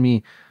piece for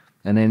me,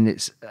 and then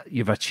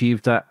you've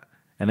achieved it.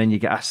 And then you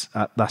get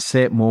a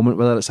set moment,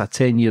 whether it's a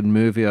 10-year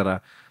movie or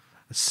a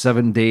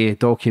 7-day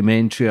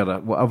documentary or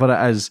whatever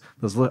it is.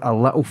 There's a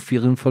little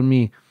feeling for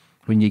me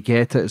when you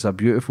get it. It's a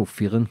beautiful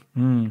feeling,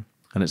 and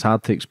it's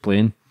hard to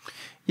explain.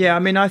 Yeah, I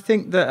mean, I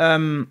think that.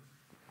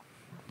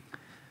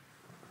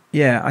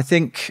 I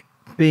think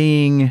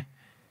being.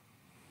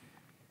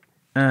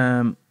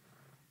 I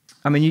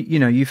mean, you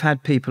know, you've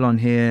had people on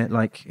here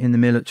like in the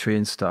military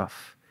and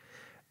stuff,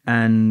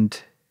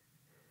 and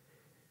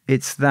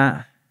it's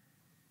that.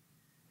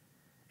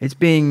 It's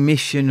being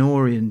mission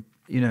oriented,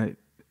 you know.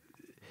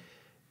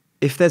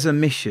 If there's a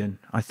mission,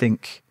 I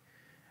think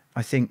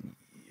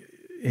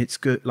it's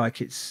good. Like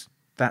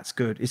that's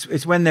good.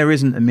 It's when there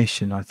isn't a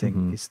mission, I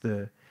think, is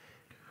the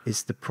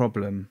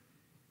problem.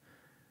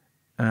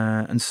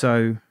 And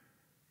so,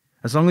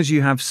 as long as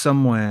you have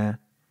somewhere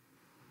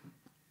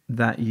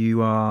that you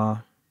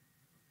want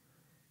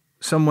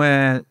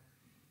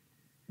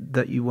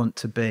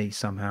to be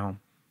somehow,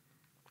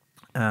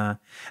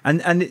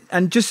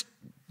 and just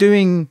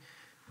doing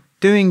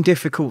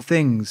difficult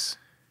things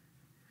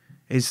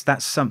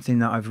that's something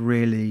that I've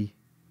really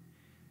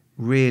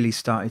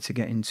started to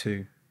get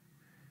into.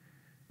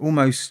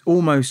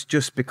 Almost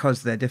just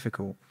because they're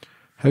difficult.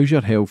 How's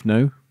your health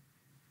now?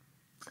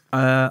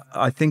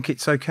 I think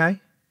it's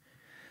okay.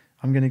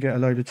 I'm going to get a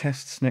load of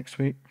tests next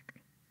week.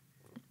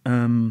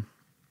 I mean,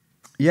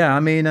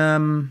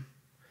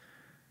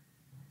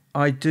 I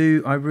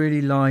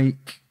really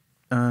like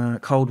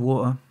cold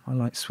water. I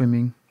like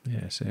swimming.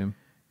 Yeah, same.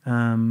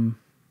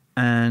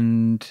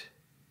 And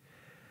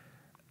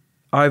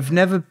I've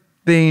never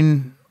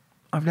been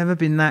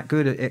that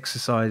good at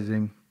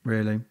exercising,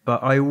 really.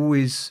 But I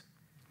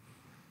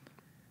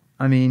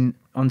mean,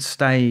 on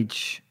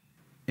stage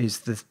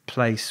is the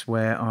place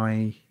where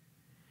I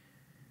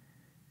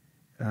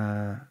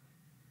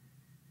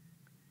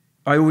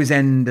always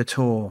end a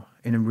tour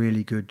in a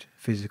really good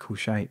physical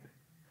shape,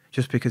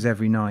 just because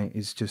every night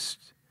is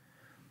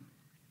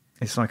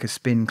it's like a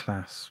spin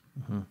class.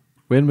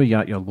 When were you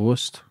at your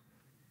lowest?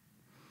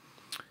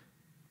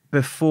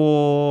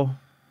 Before,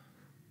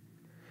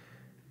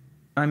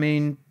 I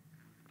mean,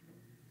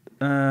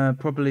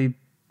 probably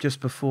just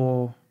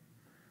before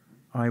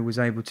I was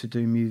able to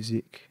do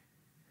music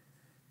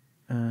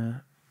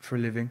for a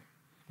living.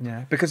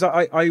 Yeah, because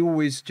there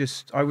was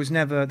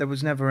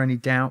never any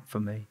doubt for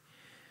me.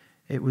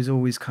 It was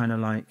always kind of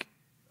like,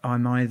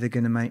 I'm either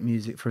going to make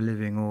music for a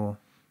living or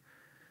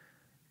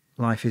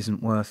life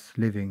isn't worth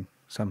living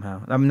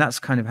somehow. I mean, that's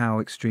kind of how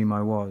extreme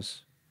I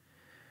was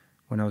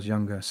when I was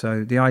younger.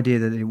 So the idea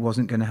that it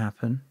wasn't going to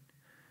happen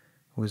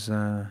was,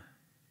 I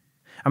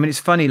mean, it's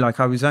funny,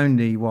 like I was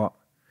only,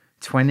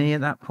 20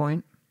 at that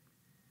point?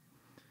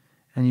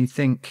 And you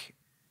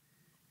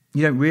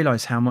don't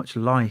realise how much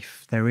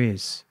life there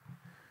is.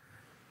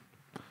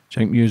 Do you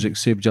think music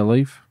saved your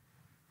life?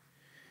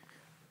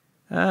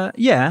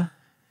 Yeah,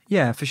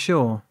 for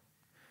sure.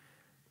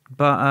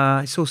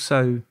 But it's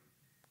also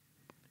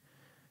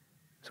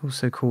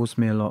caused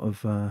me a lot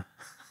of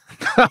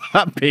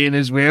pain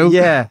as well.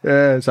 Yeah,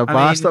 it's a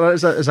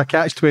bastard. It's a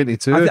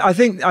catch-22. I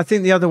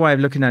think the other way of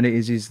looking at it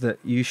is that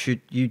you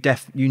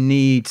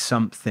need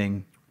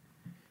something.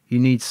 You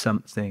need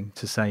something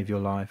to save your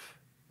life,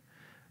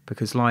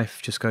 because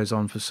life just goes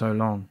on for so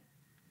long.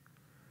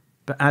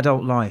 But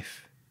adult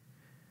life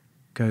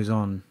goes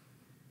on,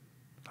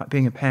 like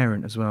being a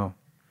parent as well,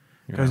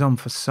 goes on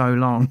for so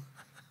long.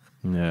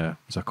 Yeah,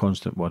 it's a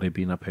constant worry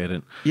being a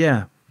parent.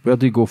 Yeah. Where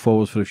do you go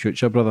forward for the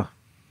future, brother?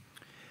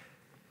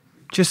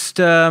 Just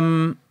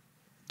trying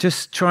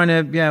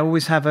to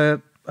always have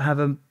a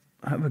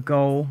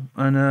goal,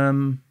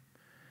 and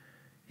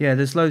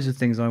there's loads of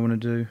things I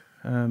want to do.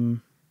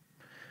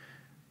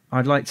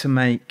 I'd like to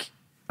make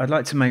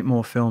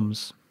more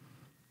films,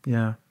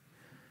 and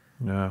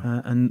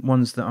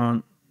ones that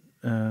aren't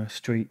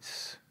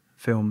streets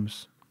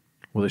films.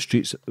 Will the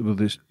streets will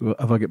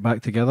ever get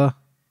back together?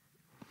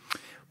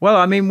 Well,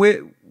 I mean,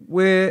 we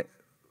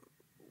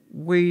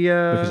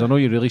because I know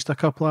you released a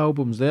couple of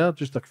albums there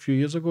just a few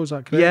years ago. Is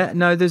that correct? Yeah,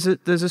 no, there's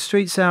a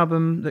Streets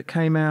album that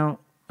came out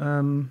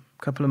a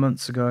couple of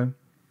months ago,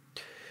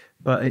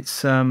 but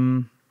it's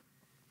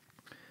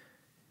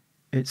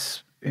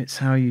it's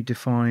how you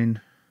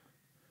define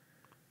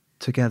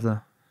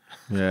together.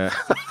 Yeah.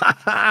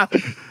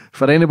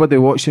 For anybody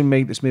watching,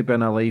 Mike, that's maybe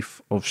in a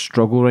life of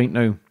struggle right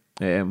now,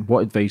 what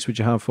advice would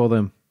you have for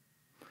them?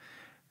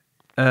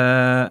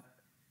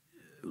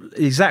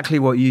 Exactly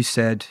what you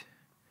said.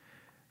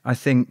 I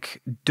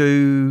think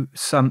do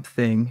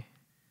something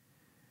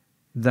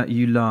that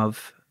you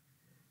love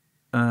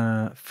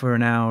for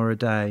an hour a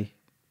day,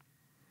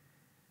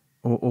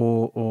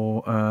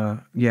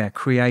 or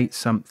create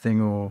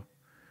something, or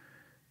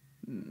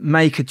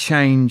make a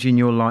change in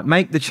your life.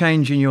 Make the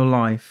change in your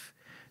life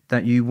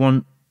that you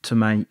want to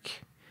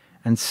make,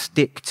 and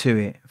stick to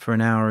it for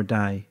an hour a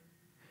day,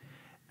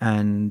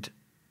 and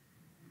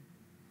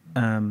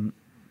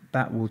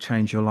that will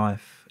change your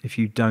life if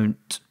you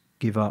don't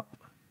give up.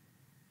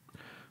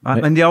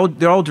 And the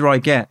older I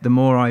get, the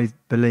more I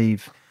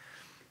believe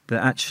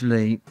that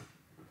actually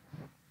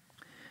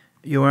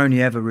you're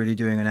only ever really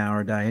doing an hour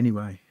a day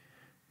anyway,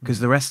 because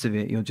the rest of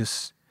it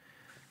it's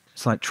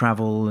like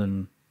travel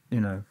and,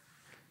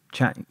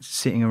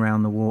 sitting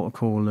around the water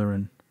cooler.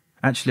 And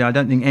actually I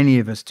don't think any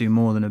of us do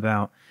more than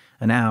about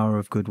an hour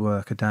of good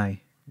work a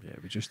day. Yeah,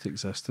 we're just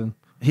existing.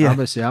 Yeah.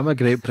 I'm a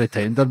great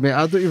pretender, mate.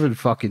 I don't even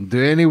fucking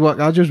do any work.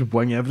 I just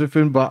wing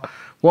everything. But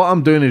what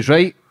I'm doing is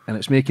right, and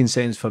it's making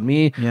sense for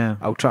me. Yeah.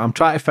 I'm trying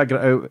to figure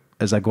it out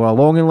as I go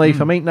along in life.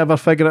 I might never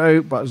figure it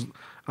out, but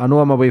I know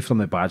I'm away from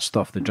the bad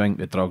stuff, the drink,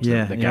 the drugs,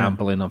 the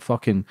gambling.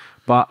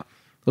 But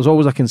there's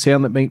always a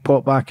concern that might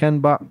pop back in.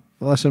 But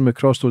listen, we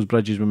cross those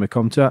bridges when we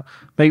come to it.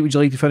 Mike, would you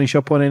like to finish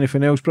up on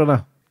anything else,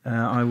 brother?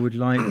 I would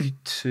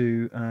like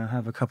to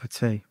have a cup of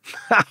tea.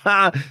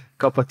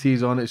 Cup of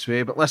tea's on its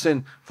way. But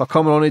listen, for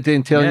coming on today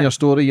and telling your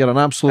story, you're an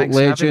absolute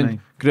legend.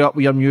 Grew up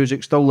with your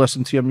music, still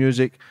listen to your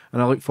music,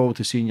 and I look forward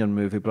to seeing your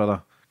movie,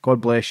 brother.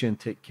 God bless you and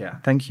take care.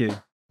 Thank you.